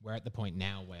 we're at the point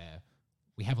now where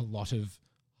we have a lot of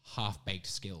half-baked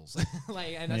skills.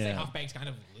 And I say half-baked kind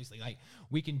of loosely. Like,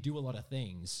 we can do a lot of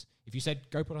things. If you said,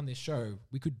 go put on this show,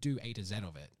 we could do A to Z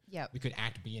of it. Yep. We could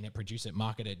act, be in it, produce it,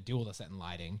 market it, do all the set and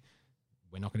lighting.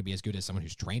 We're not going to be as good as someone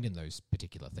who's trained in those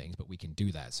particular things, but we can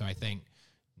do that. So I think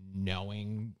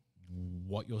knowing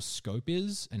what your scope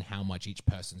is and how much each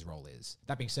person's role is.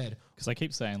 That being said, Because I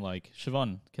keep saying, like,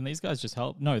 Siobhan, can these guys just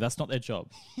help? No, that's not their job.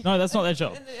 No, that's not their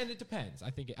job. and it depends.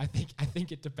 I think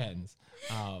it depends.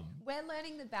 We're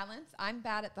learning the balance. I'm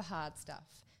bad at the hard stuff.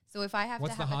 So if I have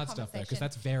What's to have the a hard stuff though? conversation, Because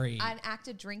that's very. an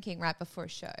actor drinking right before a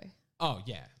show. Oh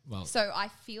yeah. Well. So I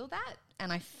feel that,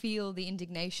 and I feel the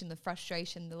indignation, the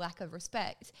frustration, the lack of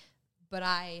respect. But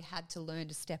I had to learn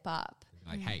to step up.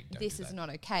 Like, hey, don't This do is that. not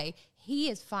okay. He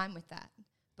is fine with that.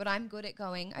 But I'm good at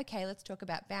going, okay, let's talk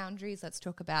about boundaries. Let's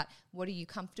talk about what are you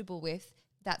comfortable with.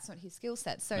 That's not his skill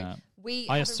set. So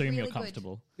I assume you're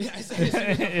comfortable. It's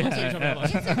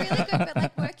a really good, but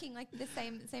like working like the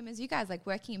same as you guys, like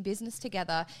working in business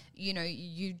together, you know,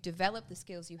 you develop the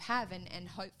skills you have and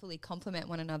hopefully complement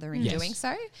one another in doing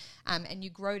so. And you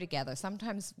grow together.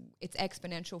 Sometimes it's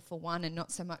exponential for one and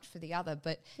not so much for the other.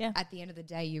 But at the end of the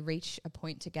day, you reach a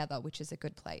point together, which is a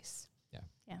good place.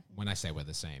 Yeah. When I say we're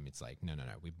the same, it's like, no,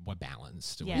 we're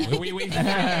balanced. Yeah. We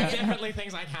definitely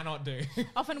things I cannot do.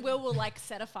 Often will like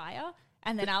set a fire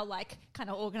and then I'll like kind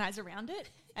of organize around it.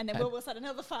 And then will set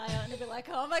another fire and it'll be like,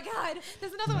 oh my God,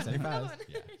 there's another one. There's another one.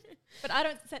 Yeah. But I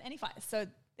don't set any fires, so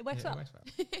it works well.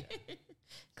 Yeah.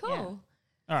 Cool.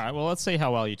 Yeah. All right, well, let's see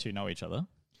how well you two know each other.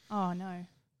 Oh no.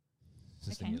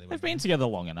 Okay. They've been together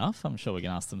long enough. I'm sure we can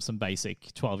ask them some basic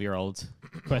 12-year-old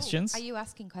questions. Are you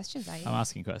asking questions, are you? I'm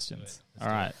asking questions. All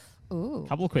right. Ooh.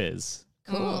 Couple of quiz.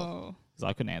 Cool. Because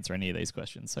I couldn't answer any of these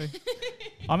questions. So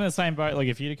I'm in the same boat. Like,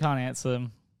 if you can't answer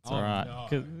them, it's all right.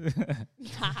 No.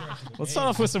 Let's start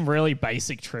off with some really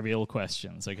basic, trivial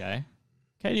questions, okay?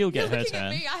 Katie will get her Looking at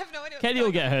turn. me, I have no idea. Katie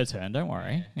will get her turn. Don't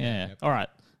worry. Yeah. All right.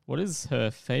 What is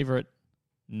her favorite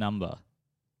number?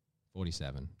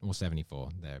 47 or 74.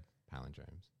 They're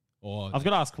palindromes. Or I've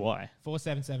got to ask why.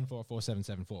 4774,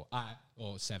 4774.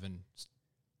 Or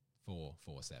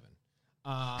 7447.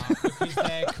 Because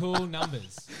they're cool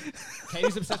numbers.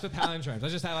 Katie's obsessed with palindromes. I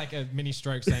just had like a mini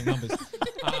stroke saying numbers.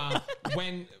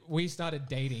 When we started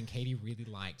dating, Katie really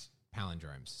liked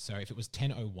palindromes. So if it was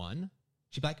 10:01,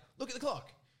 she'd be like, look at the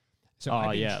clock. So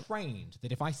I've been trained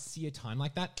that if I see a time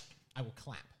like that, I will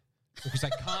clap. Because I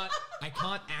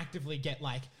can't actively get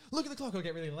like, look at the clock, or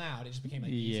get really loud. It just became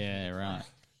like easy. Yeah, right.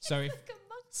 So if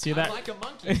See I'm that? like a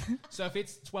monkey. So if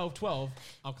it's 12:12,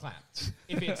 I'll clap.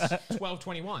 If it's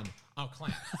 12:21, I'll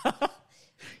clap.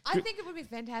 I think it would be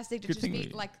fantastic to good just thing be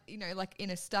we- like, you know, like in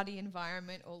a study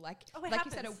environment or like, Oh, it like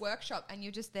you said, a happens. workshop and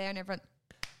you're just there and everyone.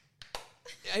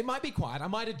 It might be quiet. I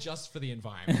might adjust for the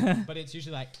environment, but it's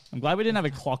usually like I'm glad we didn't have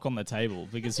a clock on the table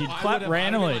because you'd I clap would've- I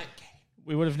randomly. would've like,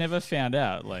 We would have never found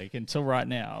out, like, until right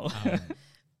now.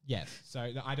 yes.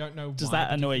 So I don't know. Does why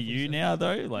that annoy particularly you says now,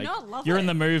 that. though? Like, No, I love you're in it.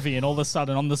 the movie and all of a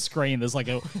sudden on the screen there's like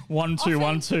a 1 2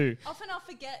 1 2. Often I'll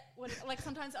forget when, like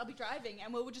sometimes I'll be driving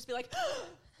and we'll just be like,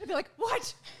 I'll be like,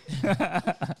 what? Look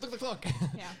at the clock.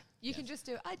 Yeah. You can just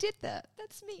do, I did that.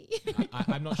 That's me.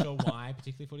 I'm not sure why,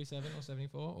 particularly 47 or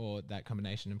 74 or that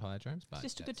combination in palindromes, but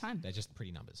just a good time. They're just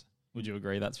pretty numbers. Would you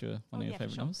agree that's one of your yeah, for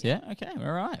favorite sure. numbers? Yeah. Okay.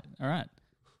 All right. All right.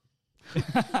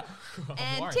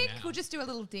 And worried tick, now. we'll just do a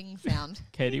little ding sound.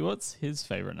 Katie, what's his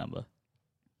favorite number?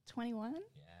 21? Yeah.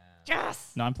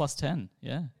 Yes. 9 plus 10.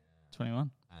 Yeah.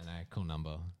 21. I know, cool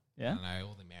number. Yeah. I know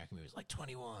all the American movies like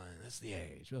 21. That's the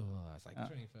age. Blah, blah, blah. It's like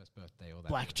 21st birthday. All that.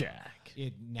 Blackjack.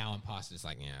 Now I'm past it. It's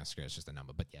like screw it, it's just a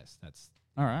number. But yes, that's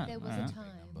All right. There was all a right. time.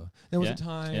 number. There was Yeah. a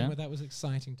time Yeah. where that was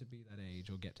exciting to be that age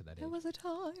or get to that age. There was a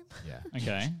time. Yeah,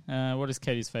 Okay. What is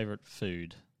Katie's favorite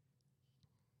food?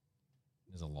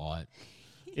 there's a lot.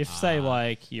 If say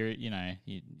like you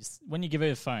when you give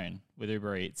her a phone with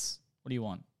Uber Eats, what do you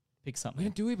want? Pick We something.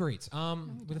 don't do Uber Eats. We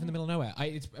live in the middle of nowhere.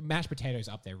 It's mashed potatoes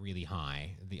up there really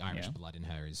high. The Irish Yeah. blood in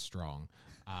her is strong.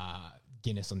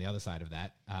 Guinness on the other side of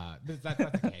that.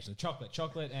 That's occasional.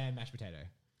 Chocolate and mashed potato.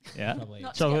 Yeah. Probably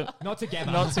Not Chocolate. not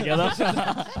together. Not together.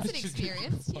 That's an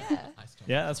experience. Yeah. Iced chocolate.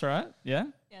 Yeah, that's right. Yeah.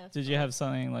 Yeah, that's Did you have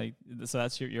something like so?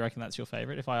 That's you reckon that's your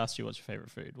favorite? If I asked you what's your favorite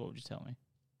food, what would you tell me?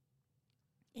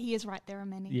 He is right. There are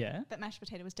many. Yeah. But mashed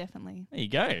potato is definitely There you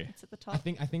go. it's at the top. I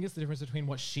think it's the difference between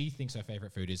what she thinks her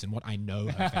favorite food is and what I know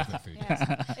her favorite food is.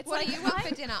 Yeah. It's What like do you want I'm-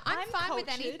 for dinner? I'm fine with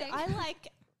cultured. anything. I like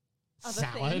other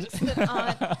Salad. things that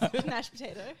aren't mashed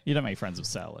potato. You don't make friends with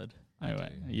salad. I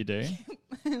Anyway, do. you do.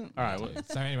 All right.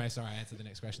 So anyway, sorry, I answered the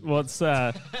next question. What's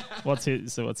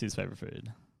his favorite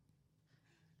food?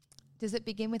 Does it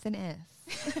begin with an S?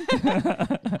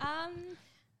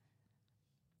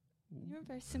 You're a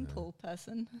very simple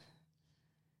person.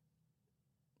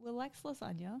 Will likes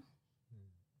lasagna.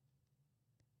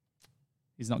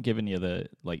 He's not giving you the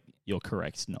your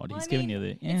correct nod. Well, He's I giving mean,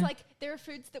 you the. Yeah. It's like there are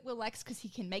foods that Will likes because he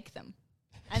can make them,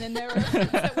 and then there are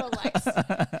foods that Will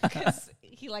likes because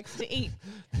he likes to eat.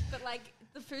 But like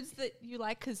the foods that you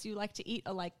like because you like to eat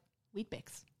are like Weet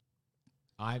Bix.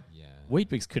 Wheat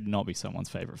Bix could not be someone's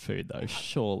favorite food though.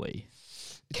 Surely.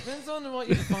 It depends on what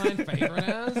you define favorite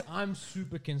as. I'm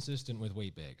super consistent with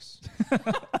Weet Bix.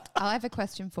 I have a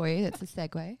question for you. That's a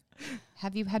segue.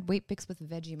 Have you had Wheat Bix with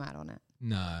Vegemite on it?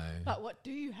 No. But what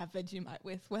do you have Vegemite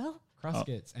with? Well,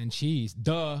 Crustkits and cheese.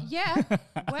 Duh. Yeah.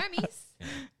 Wormies.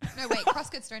 No, wait.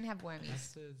 Crosskits don't have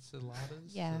wormies. Saladas?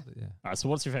 Yeah. All right. So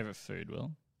what's your favorite food,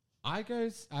 Will?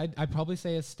 I'd probably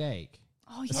say a steak.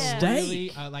 oh A yeah, steak?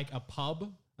 Really, like a pub.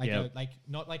 Yeah.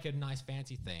 Not like a nice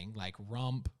fancy thing. Like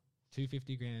rump,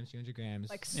 250 grams, 200 grams.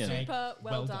 like Yeah. super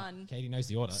well done. Katie knows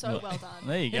the order. So well done.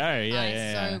 There you go. Yeah, I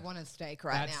yeah, so yeah. want a steak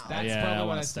right now. That's Yeah, I probably want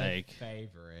what a I'd say steak.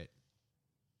 favorite.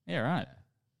 Yeah, right.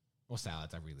 Or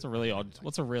salads. I really. It's a really really odd. like.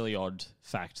 What's a really odd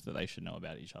fact that they should know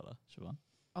about each other? Siobhan?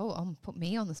 Oh, put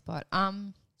me on the spot.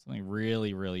 Something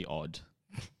really, really odd.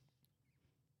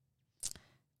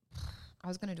 I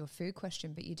was going to do a food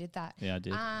question, but you did that. Yeah, I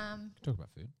did. Talk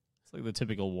about food. It's like the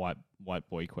typical white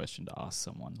boy question to ask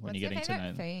someone when What's you're your getting to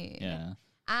know. favorite food?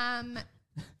 Yeah.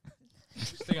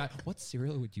 Just think like, what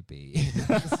cereal would you be?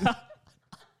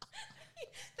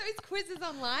 Those quizzes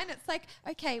online, it's like,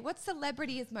 okay, what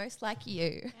celebrity is most like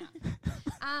you?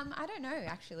 I don't know,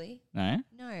 actually. No.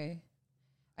 No.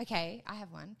 Okay, I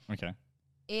have one. Okay.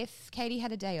 If Katie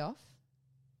had a day off,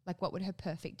 like what would her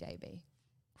perfect day be?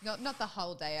 Not the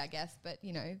whole day, I guess, but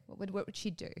you know, what would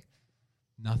she do?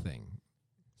 Nothing.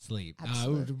 Sleep.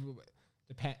 Absolute.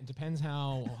 Depends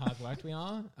how hard worked we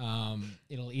are.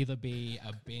 It'll either be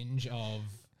a binge of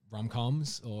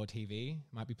rom-coms or TV.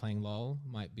 Might be playing LOL.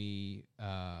 Might be,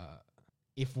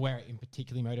 if we're in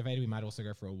particularly motivated, we might also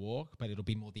go for a walk, but it'll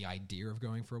be more the idea of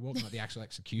going for a walk, not the actual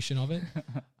execution of it.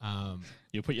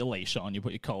 You put your leash on, you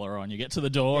put your collar on, you get to the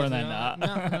door, and then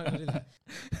no, don't do that.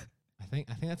 I think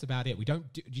that's about it.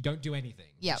 You don't do anything.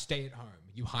 Yep. You stay at home.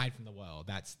 You hide from the world.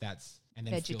 That's and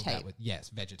then fill that Vegetate. with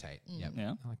vegetate. Yep.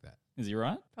 Yeah. I like that. Is he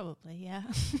right? Probably, yeah.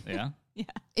 Yeah.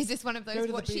 Is this one of Go those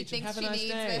to what the she beach and thinks have she a nice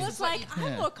needs day. Well, versus it's what like you-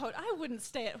 I'm more cold. I wouldn't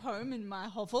stay at home in my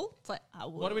hovel. It's like I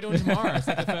would. What are we doing tomorrow? It's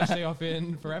like the first day off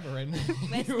in forever, and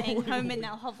We're staying home in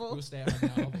our hovel. We'll stay at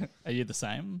home now. Are you the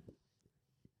same?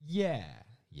 Yeah.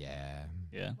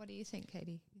 Yeah. What do you think,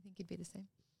 Katie? You think you'd be the same?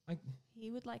 He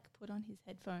would like put on his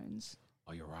headphones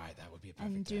Oh, you're right. That would be a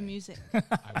perfect and do day. music, I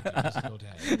would do music all day.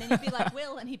 and then he'd be like,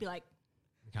 "Will," and he'd be like,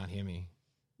 You can't hear me.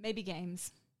 "Maybe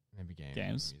games." Maybe games.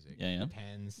 Games? Music. Yeah, yeah.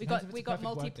 Depends. We Depends got if we it's a got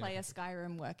perfect work day. multiplayer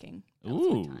Skyrim working.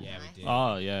 Ooh. Yeah, we did.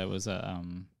 Oh yeah, it was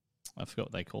I forgot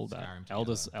what they called that.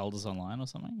 Skyrim Elders Online or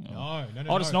something. Or- No.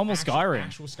 Oh, just normal Skyrim.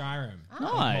 Actual Skyrim. They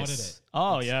modded Nice. it.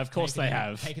 Oh It's yeah, of course they taken them-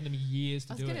 have. Taken them years I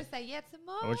to was do going it. to say, yeah, it's a I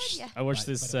mod. watched, Yeah. I watched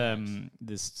But this it works.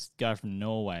 this guy from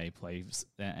Norway play,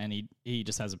 and he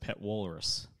just has a pet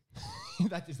walrus.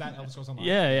 Is that Elder Scrolls Online?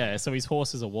 Yeah. So his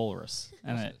horse is a walrus,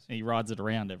 and Horses. he rides it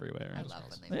around everywhere. I And- love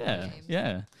when they yeah, play games.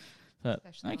 yeah. But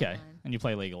Especially okay, online. and you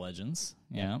play League of Legends.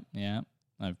 Yeah.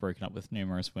 I've broken up with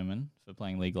numerous women for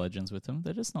playing League of Legends with them.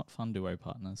 They're just not fun duo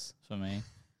partners for me.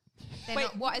 They're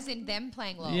not, what, as in them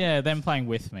playing LOL? Yeah, them playing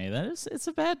with me. It's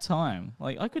a bad time.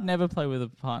 Like I could never play with a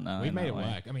partner. We in made that it way.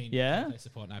 work. I mean, Yeah? I play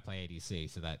support and I play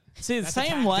ADC, so that See, the That's same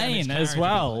attack lane damage as carry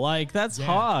well. together. Like that's Yeah.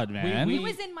 hard, man. He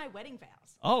was in my wedding vows.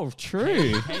 Oh,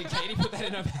 true. Katie put that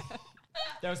in her.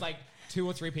 There was like 2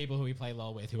 or 3 people who we play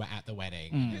LOL with who were at the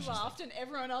wedding. And Who it's just laughed, and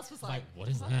everyone else was like, like, what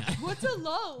is that? What's a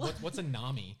LOL? What's a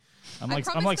Nami? I'm I like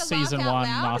promised to laugh season out one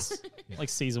loud. master, like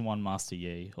season 1 Master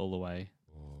Yi all the way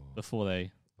before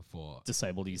they before.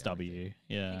 Disabled use W. I think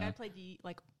Yeah. I played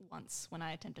like once when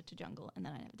I attempted to jungle, and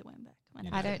then I never went back.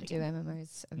 I don't do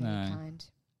MMOs of any No. kind.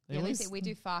 They The only always- thing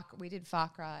we did Far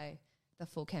Cry, the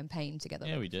full campaign together.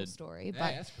 Yeah, like we the full did. story, Yeah,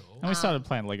 but that's cool. And we started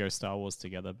playing Lego Star Wars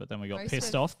together, but then we got most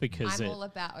pissed of- off because I'm it. all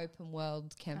about open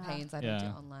world campaigns. I don't do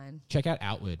Yeah. online. Check out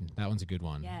Outward. That one's a good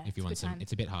one. Yeah, if you it's a want good some, time.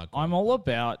 it's a bit hardcore. I'm all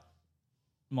about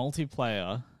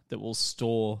multiplayer that will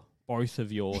store both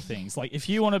of your things. Like if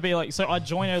you want to be like, so I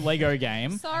join a Lego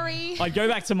game, Sorry. I go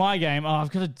back to my game. Oh,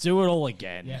 I've got to do it all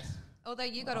again. Yes. Although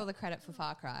you got all the credit for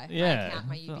Far Cry. Yeah, I count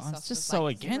my I'm Ubisoft just as, so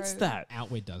like, against 0. that.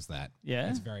 Outward does that. Yeah?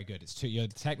 It's very good. It's two. You're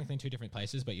technically in two different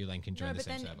places, but you then can join No, the but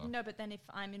same then server. but then if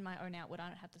I'm in my own Outward, I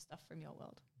don't have the stuff from your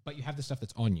world. But you have the stuff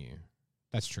that's on you.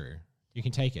 That's true. You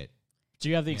can take it. Do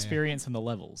you have the Yeah. experience in the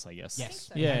levels? I guess. Yes.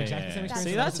 so. You have Yeah. exactly the same yeah. experience. See,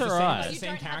 It's that's the all same- right. it's the You same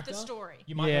don't have the character. story.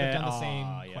 You might not have done the Yeah.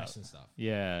 same Yeah. quest and stuff.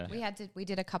 Yeah. We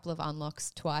did a couple of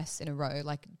unlocks twice in a row,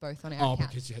 like both on our Oh,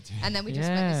 account. because you had to. And then we just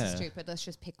went, this is Yeah. stupid. Let's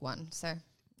just pick one. So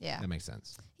yeah, That makes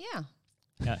sense. yeah.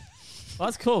 Yeah. Well,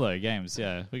 that's cool though. Games.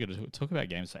 Yeah, we got to talk about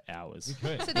games for hours. We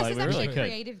could. So this Like, is we actually really a could.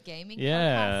 creative gaming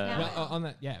Yeah. podcast now. Well, on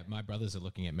that, yeah, my brothers are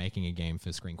looking at making a game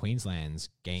for Screen Queensland's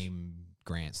game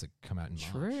grants that come out in March.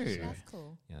 True. So, That's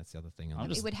cool. yeah, that's the other thing. I'm It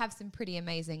just- would have some pretty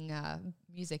amazing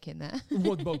music in there.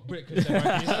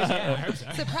 Yeah, I hope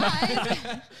so.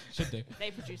 Surprise! Should do.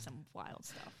 They produce some wild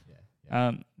stuff.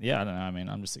 Yeah, I don't know. I mean,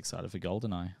 I'm just excited for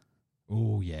GoldenEye.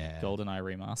 Oh yeah, GoldenEye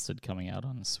remastered coming out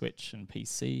on Switch and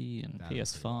PC and That'd be pretty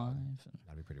PS5. wild. And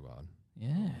That'd be pretty wild. yeah,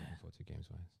 Looking forward to games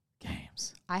wise.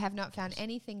 games. I have not found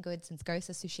anything good since Ghost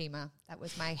of Tsushima. That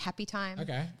was my happy time.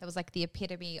 Okay. That was like the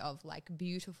epitome of like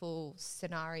beautiful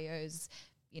scenarios.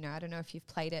 You know, I don't know if you've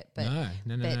played it, but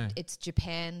No. it's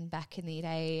Japan back in the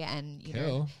day, and you know,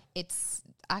 Cool. it's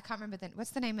I can't remember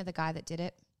what's the name of the guy that did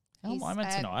it. How am I meant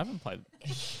to know? I haven't played.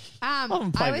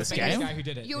 haven't played this The game. guy who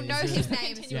did it. You'll is- know his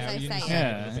name as soon Yeah, as I you say know- it.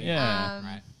 Yeah, yeah. Um,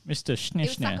 Right. Mr. It was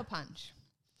Schnishner. Sucker Punch,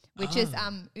 which is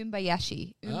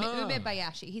Umbayashi. Oh.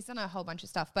 Umebayashi. He's done a whole bunch of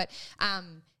stuff, but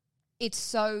it's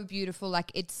so beautiful.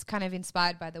 Like it's kind of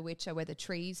inspired by The Witcher, where the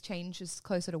trees changes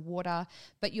closer to water,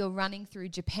 but you're running through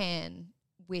Japan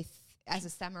as a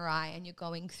samurai, and you're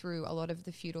going through a lot of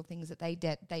the feudal things that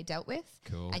they dealt with.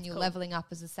 Cool. And you're leveling up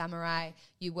as a samurai.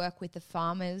 You work with the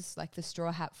farmers, like the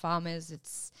straw hat farmers.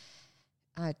 It's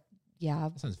That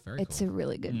sounds very it's cool. a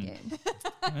really good game.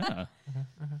 Yeah.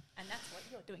 And that's what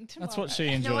you're doing tomorrow. That's what she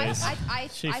No, enjoys. I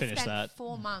She finished spent that.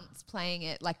 4 months playing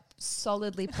it, like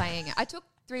solidly playing it. I took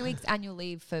 3 weeks annual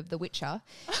leave for The Witcher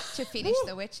to finish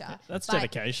The Witcher. That's But-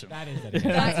 dedication. That is But,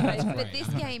 That's but great. this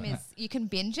game is, you can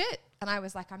binge it. And I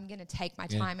was like, I'm going to take my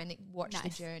Yeah. time and watch the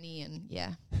Nice. journey. And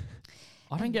yeah.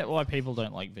 I don't get why people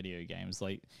don't like video games.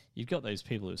 Like, you've got those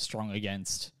people who are strong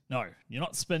against, no, you're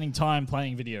not spending time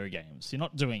playing video games. You're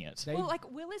not doing it. Well, like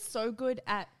Will is so good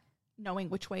at knowing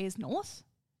which way is north,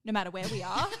 no matter where we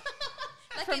are.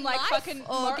 From in like life fucking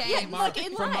or yeah, game? like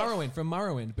in from life.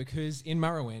 Morrowind, because in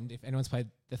Morrowind, if anyone's played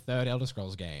the third Elder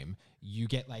Scrolls game, you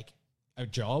get like a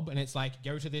job, and it's like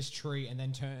go to this tree and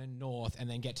then turn north and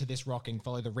then get to this rock and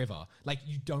follow the river. Like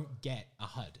you don't get a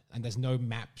HUD, and there's no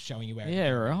map showing you where. Yeah,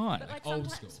 right. But like old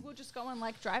sometimes school. we'll just go on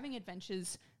like driving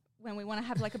adventures when we want to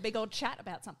have like a big old chat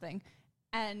about something,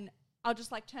 and I'll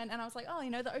just like turn and I was like, oh, you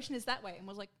know, the ocean is that way, and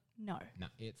was like, no, No,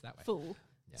 it's that way. fool.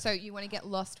 Yeah. So you want to get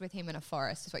lost with him in a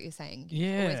forest is what you're saying.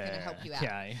 Yeah. Always going to help you out.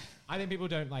 Okay. I think people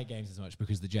don't like games as much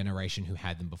because the generation who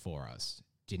had them before us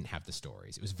didn't have the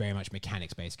stories. It was very much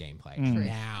mechanics-based gameplay. True.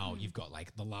 Now you've got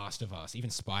like The Last of Us, even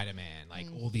Spider-Man, like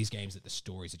all these games that the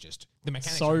stories are just the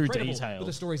mechanics So are incredible, detailed. but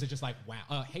the stories are just like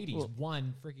wow. Hades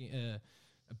won freaking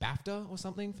a BAFTA or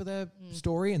something for their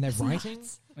story and their writing.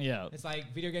 Yeah. It's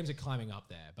like video games are climbing up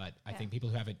there, but I think people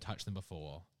who haven't touched them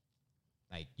before,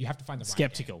 like you have to find the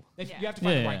Skeptical. right game. Yeah. You have to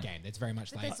find Yeah, the right yeah. game. That's very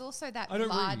much But like there's also that I don't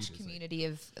read, large it's like- community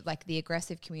of like the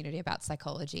aggressive community about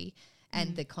psychology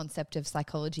and the concept of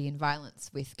psychology and violence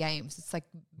with games. It's like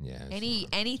yeah, it's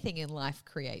anything in life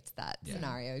creates that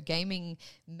scenario. Gaming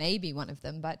may be one of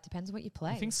them, but depends on what you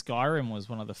play. I think Skyrim was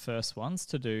one of the first ones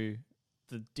to do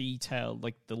the detailed,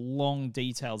 like the long,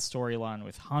 detailed storyline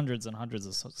with hundreds and hundreds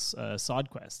of side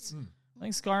quests. I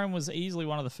think Skyrim was easily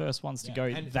one of the first ones to Yeah, go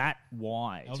and that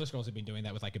wide. Elder Scrolls have been doing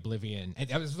that with like Oblivion. And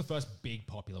that was the first big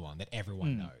popular one that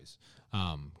everyone knows.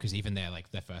 Because even their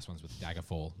first ones with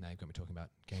Daggerfall. Now you've got me talking about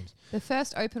games. the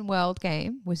first open world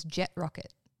game was Jet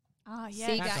Rocket. Ah, yeah.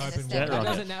 Sega that's- in the open step. Jet world.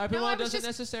 Rocket. Doesn't, open No, I world was doesn't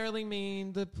just- necessarily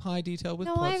mean the high detail with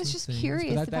No, plots I was and just things, but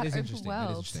curious that about is open interesting. That is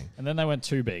worlds. interesting. And then they went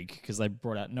too big because they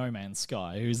brought out No Man's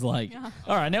Sky, who's like,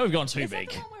 all right, now we've gone too Is that big.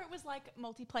 the one where it was was like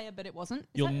multiplayer, but it wasn't.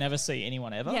 You'll never see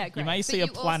anyone ever. Yeah, You great. may But see you a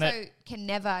planet. also can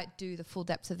never do the full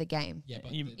depths of the game Yeah,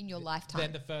 but You- in your lifetime.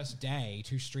 then the first day,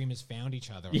 2 streamers found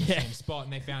each other on Yeah. the same spot,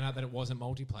 and they found out that it wasn't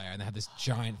multiplayer, and they had this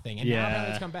giant thing. And now Yeah.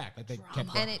 it's come back. Like they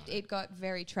kept and it got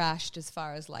very trashed as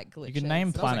far as like glitches. You can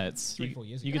name That was like planets. 3-4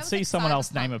 years You ago. could That was see like someone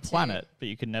else name a Cyberpunk too. planet, but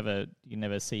you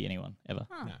never see anyone ever.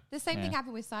 No. The same thing Yeah.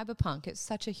 happened with Cyberpunk. It's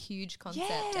such a huge concept.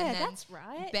 Yeah, and then that's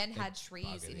right. Ben had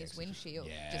trees in the his execution. windshield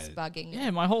Yeah. just bugging. Yeah,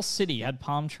 my whole city had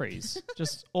palm trees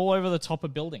just all over the top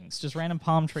of buildings, just random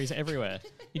palm trees everywhere.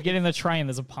 You get in the train,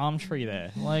 there's a palm tree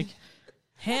there. Like,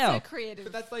 how? So creative.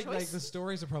 But that's like choice. the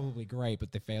stories are probably great,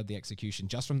 but they failed the execution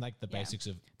just from like the Yeah. basics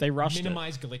of They rushed it.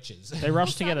 minimize glitches. They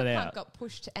rushed to get it Cyberpunk out. got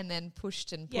pushed and then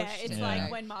pushed and pushed. Yeah, it's and, like you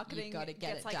know, when marketing you gotta get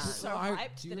gets it like done. so I-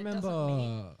 hyped do you that remember it doesn't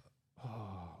meet.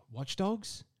 Watch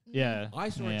Dogs? Yeah. I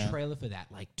saw yeah. a trailer for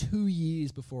that like 2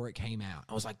 years before it came out.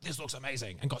 I was like, this looks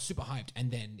amazing, and got super hyped,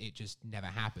 and then it just never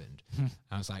happened.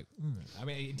 I was like, I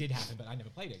mean, it did happen, but I never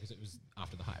played it because it was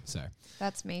after the hype. So,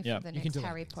 That's me Yeah. for the You can next do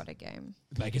Harry anything. Potter game.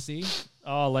 Legacy.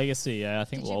 Oh, Legacy. Yeah, I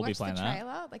think Did we'll you all be watch playing the that.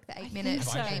 trailer, like the I 8-minute think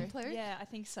so. gameplay? Yeah, I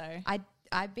think so.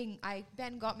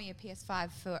 Ben got me a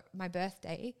PS5 for my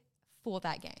birthday for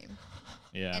that game,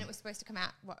 Yeah. and it was supposed to come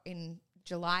out in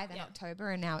July, then Yeah.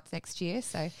 October, and now it's next year.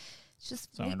 So it's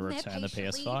just So I'm gonna waiting there return the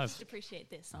patiently. PS5. Just appreciate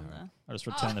this on the. I'll just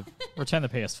return the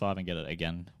PS5 and get it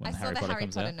again I when saw Harry the Potter Harry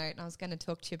comes Potter out. note, and I was going to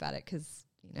talk to you about it because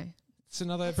It's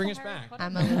another bring us back.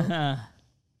 I'm a little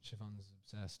Siobhan's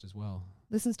obsessed as well.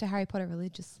 listens to Harry Potter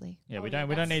religiously. Yeah, Oh, we yeah,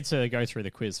 don't need to go through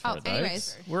the quiz for Oh, it though.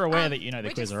 anyways. We're aware that you know the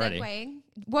we're quiz just already. segueing.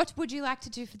 What would you like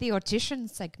to do for the audition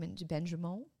segment,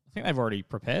 Benjamin? I think they've already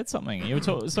prepared something.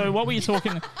 So what were you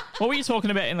talking? What were you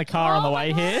talking about in the car on the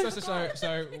way here?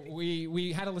 So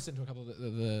we had to listen to a couple of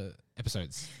the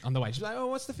episodes on the way. She's like, "Oh,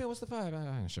 what's the feel? What's the vibe?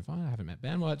 Siobhan, I haven't met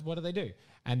Ben. What do they do?"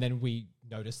 And then we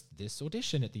noticed this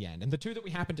audition at the end, and the two that we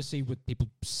happened to see with people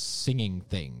singing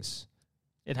things.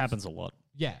 It happens a lot.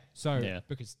 Yeah. So Yeah.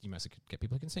 because you mostly could get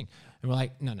people who can sing, and we're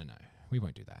like, no, we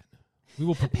won't do that. We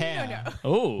will prepare.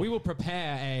 Oh, We will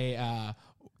prepare a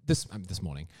this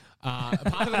morning. Part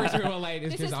of the reason we were late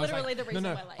is This because is I was literally like, the reason no,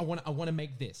 we're late. I want to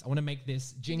make this. I want to make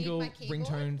this jingle my keyboard?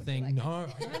 ringtone Would you thing. like No,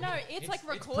 No, it's like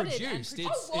recorded and produced.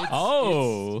 produced.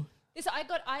 oh. This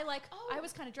I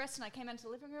was kind of dressed and I came out into the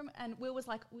living room and Will was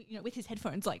like, with his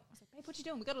headphones, like, I was like, babe, what you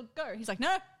doing? We gotta go. He's like,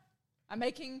 no, I'm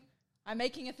making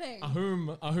a thing. a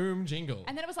whom jingle.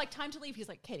 And then it was like time to leave. He's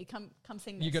like, Katie, come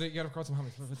sing this. You got to record some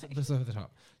harmonies. Let's over the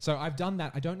top. So I've done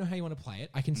that. I don't know how you want to play it.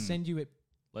 I can send you it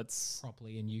Let's.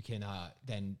 properly, and you can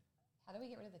then. How do we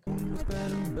get rid of the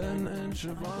Ben and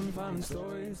Siobhan finding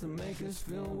stories that make us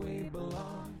feel we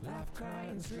belong. Laugh, cry,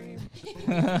 and scream.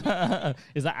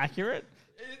 Is that accurate?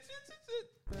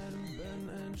 Ben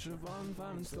and Siobhan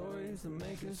finding stories that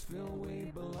make us feel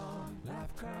we belong.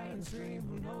 Laugh, cry, and scream.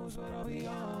 Who knows what'll be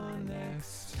on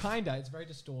next? Kinda. It's very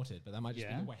distorted, but that might just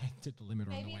Yeah. be the way I did the limiter on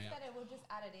Maybe the way it's up. better we'll just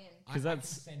add it in. I 'Cause can that's-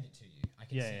 send it to you. I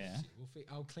can Yeah, send yeah. it to you.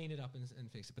 I'll clean it up and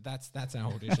fix it. But that's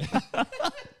our audition.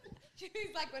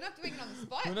 He's like, we're not doing it on the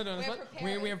spot. no, we're it's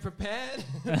preparing. we have prepared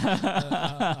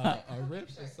a riff.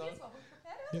 A song. Here's what we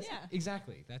prepared. Yeah.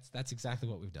 Exactly. That's exactly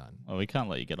what we've done. Well, we can't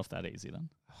let you get off that easy then.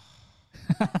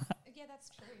 Yeah, that's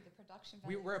true. The production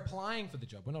We, value. we're applying for the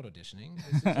job. We're not auditioning.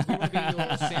 We want to be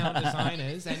your sound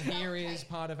designers, and here is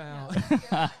part of our.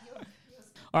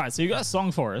 All right, so you got a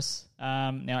song for us.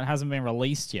 Now it hasn't been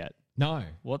released yet. No,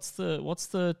 What's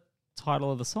the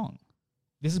title of the song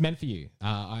this is meant for you.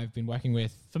 I've been working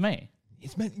with. for me?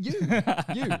 It's meant you.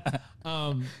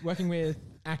 Working with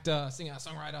actor, singer,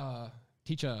 songwriter,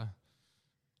 teacher,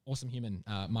 awesome human,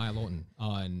 Maya Lawton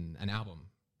on an album,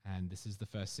 and this is the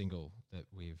first single that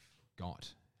we've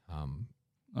got. All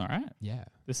right, Yeah.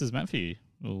 this is meant for you.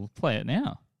 We'll play it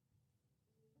now.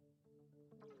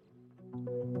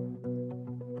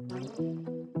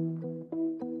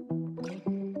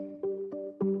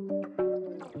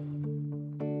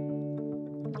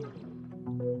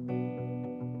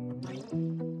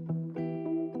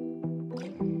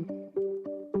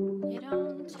 You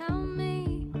don't tell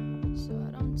me, so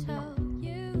I don't tell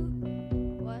you.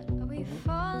 What are we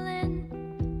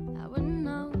falling? I wouldn't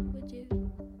know, would you?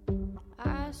 I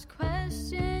ask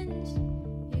questions,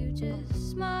 you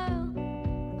just smile.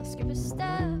 I'll skip a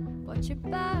step, watch your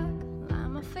back, lie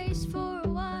on my face for a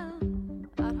while.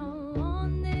 I don't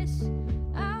want this,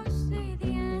 I'll stay the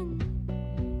end.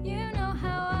 You know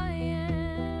how I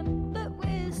am, but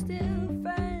we're still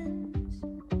friends.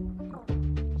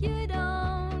 You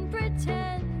don't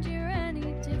pretend you're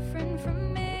any different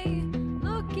from me.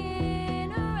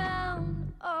 Looking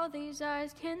around, all these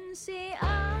eyes can see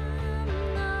I'm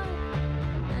not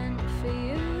meant for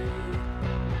you.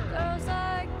 Girls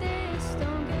like this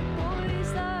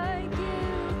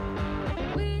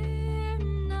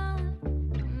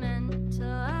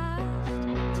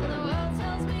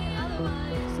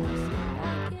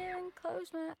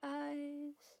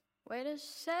Wait a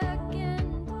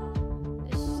second,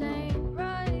 this ain't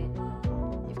right.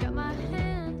 You've got my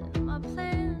hand and my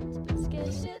plans, but scared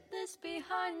shitless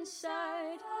behind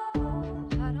side.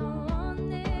 I don't want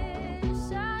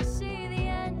this, I see the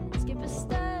end. Skip a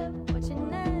step, watch your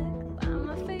neck, behind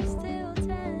my face till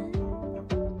 10.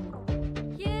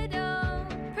 You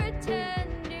don't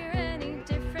pretend you're any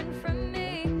different from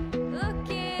me.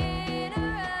 Looking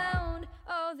around,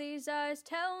 all these eyes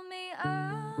tell me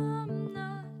I'm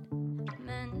not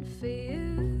meant for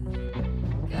you.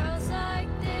 Girls like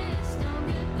this don't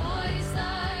get boys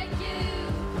like you.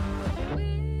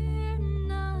 We're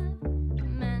not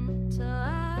meant to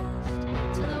last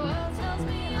till the world tells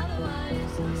me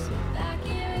otherwise. I'll sit back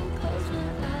here and close my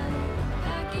eyes.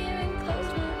 Back here and close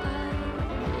my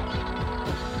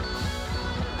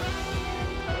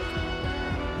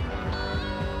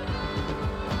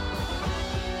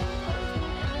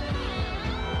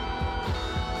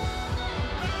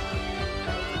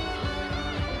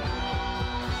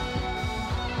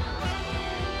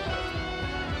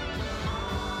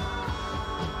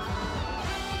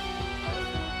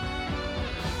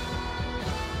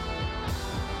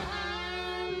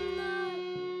I'm not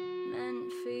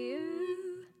meant for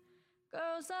you.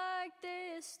 Girls like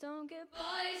this don't get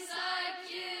boys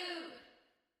like you.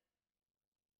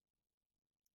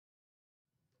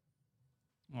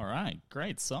 All right,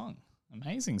 great song,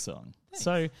 amazing song.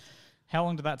 So, how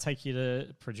long did that take you to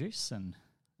produce and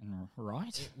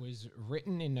write? It was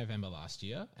written in November last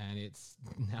year, and it's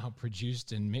now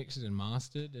produced and mixed and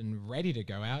mastered and ready to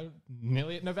go out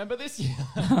nearly at November this year.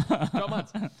 12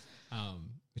 months.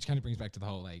 Which kind of brings back to the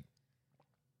whole, like,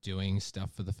 doing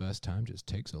stuff for the first time just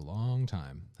takes a long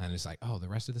time. And it's like, oh, the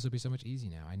rest of this will be so much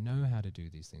easier now. I know how to do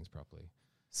these things properly.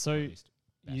 So At least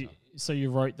better.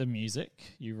 you wrote the music.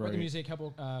 You Wrote wrote the music,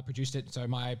 produced it. So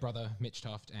my brother Mitch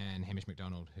Toft and Hamish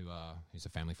McDonald, who's a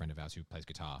family friend of ours who plays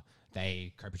guitar,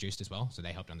 they co-produced as well. So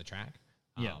they helped on the track.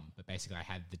 Yeah. But basically, I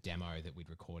had the demo that we'd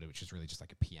recorded, which is really just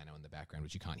like a piano in the background,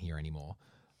 which you can't hear anymore,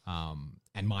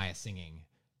 and Maya singing,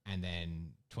 and then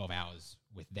 12 hours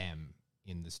with them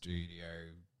in the studio,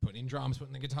 putting in drums,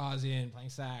 putting the guitars in, playing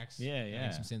sax,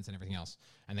 Yeah. some synths and everything else,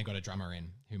 and then got a drummer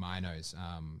in who Maya knows,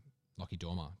 Lockie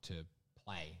Dormer, to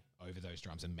play over those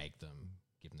drums and make them,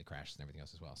 give them the crashes and everything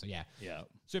else as well. So yeah,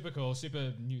 super cool,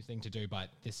 super new thing to do. But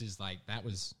this is like, that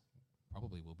was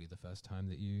probably will be the first time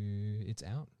that it's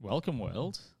out. Welcome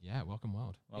World. Yeah, Welcome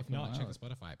World. Welcome if not, check World. the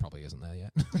Spotify. It probably isn't there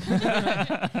yet.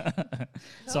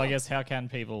 So I guess how can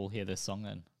people hear this song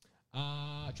then?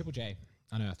 Triple J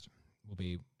Unearthed will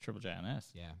be, Triple J on Earth.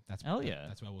 yeah, that's Hell yeah.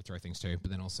 that's where we'll throw things to. But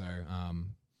then also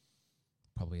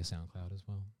probably a SoundCloud as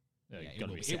well. Yeah, Yeah,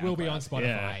 gotta it will be on SoundCloud.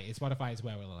 Spotify. Yeah. Spotify is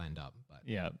where we'll end up. But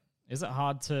Yeah. Is it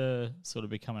hard to sort of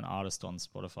become an artist on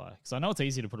Spotify? Because I know it's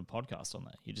easy to put a podcast on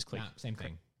there. You just click. nah, same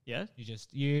thing. Yeah? You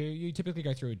just you typically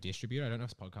go through a distributor. I don't know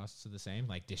if podcasts are the same,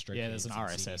 like distro. Yeah, there's an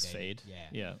feeds and RSS CD. feed.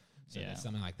 Yeah. So Yeah. there's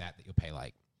something like that you'll pay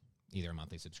like either a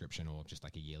monthly subscription or just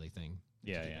like a yearly thing.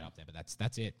 to Yeah, get it yeah. up there. But that's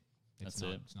it. That's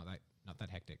it. It's not that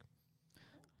hectic.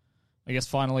 I guess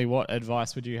finally, what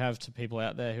advice would you have to people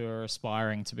out there who are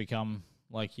aspiring to become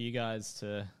like you guys,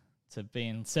 to be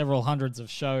in several hundreds of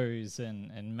shows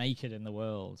and make it in the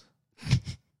world?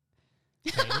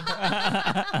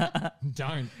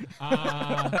 Don't.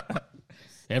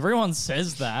 Everyone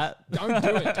says that. Don't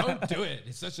do it. Don't do it.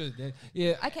 It's such a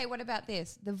yeah. Okay, what about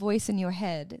this? The voice in your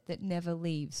head that never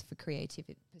leaves for creative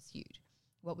pursuit.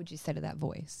 What would you say to that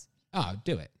voice? Oh,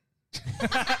 do it.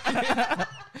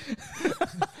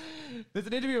 There's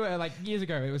an interview where, like, years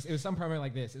ago, it was some promo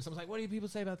like this. Someone's like, "What do people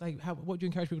say about, like, what do you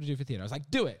encourage people to do for theatre?" I was like,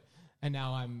 "Do it." And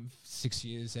now I'm 7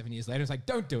 years later. It's like,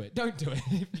 don't do it. Don't do it.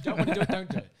 If you don't want to do it, don't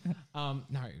do it.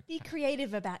 No. Be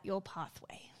creative about your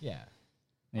pathway. Yeah.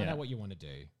 Yeah. Find out what you want to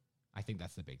do. I think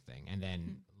that's the big thing. And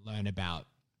then learn about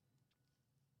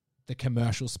the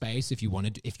commercial space if you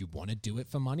want to do it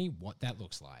for money, what that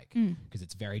looks like. Because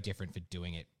it's very different for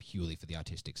doing it purely for the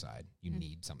artistic side. You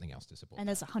need something else to support. And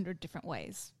there's 100 different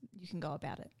ways you can go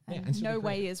about it. Yeah, And and still no be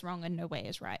way creative. is wrong and no way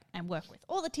is right. And work with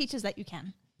all the teachers that you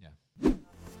can. Yeah.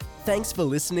 Thanks for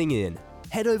listening in.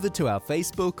 Head over to our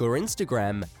Facebook or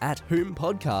Instagram @Whom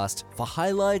Podcast for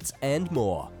highlights and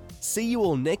more. See you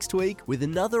all next week with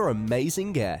another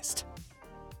amazing guest.